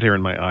have cat hair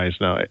in my eyes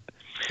now.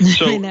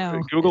 So I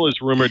know. Google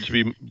is rumored to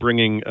be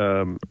bringing...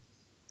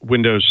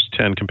 Windows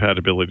 10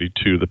 compatibility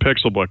to the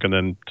Pixelbook and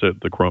then to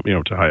the Chrome,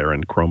 to higher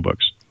end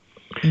Chromebooks.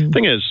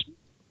 Thing is,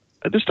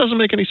 this doesn't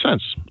make any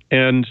sense,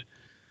 and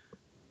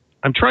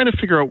I'm trying to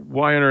figure out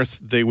why on earth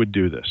they would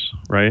do this,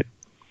 right?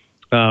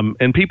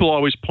 And people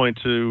always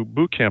point to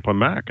Boot Camp on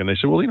Mac, and they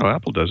say, well,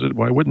 Apple does it.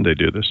 Why wouldn't they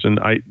do this? And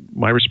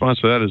my response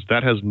to that is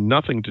that has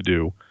nothing to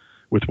do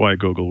with why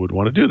Google would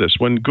want to do this.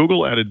 When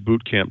Google added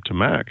Boot Camp to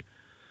Mac,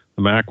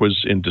 the Mac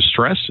was in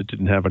distress. It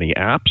didn't have any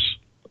apps.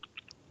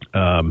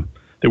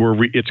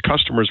 Its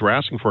customers were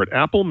asking for it.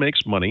 Apple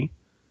makes money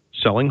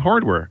selling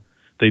hardware.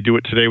 They do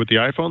it today with the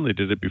iPhone. They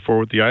did it before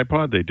with the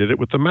iPod. They did it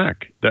with the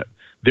Mac.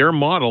 Their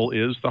model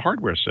is the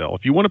hardware sale.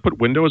 If you want to put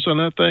Windows on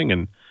that thing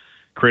and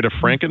create a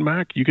Franken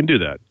Mac, you can do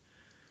that.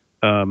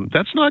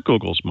 That's not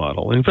Google's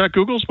model. In fact,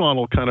 Google's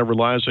model kind of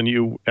relies on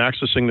you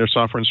accessing their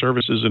software and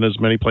services in as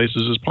many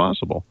places as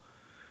possible.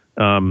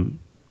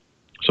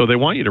 So they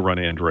want you to run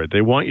Android.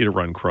 They want you to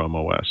run Chrome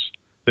OS.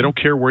 They don't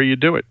care where you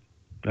do it.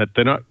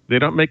 They're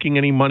not making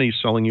any money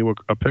selling you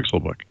a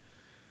Pixelbook.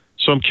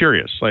 So I'm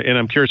curious, and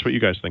I'm curious what you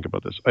guys think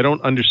about this. I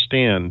don't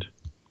understand.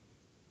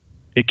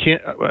 It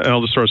can't. I'll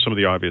just throw some of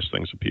the obvious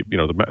things at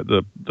people.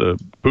 The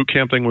Boot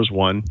Camp thing was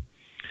one.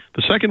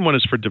 The second one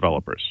is for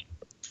developers,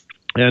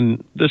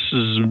 and this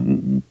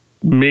is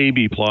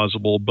maybe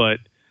plausible, but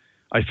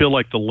I feel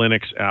like the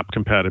Linux app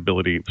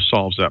compatibility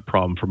solves that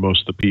problem for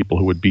most of the people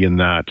who would be in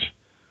that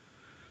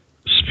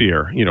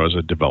sphere, as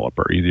a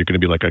developer. Either you're going to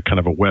be like a kind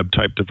of a web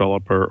type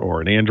developer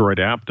or an Android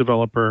app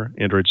developer.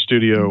 Android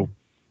Studio,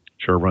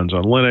 sure runs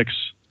on Linux.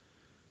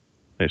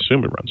 I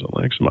assume it runs on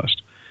Linux. It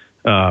must.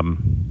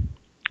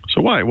 So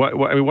why?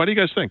 Why do you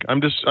guys think?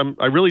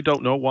 I really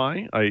don't know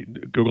why.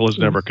 Google has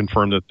never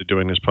confirmed that they're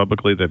doing this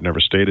publicly. They've never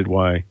stated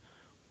why.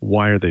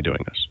 Why are they doing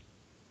this?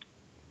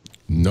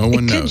 No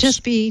one knows. It could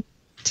just be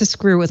to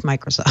screw with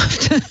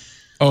Microsoft.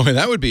 Oh,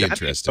 that would be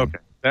interesting. Okay.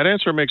 That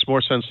answer makes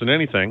more sense than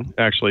anything,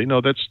 actually.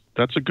 No, that's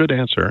a good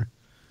answer.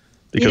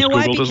 Because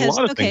Google does a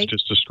lot of things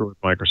just to screw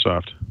with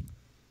Microsoft.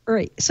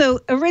 Right.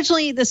 So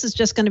originally this is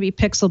just going to be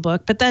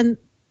Pixelbook, but then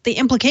the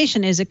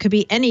implication is it could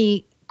be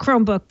any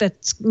Chromebook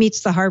that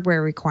meets the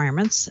hardware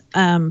requirements.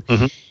 And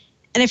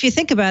if you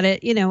think about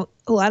it,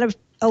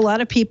 a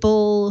lot of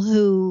people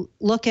who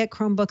look at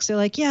Chromebooks, they're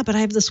like, yeah, but I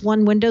have this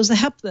one Windows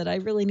app that I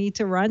really need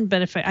to run.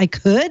 But if I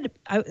could,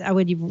 I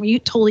would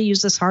totally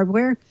use this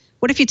hardware.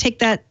 What if you take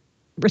that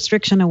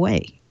restriction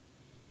away?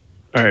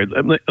 All right,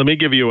 let me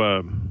give you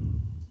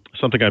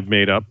something I've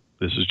made up.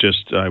 This is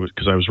just I was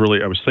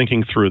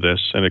thinking through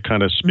this, and it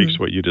kind of speaks to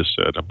what you just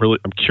said.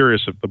 I'm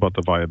curious about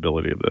the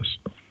viability of this.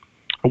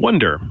 I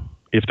wonder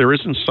if there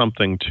isn't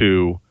something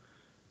to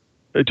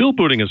dual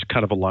booting is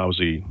kind of a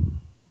lousy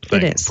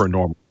thing for a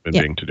normal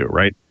human being to do,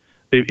 right?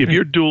 If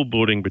you're dual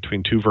booting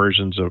between two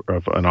versions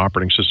of an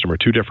operating system or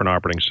two different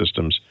operating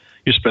systems,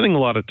 you're spending a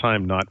lot of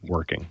time not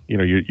working.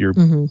 You're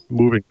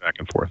moving back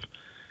and forth.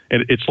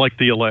 And it's like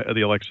the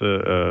Alexa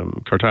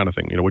Cortana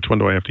thing. Which one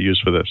do I have to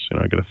use for this?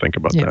 I got to think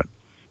about that.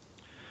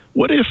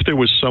 What if there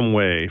was some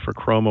way for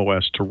Chrome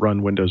OS to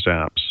run Windows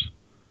apps,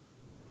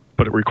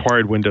 but it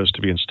required Windows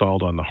to be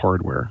installed on the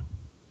hardware?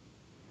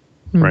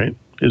 Right?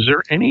 Is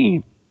there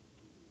any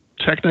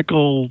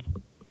technical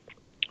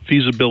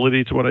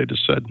feasibility to what I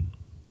just said?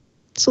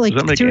 So like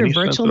through a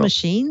virtual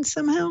machine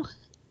somehow?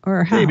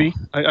 Or how? Maybe.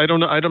 I don't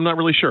know. I'm not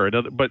really sure.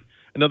 But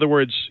in other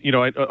words,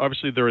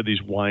 obviously there are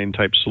these wine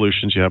type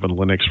solutions you have in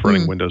Linux for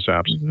running Windows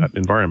apps in that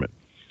environment.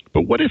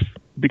 But what if,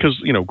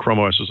 because Chrome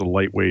OS is a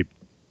lightweight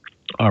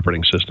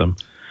operating system,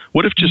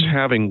 what if just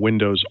having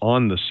Windows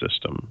on the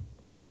system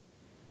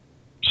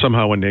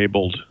somehow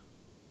enabled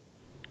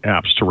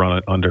apps to run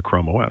it under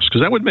Chrome OS?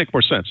 Because that would make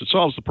more sense. It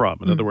solves the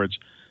problem. In other words,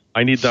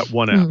 I need that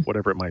one app,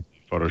 whatever it might be,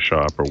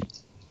 Photoshop, or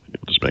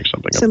just make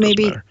something up. So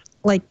maybe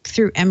like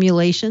through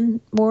emulation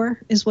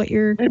more is what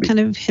you're kind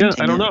of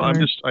hinting I don't know.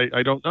 at,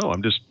 I don't know.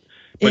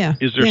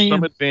 Is there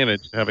some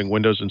advantage to having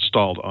Windows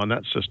installed on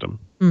that system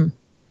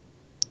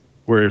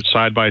where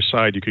side by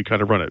side you could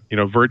kind of run it?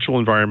 Virtual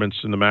environments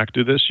in the Mac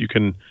do this. You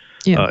can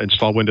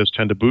install Windows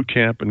 10 to Boot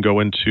Camp and go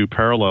into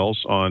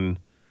Parallels on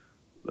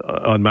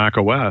Mac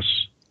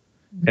OS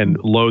and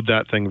load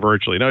that thing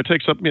virtually. Now it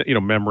takes up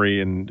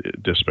memory and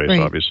disk space,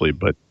 obviously,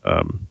 but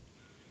I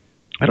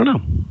don't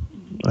know.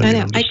 I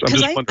know.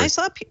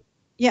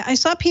 I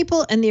saw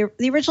people in the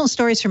original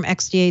stories from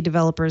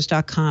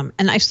xdadevelopers.com,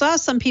 and I saw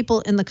some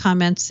people in the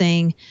comments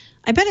saying,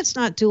 I bet it's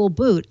not dual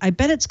boot. I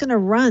bet it's going to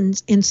run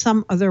in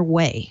some other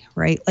way,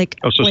 right?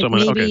 So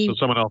someone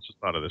else has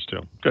thought of this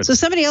too. Good. So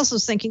somebody else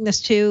was thinking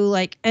this too.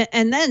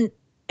 And then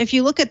if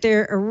you look at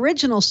their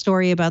original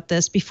story about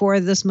this before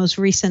this most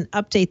recent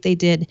update they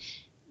did,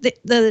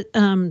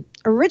 the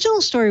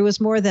original story was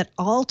more that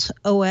Alt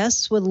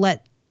OS would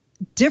let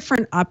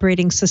different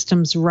operating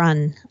systems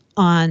run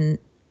on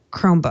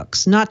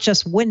Chromebooks, not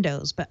just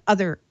Windows, but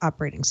other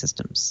operating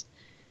systems.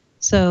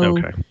 So,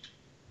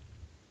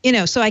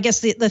 so I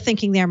guess the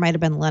thinking there might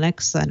have been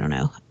Linux. I don't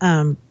know.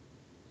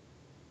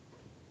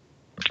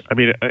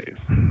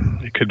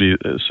 It could be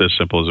as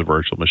simple as a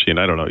virtual machine.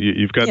 I don't know.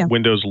 You've got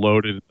Windows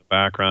loaded in the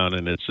background,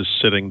 and it's just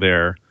sitting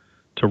there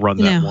to run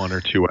that one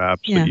or two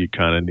apps that you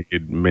kind of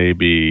need.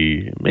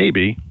 Maybe.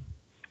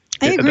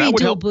 I agree. That would dual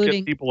help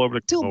booting. Get people over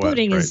to dual OS,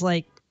 booting is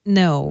like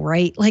no,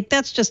 right? Like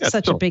that's just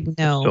such a big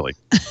no. Silly.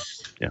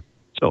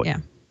 Silly. Yeah.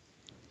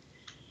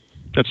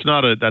 That's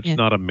not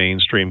a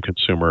mainstream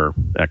consumer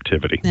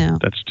activity. No.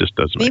 That just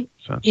doesn't make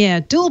sense. Yeah,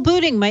 dual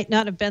booting might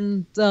not have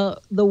been the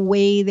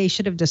way they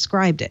should have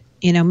described it.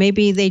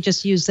 Maybe they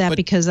just used that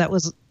because that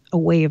was a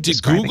way of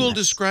describing it. Did Google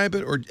describe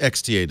it or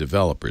XDA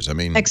developers?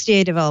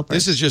 XDA developers.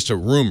 This is just a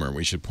rumor,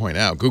 we should point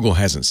out. Google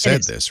hasn't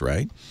said this,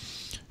 right?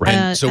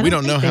 Right. So we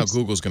don't know how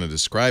Google's going to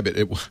describe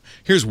it.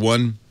 Here's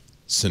one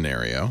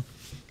scenario.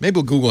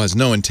 Maybe Google has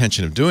no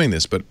intention of doing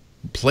this, but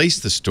place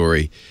the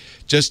story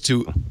just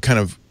to kind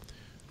of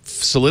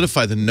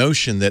solidify the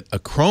notion that a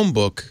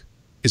Chromebook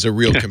is a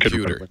real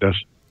computer.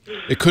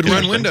 It could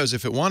run Windows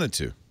if it wanted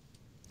to.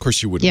 Of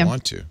course, you wouldn't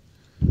want to.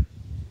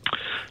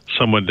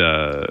 Someone,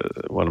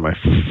 one of my,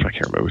 I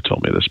can't remember who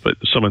told me this, but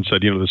someone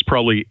said, there's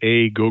probably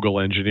a Google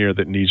engineer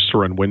that needs to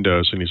run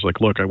Windows, and he's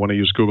like, look, I want to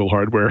use Google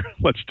hardware.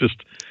 Let's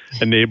just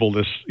enable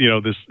this.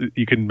 This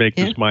you can make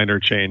this minor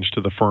change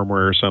to the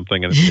firmware or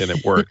something, and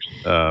it works.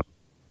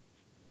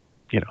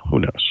 Who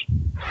knows?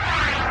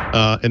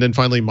 And then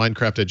finally,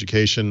 Minecraft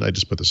education. I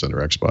just put this under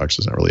Xbox.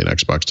 It's not really an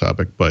Xbox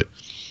topic, but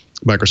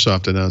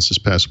Microsoft announced this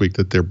past week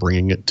that they're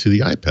bringing it to the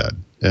iPad.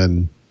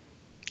 And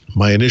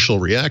my initial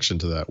reaction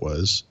to that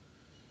was,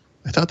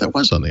 I thought that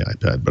was on the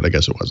iPad, but I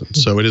guess it wasn't.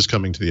 So it is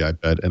coming to the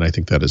iPad, and I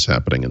think that is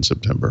happening in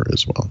September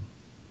as well.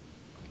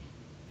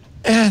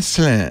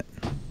 Excellent.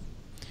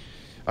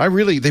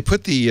 They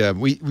put the,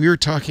 we were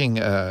talking,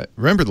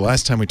 remember the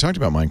last time we talked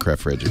about Minecraft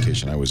for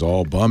education, I was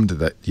all bummed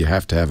that you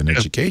have to have an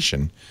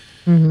education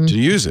to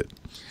use it.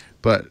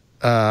 But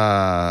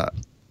I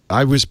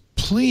was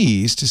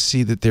pleased to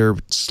see that they're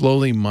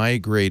slowly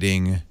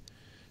migrating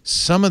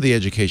some of the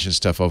education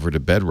stuff over to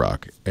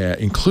Bedrock,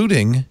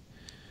 including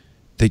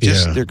they're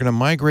going to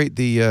migrate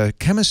the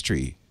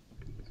chemistry.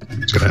 I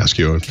was going to ask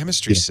you.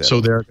 Chemistry set. So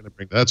they're going to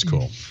bring that's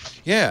cool.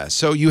 Yeah.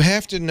 So you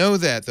have to know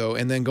that though,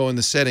 and then go in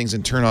the settings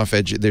and turn off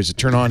there's a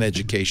turn on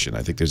education.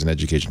 I think there's an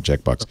education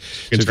checkbox.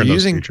 You can turn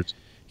those features.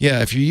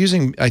 Yeah, if you're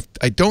using,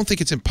 I don't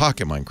think it's in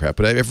Pocket Minecraft,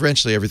 but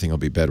eventually everything will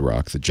be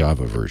Bedrock, the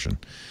Java version.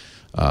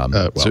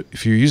 So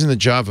if you're using the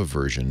Java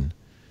version,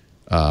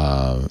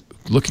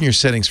 look in your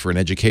settings for an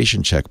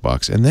education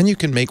checkbox, and then you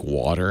can make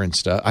water and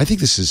stuff. I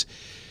think this is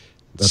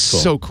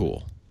so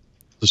cool.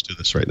 Let's do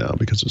this right now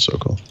because it's so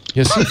cool.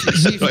 Yeah,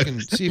 see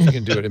if you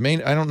can do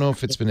it. I don't know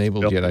if it's been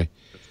enabled yet.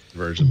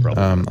 Version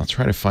probably. I'll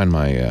try to find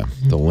my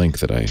the link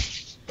that I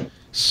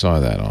saw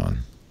that on.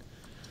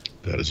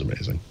 That is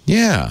amazing.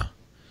 Yeah,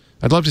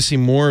 I'd love to see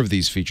more of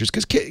these features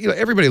because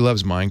everybody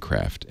loves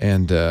Minecraft,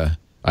 and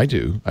I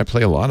do. I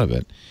play a lot of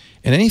it,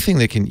 and anything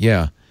that can,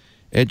 and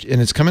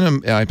it's coming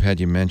on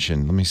iPad. You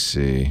mentioned. Let me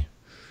see.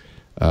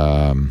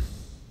 Unlock.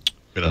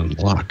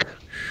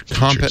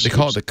 They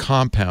call it the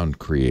Compound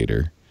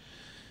Creator.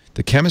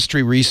 The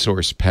Chemistry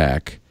Resource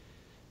Pack,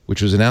 which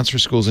was announced for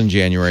schools in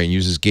January and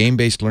uses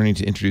game-based learning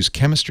to introduce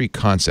chemistry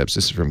concepts.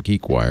 This is from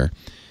GeekWire.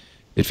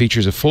 It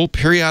features a full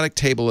periodic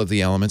table of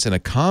the elements and a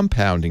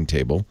compounding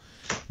table,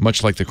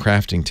 much like the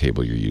crafting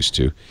table you're used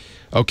to.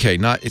 Okay,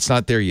 it's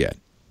not there yet.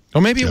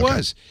 Oh, maybe it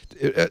was.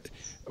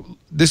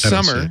 This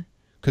summer,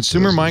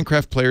 consumer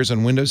Minecraft players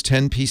on Windows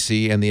 10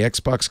 PC and the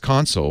Xbox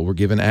console were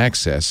given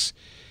access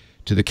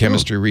to the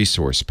Chemistry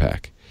Resource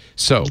Pack.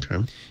 So,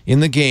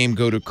 in the game, you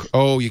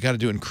got to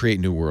do it in Create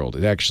New World.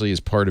 It actually is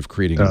part of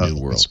creating a new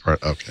world. So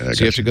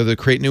you have to go to the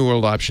Create New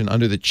World option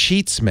under the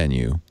Cheats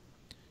menu,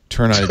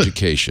 turn on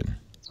Education.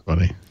 That's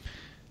funny.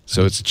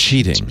 So it's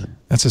cheating.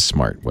 That's a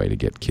smart way to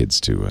get kids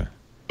to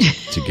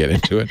get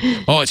into it.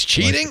 Oh, it's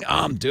cheating?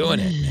 I'm doing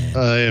it, man.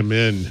 I am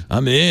in.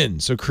 I'm in.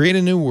 So create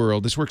a new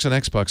world. This works on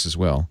Xbox as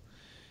well.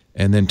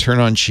 And then turn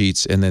on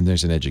Cheats, and then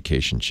there's an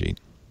education sheet.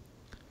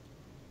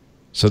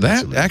 So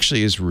that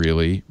actually is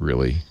really,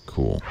 really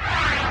cool.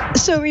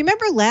 So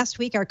remember last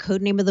week our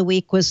code name of the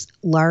week was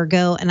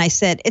Largo, and I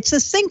said it's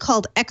this thing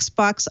called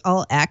Xbox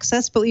All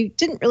Access, but we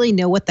didn't really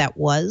know what that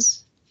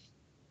was.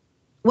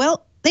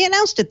 Well, they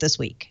announced it this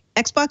week,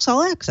 Xbox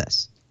All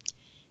Access.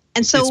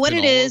 And so what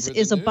it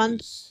is a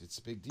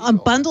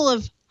bundle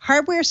of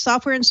hardware,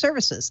 software, and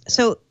services. Yeah.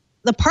 So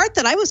the part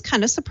that I was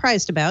kind of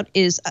surprised about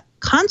is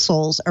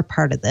consoles are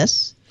part of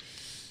this.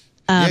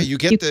 You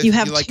get you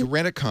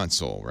rent a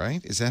console,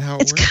 right? Is that how it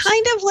works? It's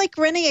kind of like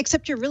renting,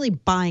 except you're really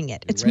buying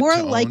it. It's more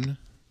like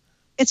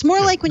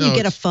when you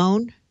get a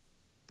phone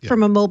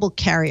from a mobile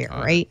carrier,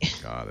 right?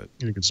 Got it.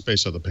 You can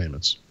space out the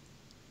payments.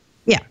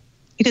 Yeah,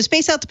 you can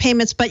space out the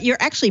payments, but you're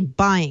actually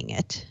buying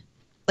it.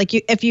 Like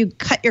if you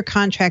cut your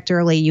contract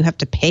early, you have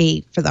to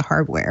pay for the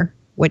hardware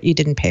what you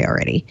didn't pay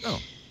already. Oh,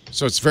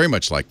 so it's very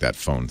much like that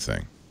phone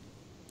thing.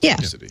 Yeah.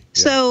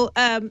 So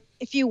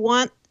if you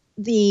want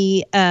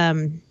the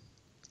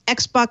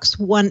Xbox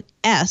One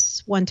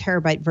S 1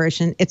 terabyte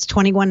version, it's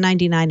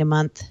 $21.99 a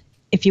month.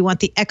 If you want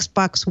the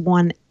Xbox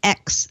One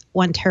X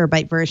 1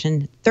 terabyte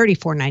version,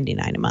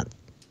 $34.99 a month.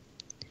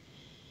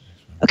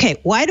 Okay,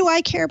 why do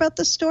I care about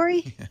this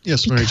story?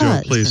 Yes, Mary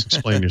Jo, please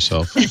explain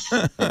yourself.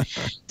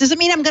 Does it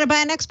mean I'm going to buy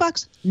an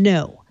Xbox?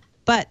 No.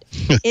 But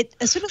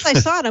as soon as I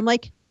saw it, I'm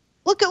like,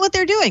 look at what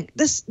they're doing.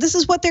 This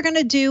is what they're going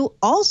to do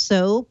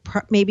also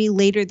maybe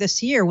later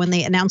this year when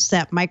they announce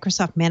that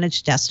Microsoft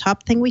Managed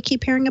Desktop thing we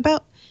keep hearing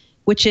about,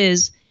 which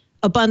is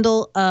a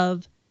bundle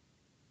of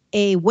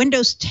a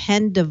Windows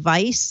 10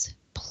 device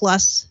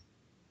plus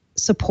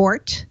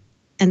support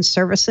and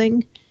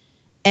servicing,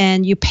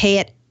 and you pay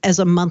it as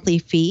a monthly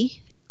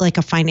fee, like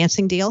a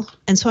financing deal.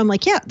 And so I'm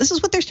like, yeah, this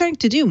is what they're starting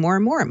to do more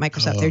and more at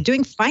Microsoft. They're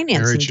doing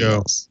financing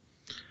deals.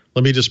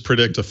 Let me just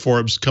predict a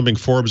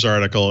Forbes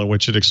article in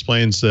which it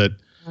explains that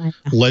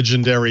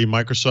legendary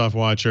Microsoft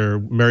watcher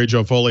Mary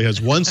Jo Foley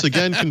has once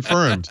again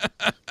confirmed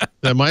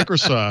that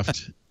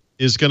Microsoft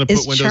is going to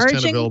put Windows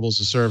 10 available as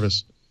a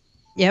service.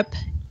 Yep.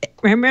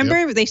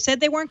 Remember, they said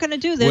they weren't going to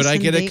do this. Would I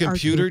get a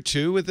computer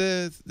too with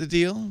the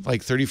deal?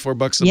 Like $34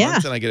 a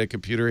month, and I get a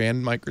computer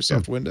and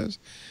Microsoft Windows?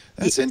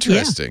 That's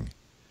interesting. Yeah.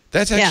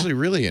 That's actually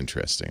really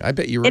interesting. I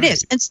bet you're right. It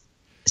is. And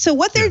so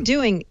what they're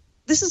doing,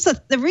 this is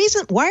the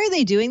reason. Why are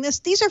they doing this?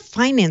 These are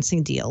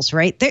financing deals,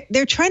 right?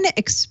 They're trying to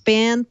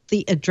expand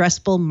the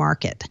addressable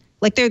market.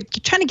 Like they're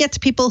trying to get to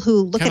people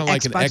who look at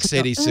like Xbox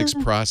an x86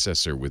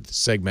 processor with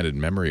segmented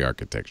memory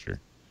architecture.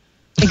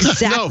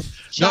 Exactly.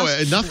 No,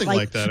 nothing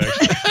like that,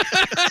 actually.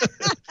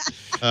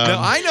 No,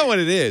 I know what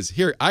it is.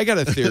 Here, I got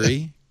a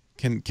theory.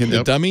 Can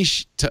the dummy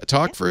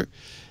talk for?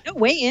 No,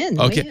 weigh in.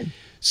 Okay. Weigh in.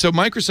 So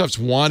Microsoft's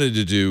wanted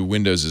to do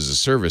Windows as a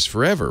service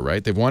forever,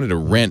 right? They've wanted to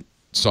rent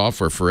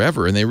software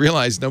forever, and they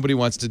realize nobody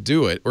wants to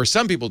do it, or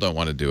some people don't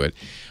want to do it.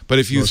 But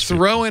if you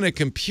throw in a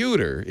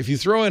computer, if you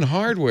throw in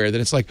hardware,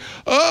 then it's like,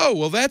 oh,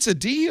 well, that's a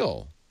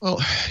deal.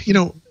 Well,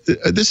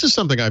 this is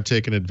something I've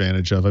taken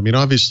advantage of. I mean,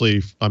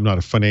 obviously, I'm not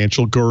a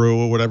financial guru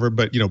or whatever,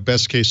 but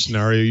best case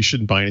scenario, you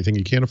shouldn't buy anything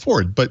you can't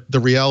afford. But the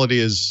reality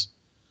is,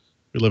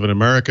 we live in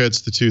America.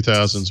 It's the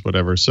 2000s,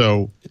 whatever.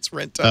 So it's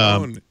rent to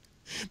own.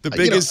 The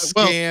biggest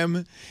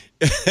scam.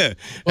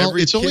 Well,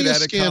 it's only a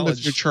scam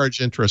if you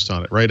charge interest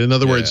on it, right? In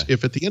other words,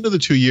 if at the end of the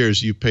 2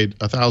 years you've paid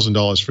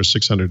 $1,000 for a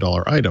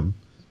 $600 item,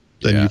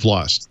 then you've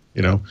lost.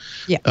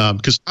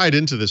 Because tied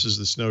into this is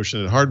this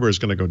notion that hardware is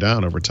going to go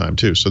down over time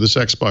too. So this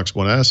Xbox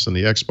One S and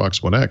the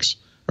Xbox One X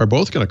are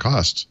both going to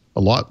cost a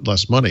lot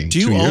less money. Do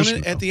you own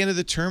it at the end of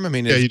the term? I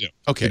mean, you do.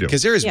 Okay,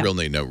 because there is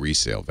really no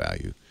resale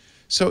value.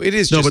 So it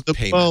is just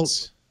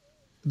payments.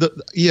 But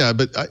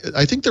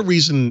I think the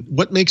reason,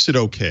 what makes it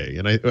okay,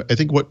 and I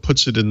think what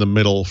puts it in the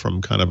middle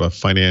from kind of a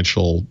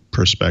financial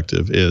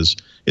perspective is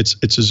it's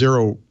a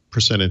 0%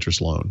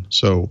 interest loan.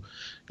 So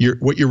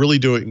what you're really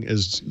doing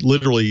is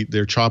literally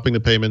they're chopping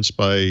the payments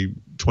by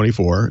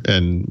 24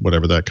 and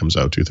whatever that comes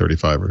out to,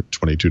 $35 or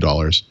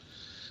 $22,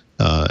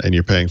 and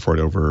you're paying for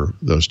it over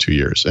those 2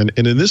 years. And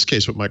in this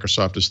case, what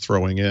Microsoft is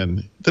throwing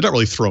in, they're not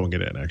really throwing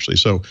it in actually.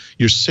 So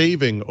you're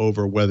saving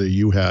over whether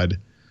you had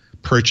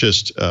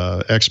purchased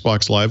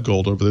Xbox Live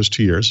Gold over those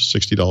 2 years,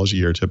 $60 a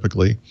year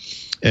typically,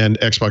 and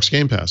Xbox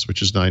Game Pass,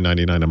 which is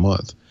 $9.99 a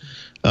month.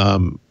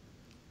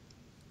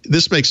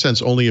 This makes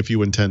sense only if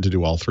you intend to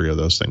do all three of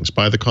those things.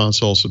 Buy the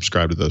console,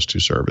 subscribe to those two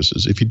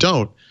services. If you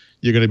don't,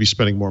 you're going to be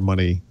spending more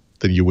money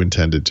than you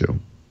intended to.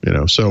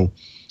 So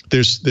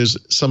there's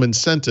some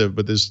incentive,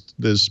 but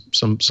there's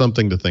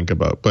something to think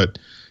about. But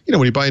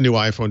when you buy a new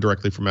iPhone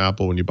directly from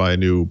Apple, when you buy a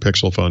new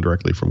Pixel phone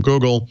directly from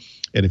Google,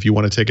 and if you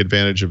want to take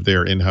advantage of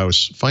their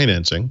in-house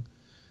financing,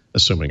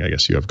 assuming I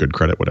guess you have good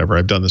credit, whatever.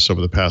 I've done this over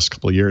the past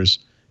couple of years.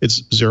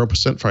 It's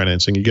 0%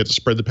 financing. You get to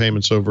spread the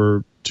payments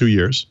over 2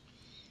 years.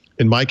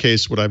 In my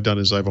case, what I've done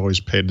is I've always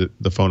paid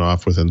the phone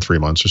off within 3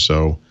 months or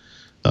so.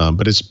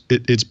 But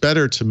it's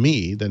better to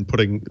me than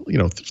throwing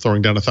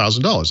down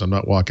 $1,000. I'm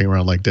not walking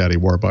around like Daddy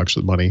Warbucks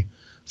with money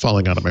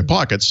falling out of my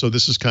pockets. So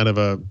this is kind of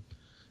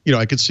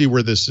I could see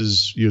where this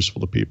is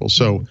useful to people.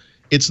 So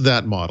it's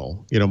that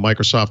model.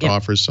 Microsoft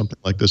offers something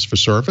like this for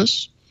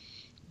Surface,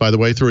 by the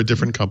way, through a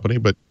different company,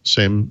 but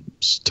same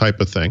type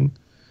of thing.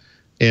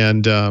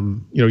 And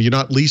you're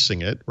not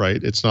leasing it,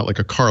 right? It's not like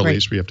a car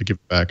lease where you have to give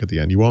it back at the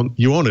end. You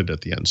own it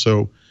at the end.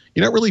 So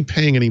you're not really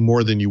paying any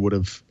more than you would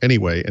have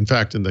anyway. In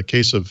fact, in the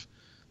case of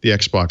the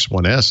Xbox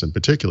One S in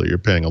particular, you're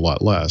paying a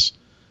lot less.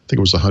 I think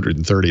it was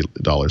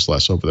 $130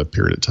 less over that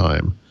period of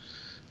time.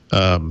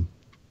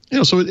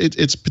 So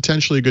it's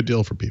potentially a good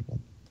deal for people.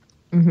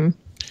 Mm-hmm.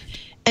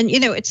 And,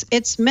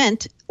 it's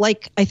meant,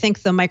 like I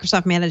think the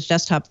Microsoft Managed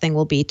Desktop thing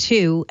will be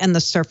too, and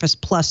the Surface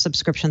Plus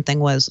subscription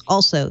thing was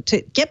also, to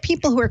get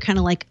people who are kind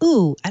of like,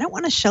 ooh, I don't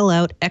want to shell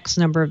out X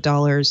number of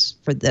dollars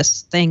for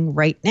this thing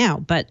right now.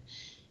 But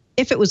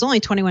if it was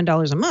only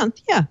 $21 a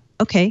month,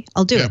 okay,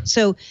 I'll do it.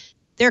 So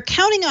they're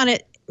counting on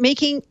it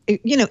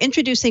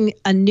introducing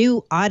a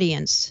new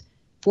audience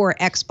for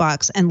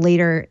Xbox, and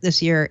later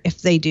this year,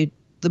 if they do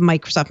the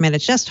Microsoft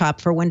Managed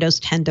Desktop for Windows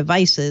 10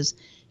 devices,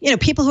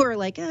 people who are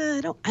like,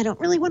 I don't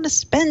really want to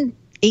spend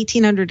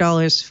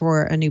 $1,800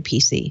 for a new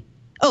PC.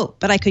 Oh,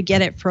 but I could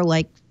get it for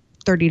like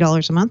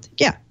 $30 a month.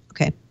 Yeah.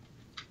 Okay.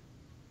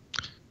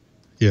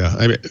 Yeah,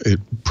 I mean, it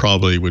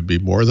probably would be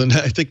more than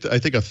that. I think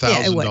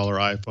 $1,000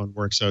 iPhone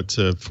works out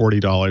to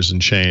 $40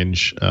 and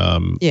change.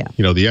 The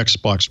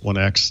Xbox One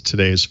X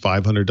today is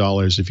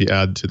 $500. If you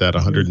add to that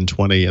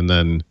 $120 and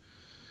then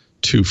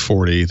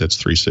 $240, that's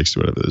 $360,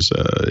 whatever it is,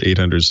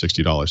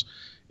 $860.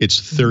 It's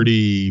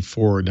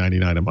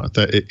 $34.99 a month.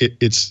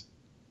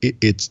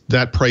 It's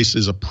that price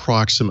is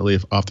approximately,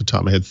 off the top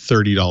of my head,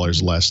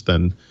 $30 less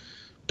than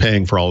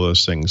paying for all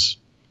those things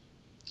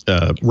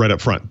right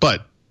up front.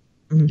 But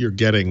you're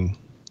getting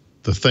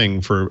the thing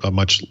for a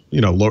much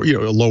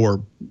lower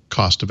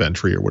cost of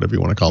entry or whatever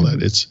you want to call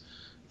that. It's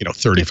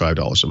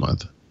 $35 a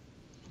month.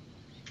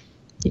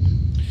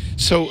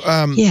 So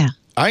I'm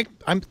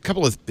a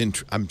couple of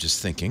I'm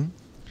just thinking.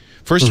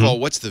 First of all,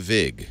 what's the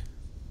VIG?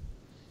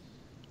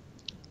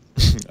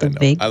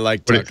 I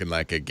like talking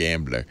like a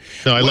gambler.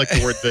 No, I like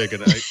the word VIG.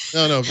 And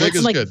VIG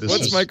is good.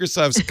 What's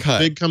Microsoft's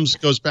cut? VIG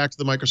goes back to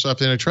the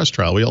Microsoft antitrust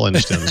trial. We all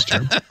understand this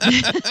term.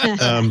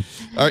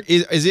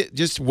 Is it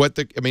just what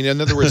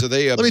in other words, are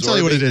they absorbing? Let me tell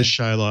you what it is,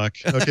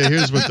 Shylock. Okay,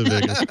 here's what the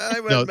VIG is. I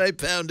want my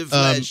pound of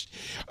flesh.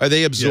 Are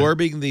they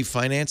absorbing the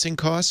financing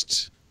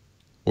costs?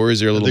 Or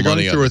is there a little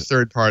money? They're going through a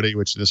third party,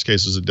 which in this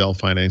case is a Dell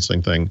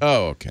financing thing.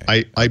 Oh,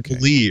 okay. I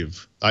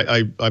believe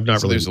I've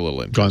not really. There's a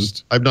little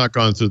interest. I've not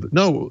gone through.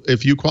 No,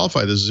 if you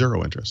qualify, there's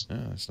 0 interest. Oh,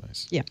 that's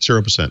nice. Yeah,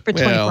 0% for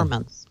 24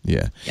 months.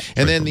 Yeah,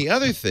 and then the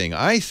other thing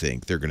I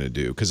think they're going to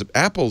do, because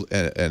Apple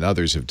and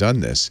others have done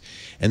this,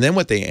 and then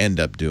what they end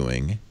up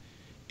doing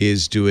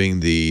is doing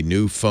the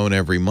new phone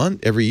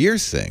every year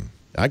thing.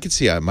 I could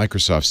see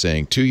Microsoft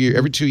saying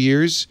every 2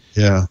 years.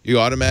 Yeah, you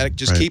automatic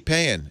just keep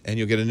paying, and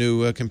you'll get a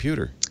new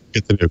computer.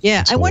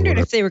 I wondered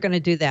if they were going to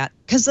do that,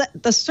 because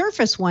the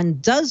Surface one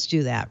does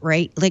do that,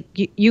 right? Like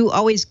you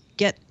always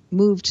get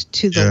moved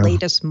to the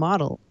latest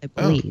model, I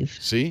believe.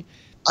 See,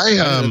 I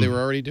didn't know they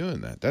were already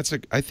doing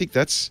that. I think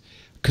that's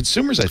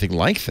consumers. I think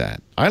like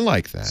that. I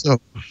like that. So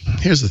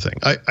here's the thing.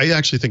 I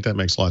actually think that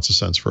makes lots of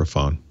sense for a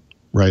phone,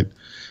 right?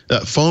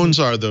 Phones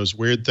are those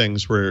weird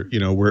things where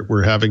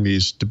we're having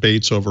these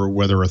debates over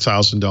whether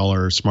 $1,000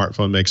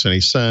 smartphone makes any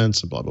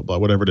sense and blah blah blah,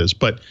 whatever it is.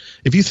 But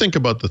if you think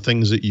about the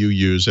things that you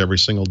use every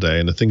single day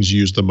and the things you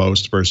use the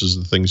most versus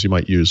the things you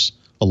might use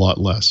a lot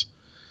less,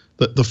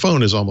 the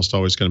phone is almost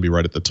always going to be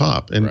right at the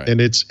top. And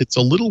and it's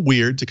a little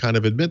weird to kind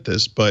of admit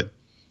this, but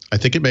I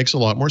think it makes a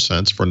lot more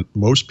sense for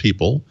most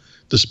people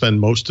to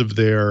spend most of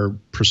their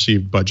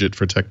perceived budget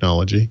for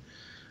technology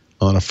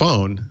on a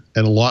phone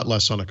and a lot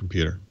less on a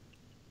computer.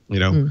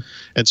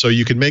 And so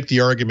you can make the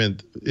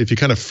argument, if you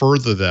kind of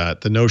further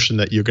that, the notion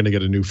that you're going to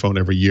get a new phone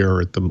every year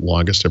or at the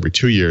longest every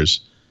 2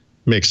 years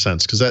makes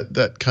sense, because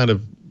that kind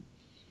of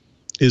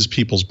is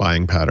people's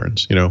buying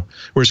patterns,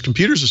 whereas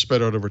computers are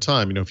spread out over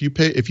time. If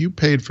you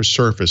paid for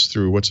Surface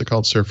through, what's it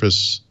called,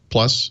 Surface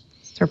Plus?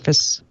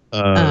 Surface.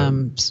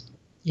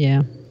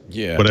 Yeah,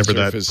 whatever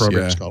Surface, that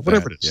program is called,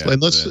 whatever it is. Yeah,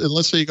 and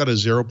let's say you got a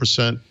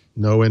 0%,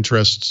 no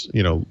interest,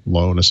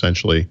 loan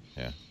essentially.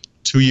 Yeah.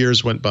 2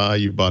 years went by,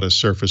 you bought a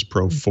Surface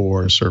Pro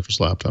 4, Surface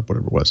laptop,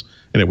 whatever it was,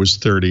 and it was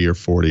 $30 or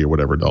 $40 or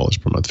whatever dollars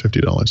per month,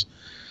 $50.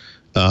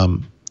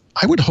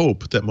 I would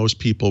hope that most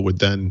people would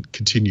then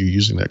continue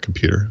using that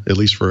computer, at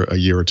least for a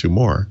year or two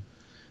more,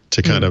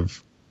 to kind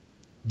of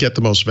get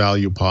the most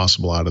value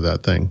possible out of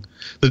that thing.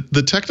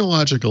 The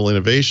technological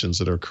innovations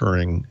that are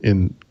occurring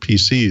in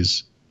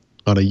PCs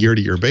on a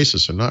year-to-year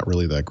basis are not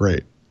really that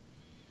great.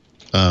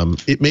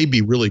 It may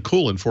be really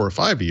cool in 4 or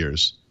 5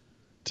 years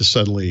to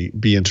suddenly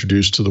be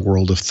introduced to the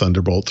world of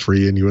Thunderbolt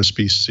 3 and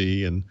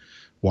USB-C and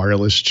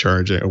wireless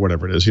charging or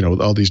whatever it is,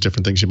 all these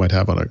different things you might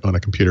have on a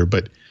computer.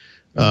 But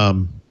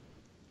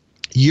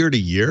year to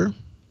year,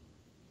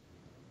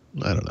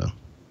 I don't know,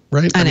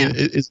 right? I mean,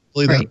 it's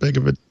really that big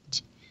of a.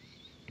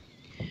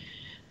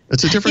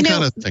 It's a different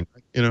kind of thing,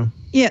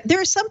 Yeah, there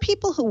are some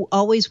people who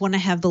always want to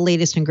have the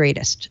latest and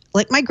greatest.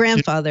 Like my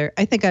grandfather,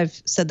 I think I've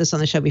said this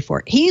on the show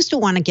before. He used to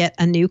want to get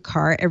a new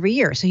car every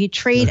year. So he'd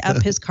trade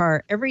up his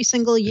car every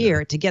single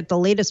year to get the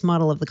latest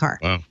model of the car.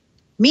 Wow.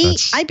 Me,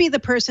 I'd be the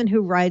person who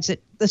rides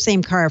the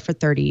same car for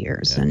 30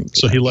 years. Yeah. And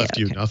so he left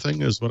you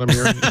nothing is what I'm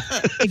hearing?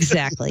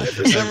 Exactly.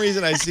 For some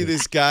reason, I see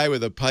this guy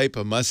with a pipe,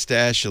 a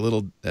mustache, a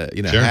little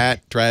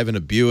hat, driving a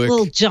Buick. A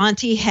little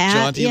jaunty hat.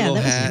 Jaunty little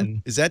hat.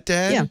 Is that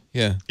Dad?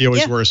 Yeah. He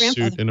always wore a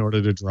suit in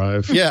order to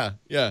drive. Yeah.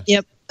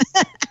 Yep.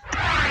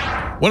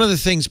 One of the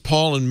things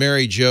Paul and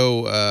Mary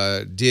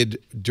Jo did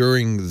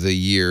during the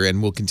year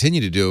and will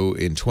continue to do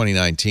in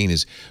 2019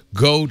 is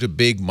go to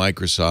big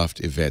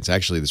Microsoft events.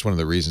 Actually, that's one of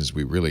the reasons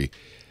we really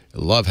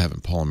love having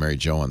Paul and Mary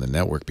Jo on the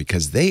network,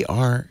 because they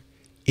are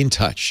in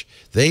touch.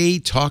 They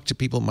talk to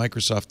people at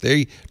Microsoft.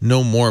 They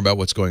know more about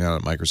what's going on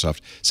at Microsoft,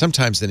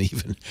 sometimes than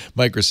even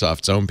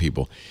Microsoft's own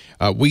people.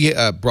 We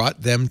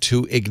brought them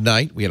to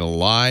Ignite. We had a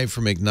live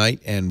from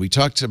Ignite, and we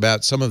talked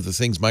about some of the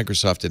things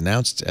Microsoft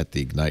announced at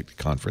the Ignite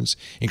conference,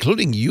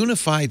 including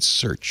unified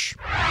search.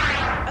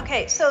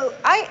 Okay, so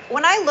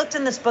when I looked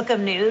in this book of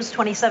news,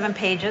 27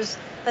 pages,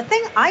 the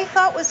thing I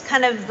thought was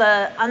kind of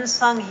the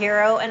unsung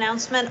hero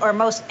announcement, or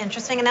most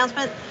interesting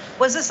announcement,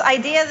 was this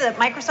idea that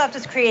Microsoft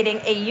is creating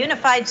a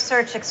unified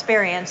search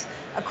experience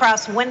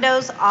across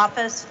Windows,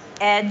 Office,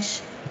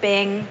 Edge,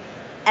 Bing,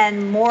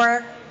 and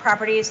more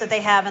properties that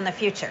they have in the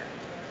future.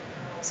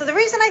 So the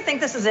reason I think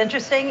this is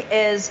interesting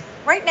is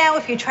right now,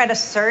 if you try to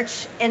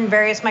search in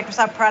various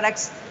Microsoft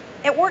products,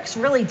 it works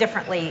really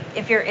differently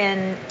if you're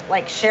in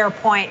like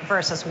SharePoint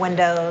versus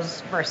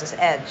Windows versus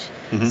Edge.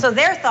 So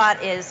their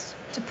thought is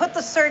to put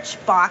the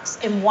search box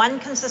in one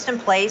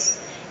consistent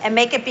place and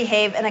make it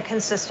behave in a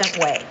consistent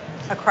way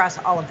across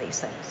all of these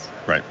things.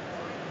 Right.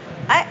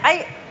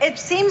 It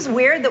seems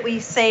weird that we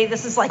say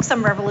this is like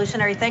some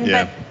revolutionary thing,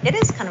 but it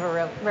is kind of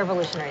a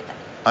revolutionary thing.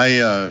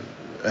 I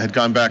had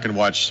gone back and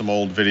watched some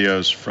old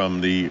videos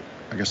from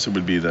I guess it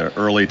would be the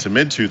early to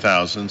mid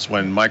 2000s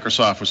when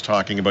Microsoft was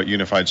talking about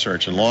unified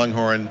search in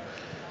Longhorn.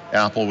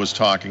 Apple was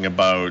talking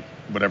about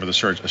whatever the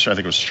search, I think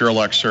it was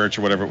Sherlock search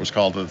or whatever it was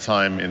called at the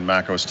time in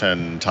Mac OS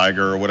X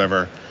Tiger or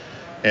whatever.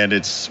 And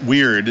it's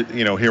weird,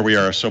 here we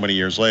are so many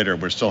years later,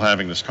 we're still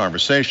having this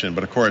conversation.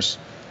 But of course,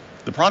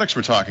 the products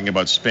we're talking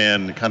about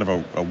span kind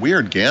of a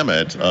weird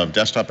gamut of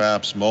desktop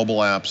apps, mobile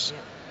apps,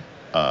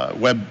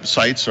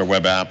 websites or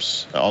web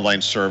apps,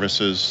 online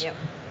services.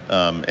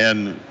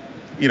 And,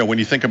 when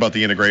you think about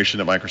the integration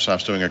that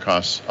Microsoft's doing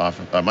across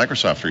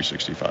Microsoft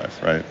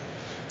 365, right,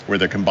 where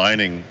they're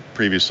combining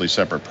previously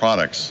separate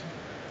products,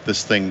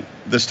 this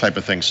type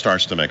of thing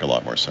starts to make a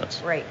lot more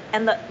sense. Right.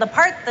 And the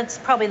part that's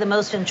probably the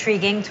most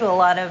intriguing to a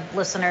lot of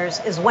listeners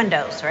is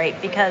Windows, right?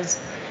 Because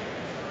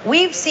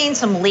we've seen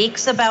some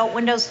leaks about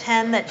Windows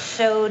 10 that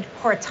showed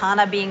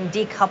Cortana being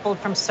decoupled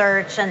from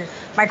search and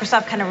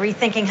Microsoft kind of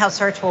rethinking how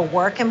search will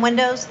work in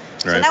Windows.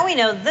 So now we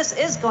know this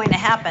is going to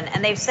happen.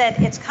 And they've said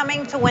it's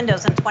coming to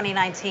Windows in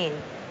 2019.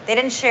 They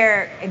didn't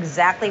share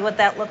exactly what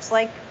that looks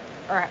like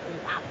or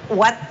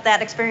what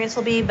that experience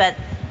will be, but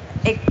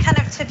it kind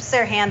of tips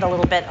their hand a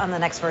little bit on the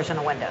next version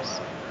of Windows.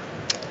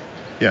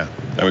 Yeah,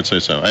 I would say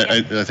so.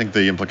 I think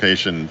the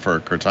implication for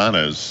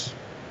Cortana is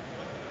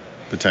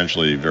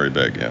potentially very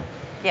big. Yeah.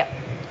 Yeah.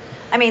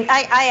 I mean,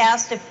 I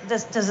asked if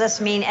does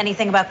this mean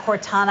anything about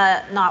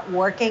Cortana not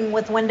working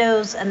with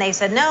Windows, and they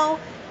said no.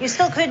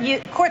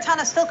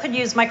 Cortana still could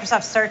use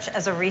Microsoft Search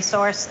as a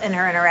resource in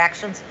her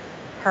interactions.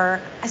 I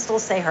still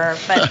say her,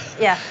 but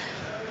yeah,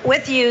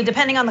 with you,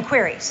 depending on the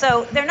query.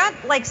 So they're not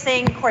like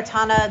saying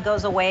Cortana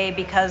goes away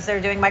because they're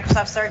doing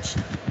Microsoft Search.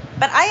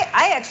 But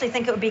I actually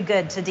think it would be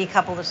good to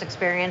decouple this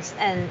experience.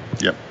 And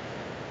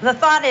the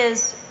thought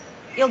is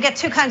you'll get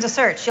two kinds of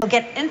search. You'll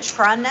get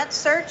intranet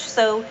search.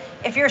 So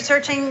if you're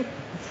searching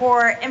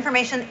for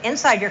information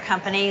inside your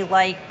company,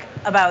 like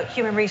about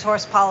human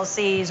resource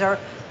policies or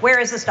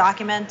where is this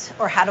document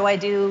or how do I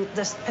do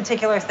this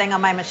particular thing on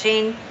my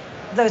machine,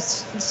 those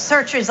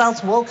search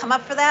results will come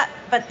up for that.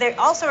 But they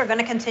also are going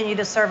to continue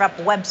to serve up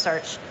web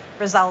search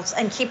results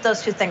and keep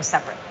those two things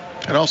separate.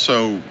 And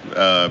also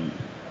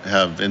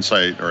have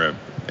insight or an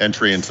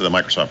entry into the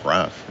Microsoft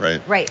graph,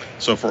 right? Right.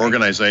 So for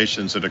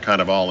organizations that are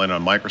kind of all in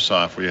on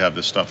Microsoft, where you have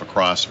this stuff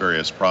across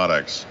various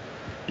products,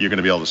 you're going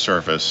to be able to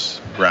surface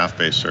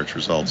graph-based search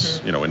results,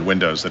 in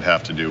Windows that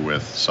have to do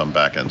with some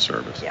back-end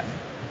service. Yeah.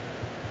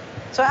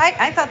 So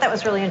I thought that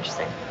was really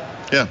interesting.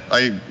 Yeah,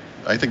 I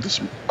think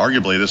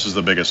arguably this is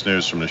the biggest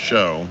news from the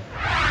show.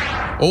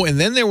 Oh,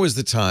 and then there was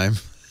the time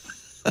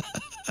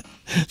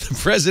the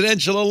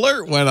presidential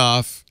alert went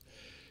off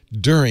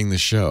during the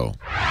show.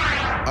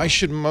 I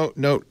should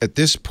note at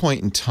this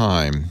point in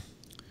time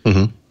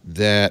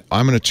that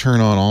I'm going to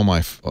turn on all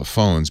my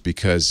phones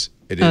because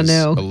it is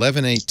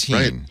 11:18,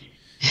 right.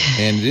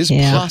 And it is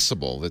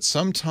possible that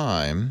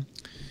sometime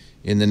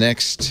in the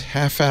next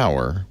half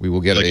hour we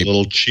will get a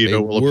little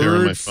Cheeto will appear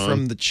on my phone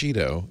from the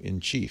Cheeto in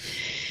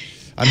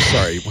chief. I'm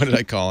sorry, what did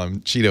I call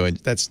him? Cheeto, and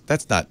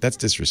that's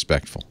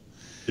disrespectful.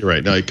 You're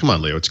right. No, come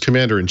on, Leo. It's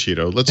Commander in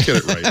Cheeto. Let's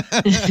get it right.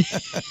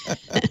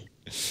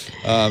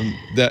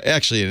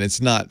 Actually, and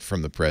it's not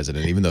from the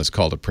president, even though it's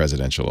called a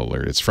presidential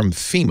alert. It's from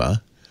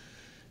FEMA,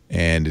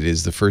 and it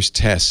is the first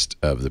test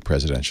of the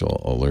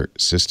presidential alert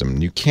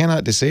system. You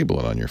cannot disable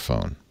it on your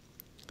phone.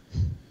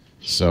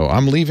 So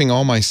I'm leaving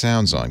all my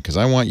sounds on because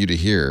I want you to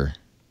hear.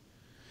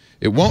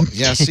 It won't.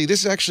 Yeah, see,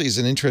 this actually is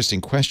an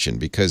interesting question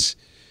because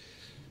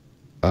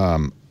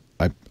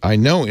I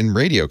know in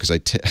radio, because I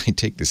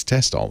take this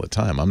test all the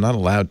time, I'm not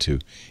allowed to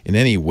in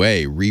any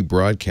way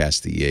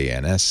rebroadcast the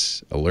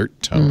EANS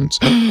alert tones.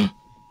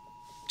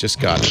 Just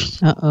got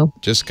it. Uh-oh.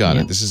 Just got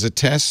it. This is a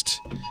test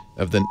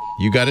of the,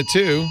 you got it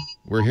too,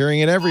 we're hearing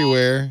it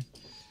everywhere,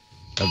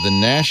 of the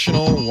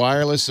National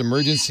Wireless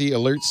Emergency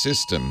Alert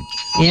System.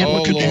 Yeah,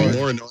 oh,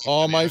 Lord.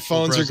 All my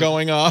phones are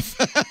going off.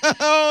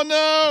 Oh,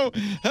 no.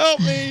 Help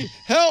me.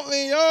 Help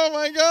me. Oh,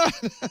 my God.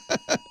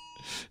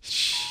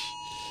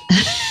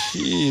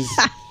 Jeez.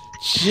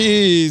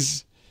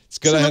 It's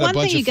good. So I had the a bunch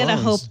one thing you of got to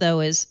phones. hope, though,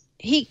 is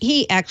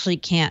he actually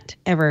can't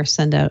ever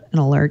send out an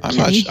alert.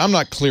 I'm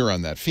not clear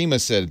on that.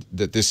 FEMA said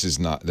that this is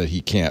not, that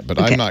he can't,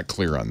 but I'm not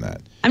clear on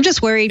that. I'm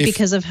just worried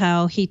because of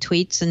how he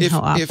tweets and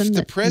how often. If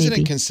the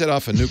president can set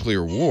off a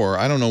nuclear war,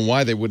 I don't know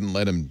why they wouldn't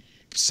let him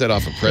set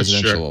off a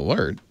presidential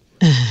alert.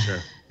 Sure.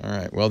 All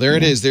right. Well, there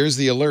it is. There's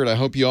the alert. I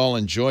hope you all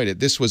enjoyed it.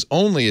 This was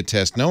only a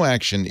test. No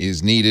action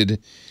is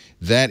needed.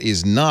 That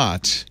is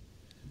not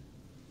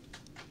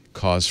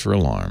cause for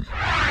alarm.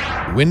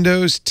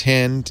 Windows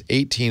 10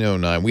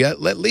 1809.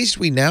 At least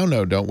we now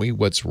know, don't we,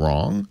 what's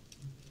wrong?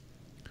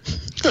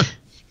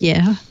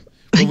 Yeah.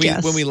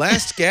 When we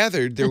last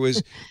gathered, there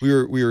was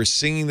we were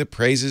singing the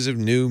praises of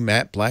new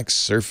matte black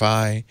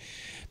Surfi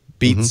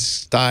Beats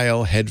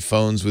style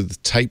headphones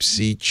with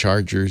Type-C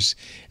chargers,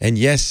 and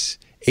yes,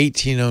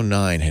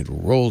 1809 had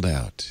rolled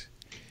out.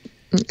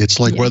 It's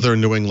like weather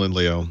in New England,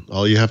 Leo.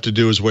 All you have to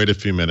do is wait a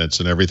few minutes,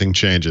 and everything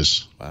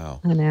changes. Wow.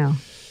 I know.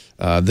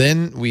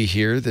 Then we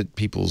hear that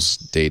people's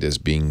data is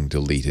being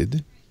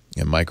deleted,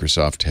 and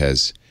Microsoft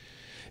has.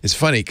 It's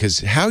funny because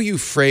how you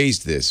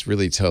phrased this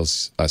really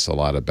tells us a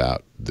lot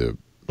about the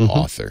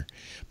author.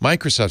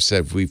 Microsoft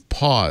said we've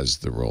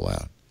paused the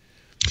rollout.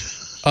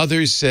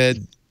 Others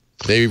said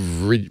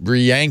they've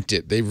re-yanked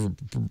it.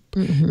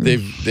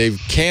 They've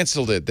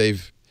canceled it.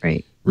 They've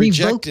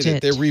rejected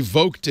it. They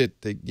revoked it.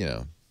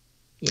 Yeah.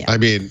 I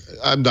mean,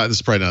 this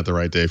is probably not the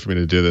right day for me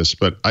to do this,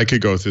 but I could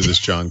go through this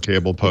John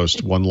Cable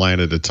post one line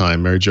at a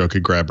time. Mary Jo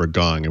could grab her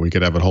gong and we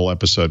could have a whole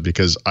episode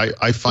because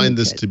I find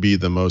this to be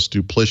the most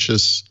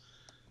duplicitous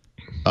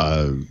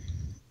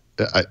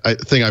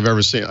thing I've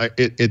ever seen.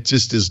 It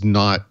just is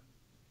not.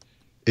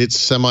 It's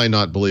semi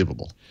not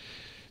believable.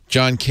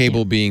 John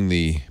Cable being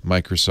the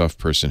Microsoft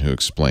person who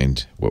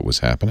explained what was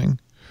happening.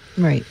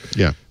 Right.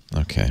 Yeah.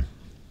 Okay.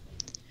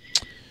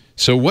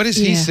 So what does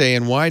he say,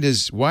 and why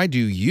do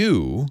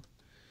you,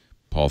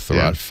 Paul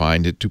Thurrott,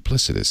 find it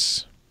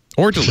duplicitous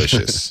or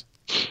delicious?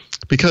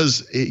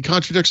 Because he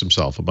contradicts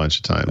himself a bunch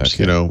of times.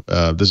 Okay. You know,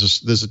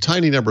 there's a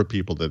tiny number of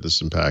people that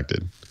this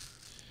impacted.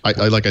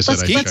 Like I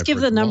said, let's give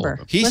the number.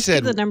 Let's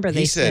give the number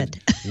they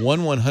said.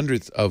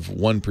 1/100th of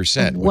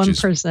 1%, which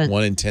is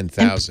 1 in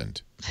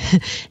 10,000.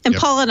 And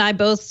Paul and I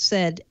both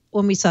said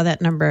when we saw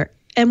that number,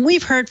 And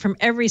we've heard from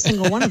every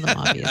single one of them,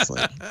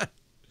 obviously.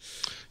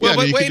 Well,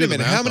 but wait a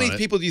minute. How many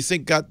people do you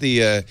think got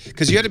the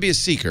because you had to be a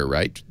seeker,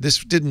 right?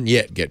 This didn't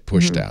yet get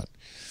pushed out.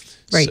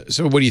 Right.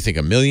 So what do you think,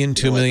 1 million,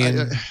 2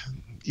 million?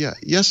 Yeah,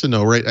 yes and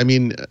no, right? I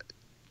mean,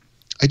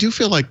 I do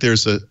feel like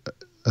there's a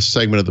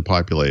segment of the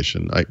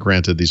population.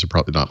 Granted, these are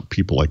probably not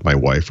people like my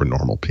wife or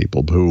normal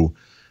people who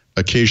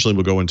occasionally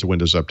will go into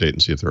Windows Update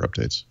and see if there are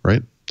updates,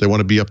 right? They want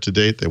to be up to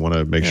date. They want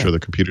to make sure the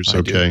computer's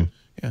okay.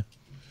 Yeah.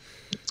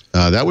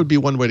 That would be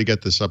one way to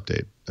get this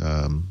update.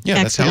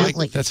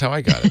 That's how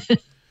I got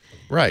it.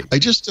 Right. I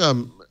just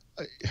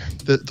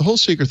the whole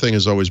seeker thing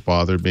has always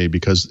bothered me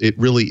because it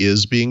really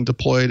is being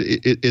deployed.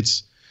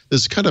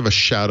 There's kind of a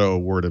shadow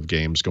word of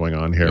games going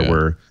on here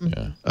where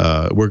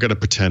we're going to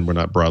pretend we're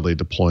not broadly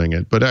deploying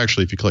it, but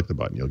actually, if you click the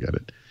button, you'll get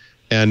it.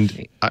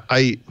 And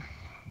I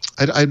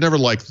never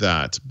liked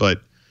that.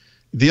 But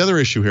the other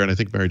issue here, and I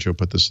think Mary Jo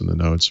put this in the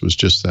notes, was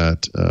just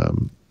that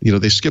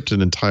they skipped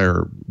an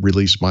entire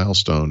release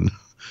milestone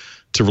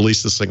to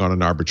release this thing on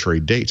an arbitrary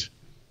date.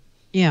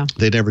 Yeah,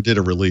 they never did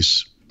a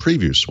release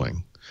preview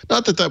swing.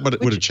 Not that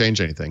would have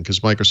changed anything, because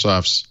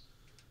Microsoft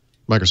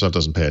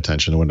doesn't pay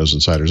attention to Windows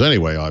Insiders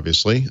anyway,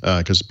 obviously,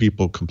 because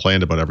people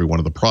complained about every one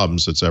of the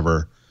problems that's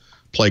ever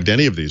plagued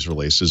any of these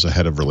releases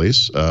ahead of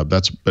release.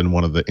 That's been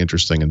one of the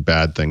interesting and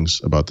bad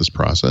things about this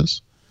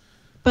process.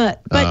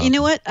 But you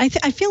know what? I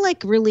feel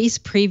like release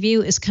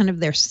preview is kind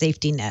of their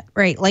safety net,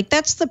 right? Like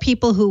that's the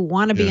people who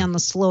want to be on the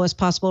slowest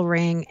possible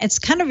ring. It's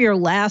kind of your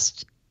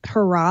last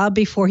hurrah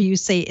before you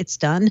say it's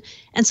done.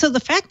 And so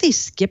the fact they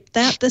skipped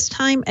that this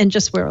time and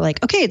just were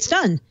like, okay, it's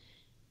done.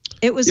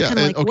 It was kind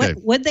of like,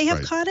 would they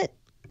have caught it?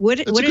 Would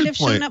it have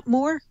shown up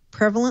more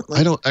prevalently?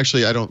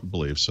 I don't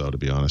believe so, to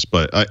be honest.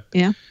 But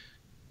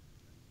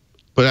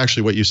But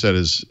actually, what you said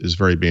is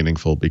very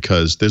meaningful,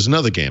 because there's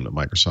another game that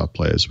Microsoft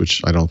plays,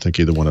 which I don't think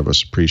either one of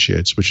us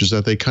appreciates, which is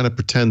that they kind of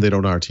pretend they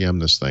don't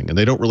RTM this thing, and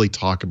they don't really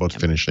talk about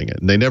finishing it.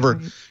 And they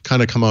never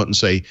kind of come out and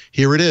say,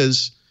 here it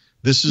is,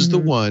 this is the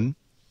one,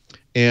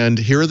 and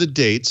here are the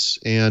dates.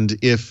 And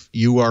if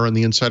you are on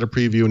the insider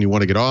preview and you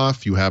want to get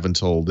off, you have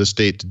until this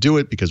date to do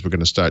it, because we're going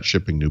to start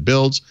shipping new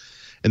builds.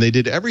 And they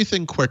did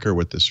everything quicker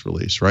with this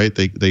release, right?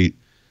 They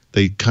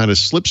kind of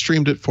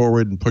slipstreamed it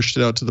forward and pushed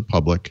it out to the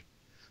public.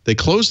 They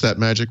closed that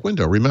magic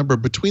window. Remember,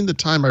 between the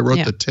time I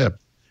wrote the tip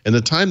and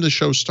the time the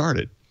show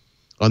started,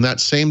 on that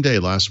same day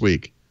last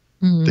week,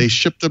 they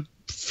shipped a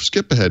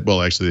skip ahead.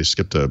 Well, actually, they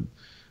skipped what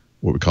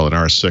we call an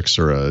R6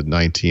 or a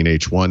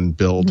 19H1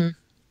 build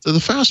to the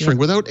fast ring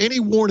without any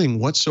warning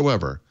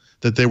whatsoever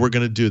that they were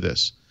going to do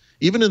this.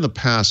 Even in the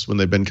past, when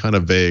they've been kind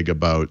of vague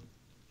about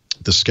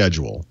the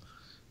schedule,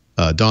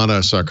 Donna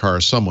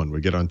Sarkar, someone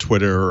would get on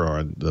Twitter or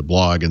on the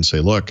blog and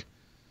say, look,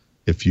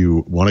 if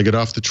you want to get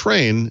off the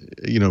train,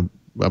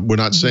 we're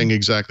not saying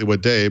exactly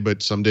what day,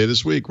 but someday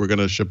this week we're going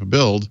to ship a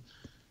build.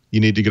 You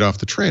need to get off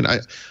the train.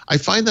 I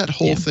find that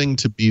whole thing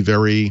to be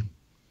very,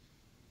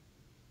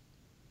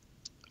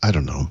 I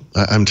don't know.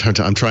 I'm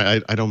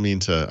trying. I don't mean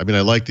to. I mean,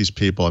 I like these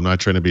people. I'm not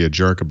trying to be a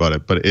jerk about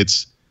it, but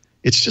it's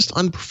just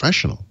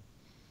unprofessional.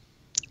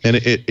 And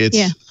it's.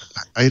 Yeah.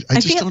 I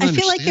just don't understand.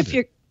 I feel like if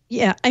you're.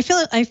 Yeah, I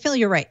feel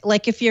you're right.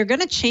 Like if you're going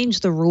to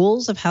change the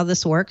rules of how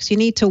this works, you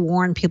need to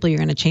warn people you're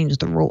going to change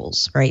the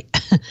rules, right?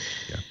 Yeah.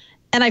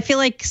 And I feel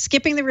like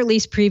skipping the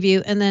release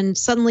preview and then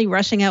suddenly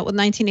rushing out with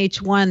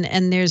 19H1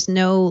 and there's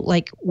no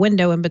like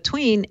window in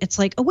between, it's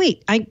like, oh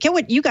wait, I get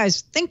what you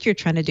guys think you're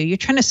trying to do. You're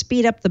trying to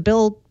speed up the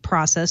build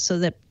process so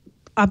that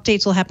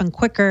updates will happen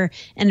quicker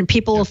and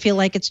people will feel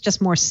like it's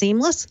just more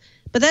seamless.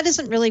 But that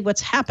isn't really what's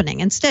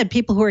happening. Instead,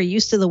 people who are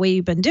used to the way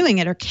you've been doing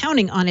it are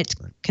counting on it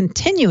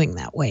continuing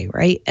that way,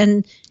 right?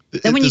 And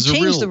then when you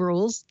change the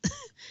rules...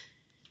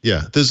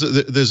 Yeah, there's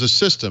a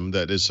system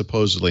that is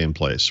supposedly in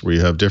place where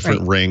you have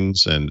different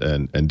rings and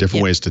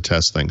different ways to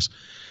test things.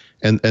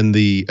 And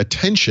the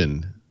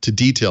attention to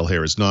detail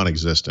here is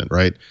non-existent,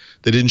 right?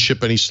 They didn't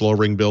ship any slow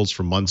ring builds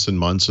for months and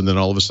months, and then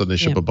all of a sudden they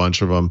ship a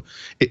bunch of them.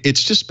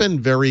 It's just been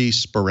very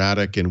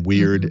sporadic and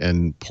weird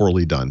and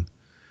poorly done.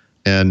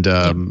 And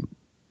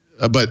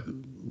but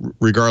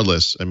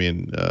regardless, I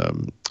mean,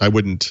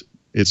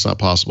 it's not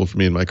possible for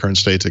me in my current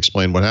state to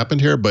explain what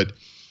happened here, but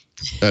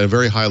at a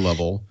very high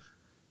level,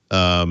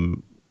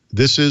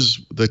 this is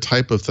the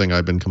type of thing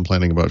I've been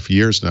complaining about for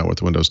years now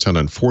with Windows 10,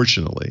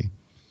 unfortunately,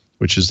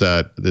 which is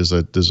that there's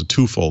a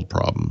twofold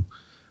problem.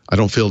 I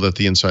don't feel that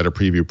the Insider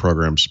Preview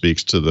program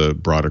speaks to the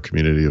broader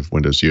community of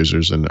Windows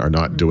users and are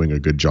not doing a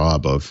good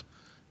job of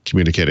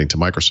communicating to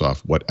Microsoft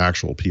what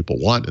actual people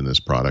want in this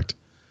product.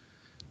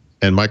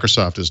 And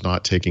Microsoft is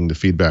not taking the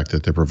feedback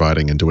that they're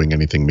providing and doing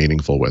anything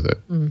meaningful with it.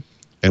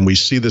 And we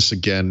see this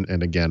again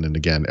and again and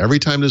again. Every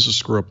time there's a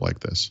screw up like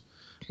this.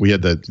 We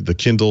had the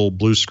Kindle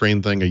blue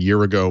screen thing a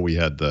year ago. We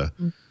had the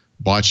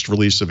botched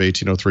release of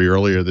 1803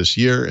 earlier this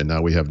year, and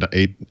now we have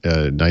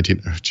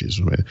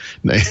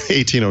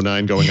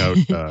 1809 going out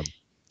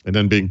and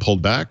then being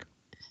pulled back.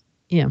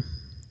 Yeah.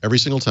 Every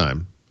single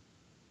time,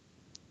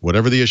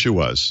 whatever the issue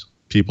was,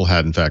 people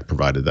had in fact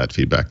provided that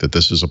feedback that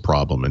this is a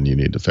problem and you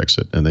need to fix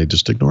it, and they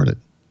just ignored it.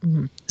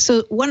 Mm-hmm.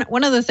 So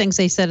one of the things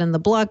they said in the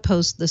blog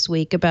post this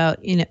week about,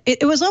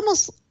 it was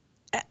almost,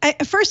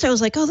 at first I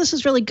was like, oh, this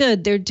is really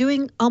good. They're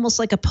doing almost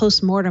like a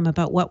post-mortem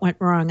about what went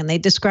wrong. And they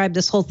described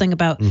this whole thing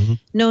about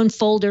known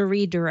folder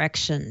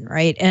redirection,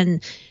 right?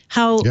 And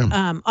how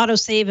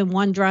autosave and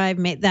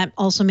OneDrive that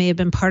also may have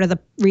been part of the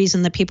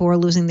reason that people were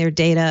losing their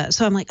data.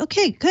 So I'm like,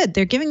 okay, good.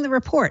 They're giving the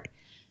report.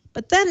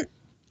 But then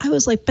I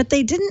was like, but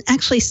they didn't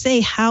actually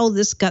say how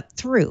this got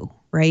through,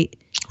 right?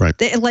 Right.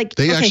 They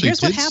actually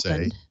here's what did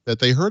happened. say that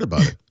they heard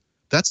about it.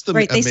 That's the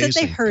right. They amazing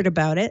said they heard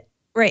about it.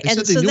 Right. They and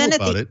said they so knew then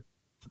about it.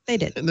 They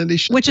did. And then they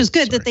which is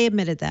good that they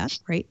admitted that,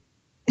 right?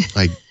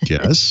 I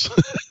guess.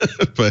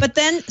 but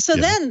then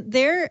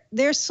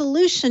their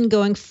solution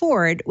going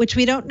forward, which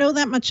we don't know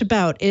that much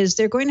about, is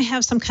they're going to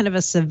have some kind of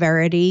a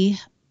severity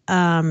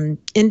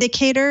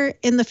indicator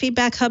in the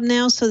feedback hub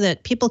now so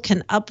that people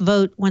can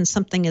upvote when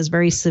something is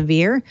very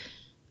severe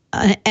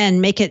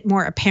and make it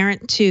more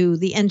apparent to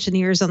the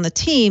engineers on the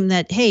team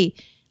that, hey,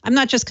 I'm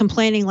not just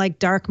complaining like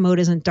dark mode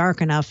isn't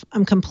dark enough.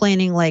 I'm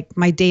complaining like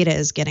my data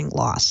is getting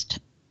lost.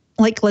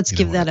 Like, let's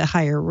give that a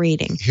higher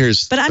rating.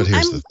 But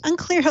I'm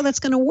unclear how that's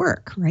going to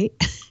work, right?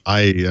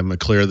 I am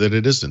clear that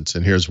it isn't,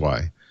 and here's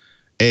why.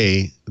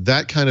 A,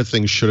 that kind of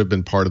thing should have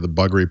been part of the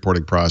bug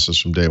reporting process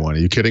from day one. Are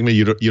you kidding me?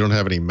 You don't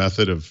have any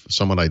method of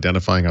someone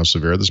identifying how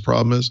severe this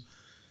problem is?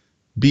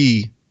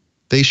 B,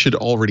 they should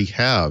already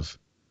have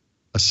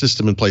a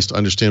system in place to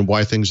understand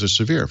why things are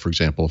severe. For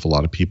example, if a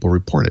lot of people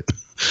report it,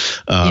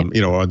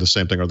 or the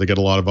same thing, or they get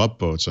a lot of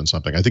upvotes on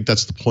something. I think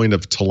that's the point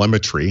of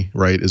telemetry,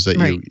 right? Is that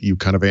you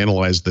kind of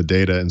analyze the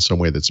data in some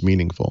way that's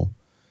meaningful.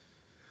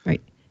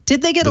 Right.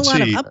 Did they get a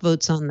lot of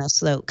upvotes on this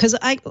though? Because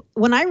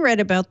when I read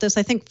about this,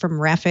 I think from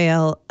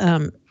Raphael,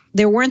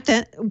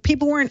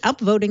 people weren't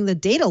upvoting the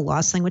data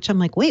loss thing, which I'm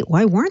like, wait,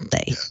 why weren't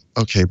they?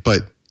 Okay,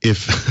 but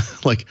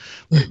if like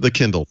the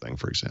Kindle thing,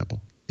 for example,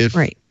 if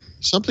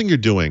something you're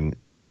doing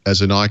as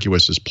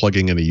innocuous as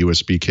plugging in a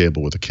USB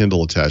cable with a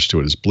Kindle attached to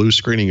it is blue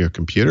screening your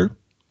computer,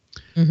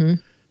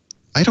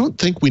 I don't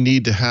think we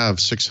need to have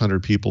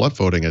 600 people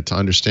upvoting it to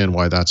understand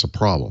why that's a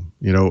problem.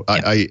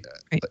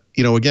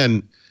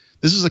 Again,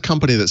 this is a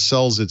company that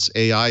sells its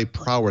AI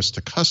prowess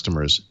to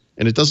customers,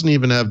 and it doesn't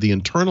even have the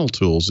internal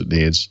tools it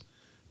needs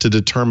to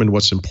determine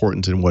what's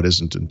important and what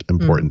isn't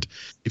important.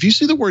 If you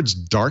see the words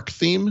dark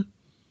theme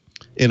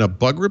in a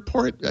bug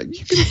report,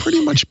 you can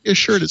pretty much be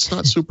assured it's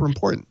not super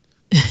important.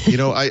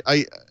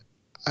 I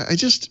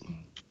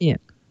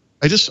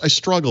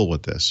struggle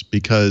with this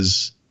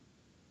because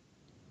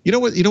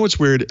what's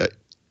weird?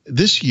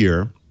 This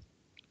year,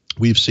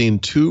 we've seen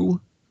 2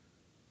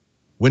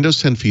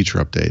 Windows 10 feature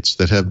updates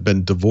that have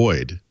been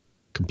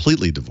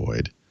completely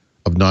devoid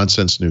of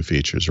nonsense new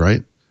features,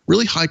 right?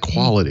 Really high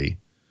quality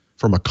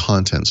from a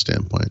content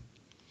standpoint.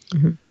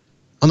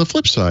 On the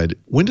flip side,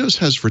 Windows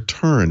has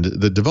returned,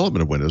 the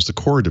development of Windows, the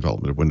core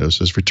development of Windows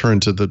has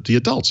returned to the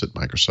adults at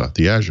Microsoft,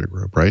 the Azure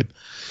group, right?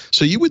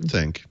 So you would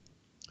think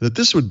that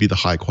this would be the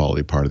high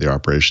quality part of the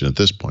operation at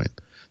this point,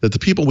 that the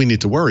people we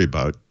need to worry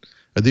about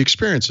are the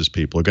experiences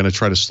people who are going to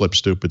try to slip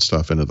stupid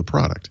stuff into the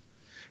product.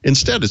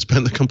 Instead, it's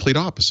been the complete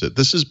opposite.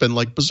 This has been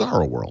like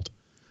Bizarro World.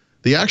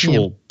 The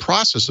actual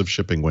process of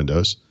shipping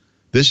Windows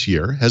this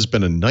year has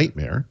been a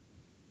nightmare.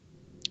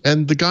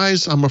 And the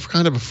guys I'm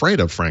kind of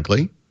afraid of,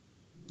 frankly,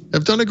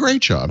 have done a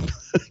great job,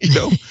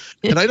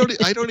 and I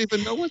don't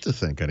even know what to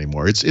think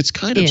anymore. It's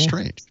kind of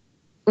strange.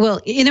 Well,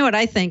 you know what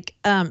I think,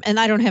 and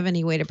I don't have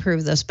any way to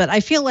prove this, but I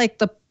feel like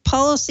the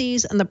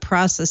policies and the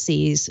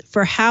processes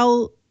for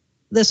how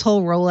this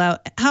whole rollout,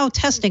 how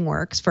testing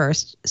works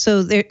first.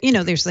 So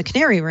there's the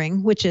canary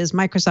ring, which is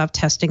Microsoft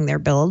testing their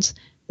builds,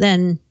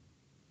 then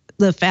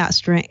the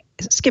fast ring,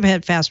 skip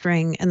ahead fast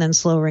ring, and then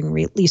slow ring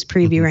release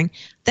preview ring.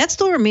 That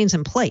still remains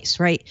in place,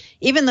 right?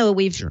 Even though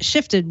we've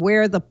shifted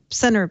where the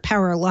center of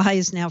power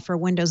lies now for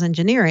Windows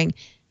engineering,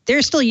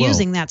 they're still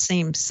using that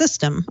same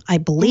system, I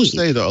believe. Who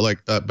say though,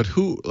 but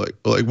who,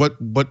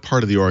 what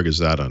part of the org is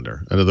that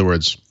under? In other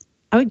words,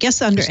 I would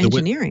guess under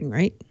engineering,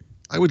 right?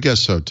 I would guess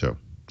so too.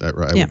 I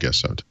would guess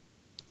so too.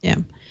 Yeah.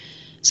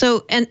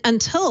 So, and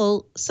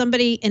until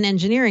somebody in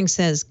engineering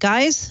says,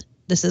 guys,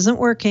 this isn't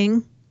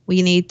working,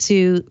 we need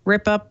to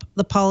rip up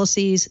the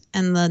policies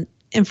and the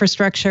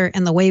infrastructure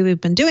and the way we've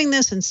been doing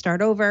this and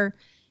start over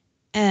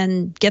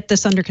and get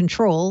this under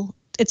control,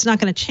 it's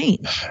not going to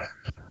change.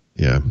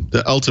 Yeah.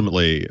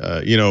 Ultimately,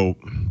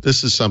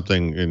 this is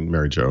something, and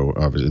Mary Jo,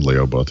 obviously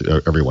Leo, both,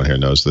 everyone here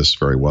knows this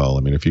very well.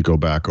 I mean, if you go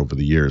back over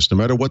the years, no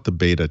matter what the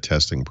beta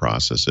testing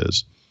process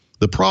is,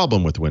 the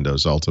problem with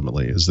Windows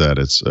ultimately is that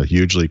it's a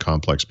hugely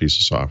complex piece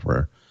of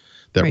software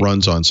that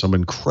runs on some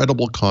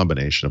incredible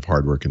combination of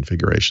hardware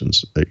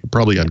configurations,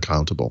 probably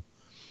uncountable.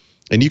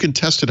 And you can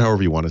test it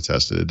however you want to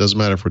test it. It doesn't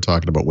matter if we're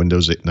talking about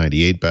Windows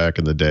 98 back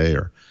in the day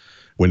or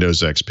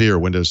Windows XP or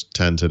Windows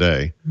 10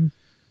 today.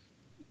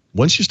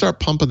 Once you start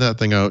pumping that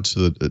thing out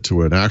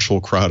to an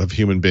actual crowd of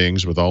human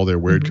beings with all their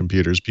weird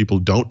computers, people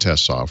who don't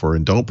test software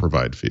and don't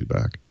provide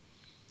feedback,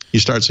 you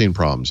start seeing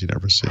problems you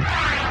never see.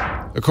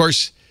 Of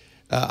course,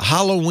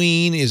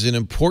 Halloween is an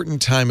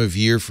important time of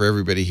year for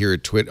everybody here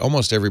at Twit.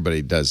 Almost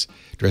everybody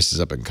dresses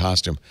up in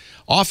costume.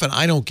 Often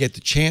I don't get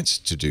the chance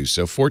to do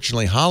so.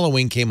 Fortunately,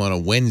 Halloween came on a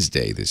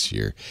Wednesday this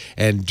year.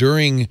 And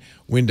during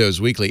Windows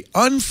Weekly,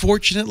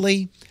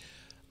 unfortunately,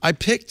 I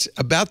picked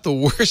about the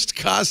worst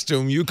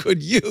costume you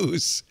could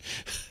use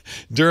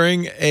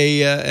during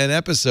an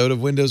episode of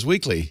Windows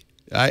Weekly.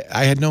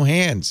 I had no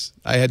hands.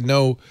 I had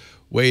no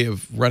way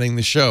of running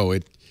the show.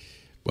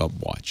 Well,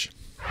 watch.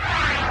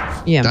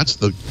 Yeah. That's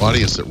the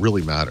audience that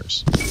really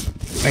matters.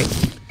 Right.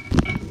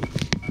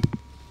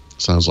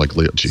 Sounds like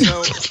Leo G.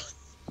 So,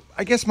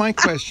 I guess my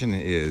question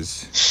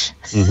is,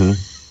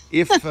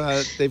 if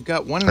they've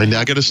got one...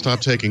 I got to stop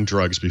taking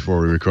drugs before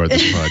we record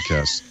this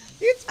podcast.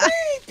 It's me,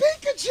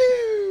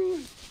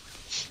 Pikachu!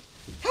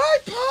 Hi,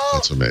 Paul!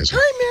 That's amazing.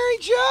 Hi, Mary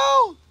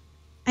Jo!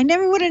 I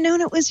never would have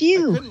known it was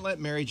you. I couldn't let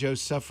Mary Jo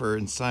suffer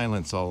in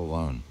silence all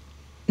alone.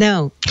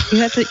 No, you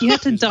have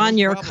to don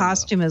your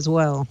costume as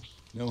well.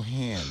 No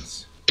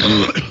hands.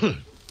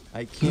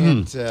 I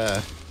can't.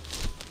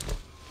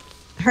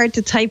 Hard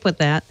to type with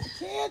that.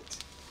 I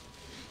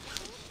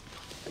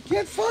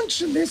can't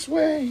function this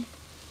way.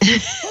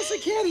 Plus, I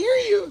can't hear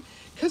you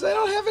because I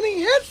don't have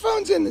any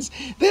headphones in this.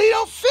 They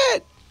don't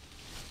fit.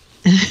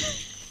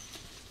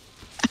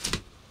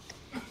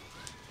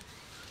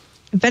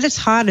 I bet it's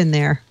hot in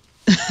there.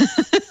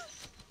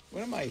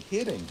 What am I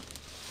hitting?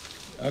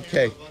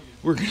 Okay,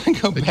 we're gonna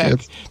go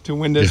back to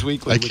Windows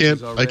Weekly. I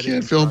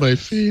can't feel my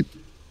feet.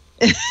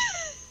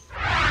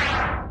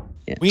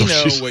 We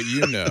know what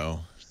you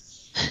know.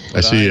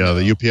 I see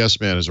the UPS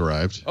man has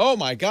arrived. Oh,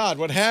 my God.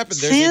 What happened?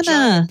 There's a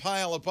giant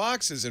pile of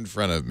boxes in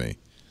front of me.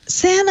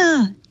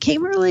 Santa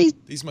came early.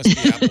 These must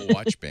be Apple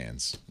Watch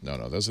bands.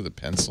 No, those are the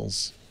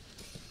pencils.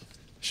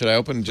 Should I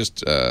open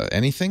just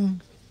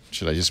anything?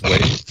 Should I just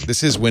wait?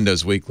 This is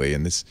Windows Weekly,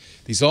 and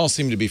these all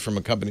seem to be from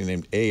a company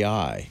named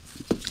AI.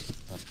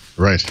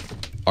 Right.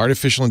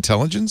 Artificial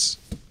intelligence?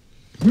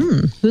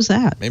 Who's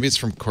that? Maybe it's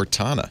from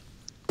Cortana.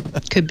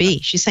 Could be.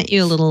 She sent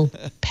you a little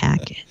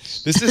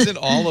package. This isn't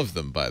all of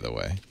them, by the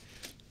way.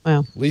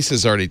 Well,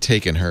 Lisa's already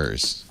taken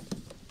hers.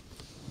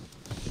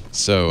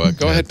 So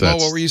go ahead, Paul.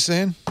 What were you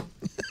saying?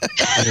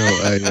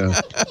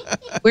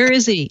 Where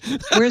is he?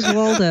 Where's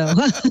Waldo?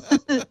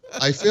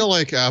 I feel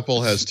like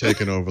Apple has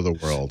taken over the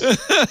world.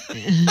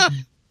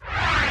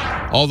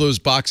 All those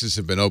boxes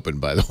have been opened,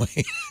 by the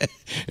way.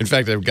 In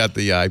fact, I've got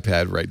the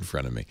iPad right in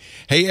front of me.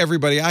 Hey,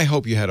 everybody, I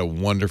hope you had a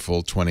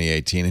wonderful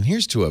 2018. And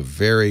here's to a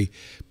very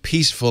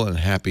peaceful and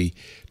happy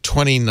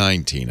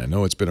 2019. I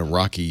know it's been a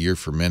rocky year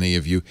for many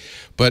of you,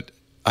 but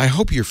I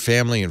hope your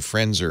family and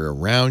friends are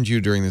around you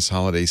during this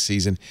holiday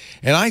season.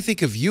 And I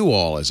think of you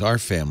all as our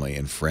family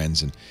and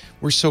friends. And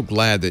we're so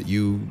glad that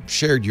you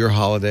shared your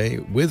holiday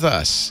with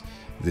us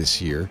this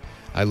year.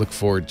 I look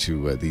forward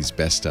to these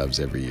best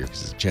ofs every year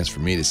because it's a chance for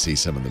me to see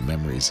some of the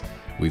memories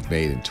we've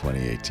made in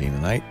 2018.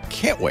 And I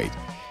can't wait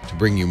to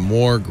bring you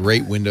more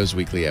great Windows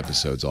Weekly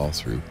episodes all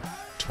through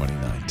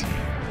 2019.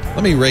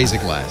 Let me raise a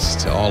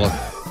glass to all of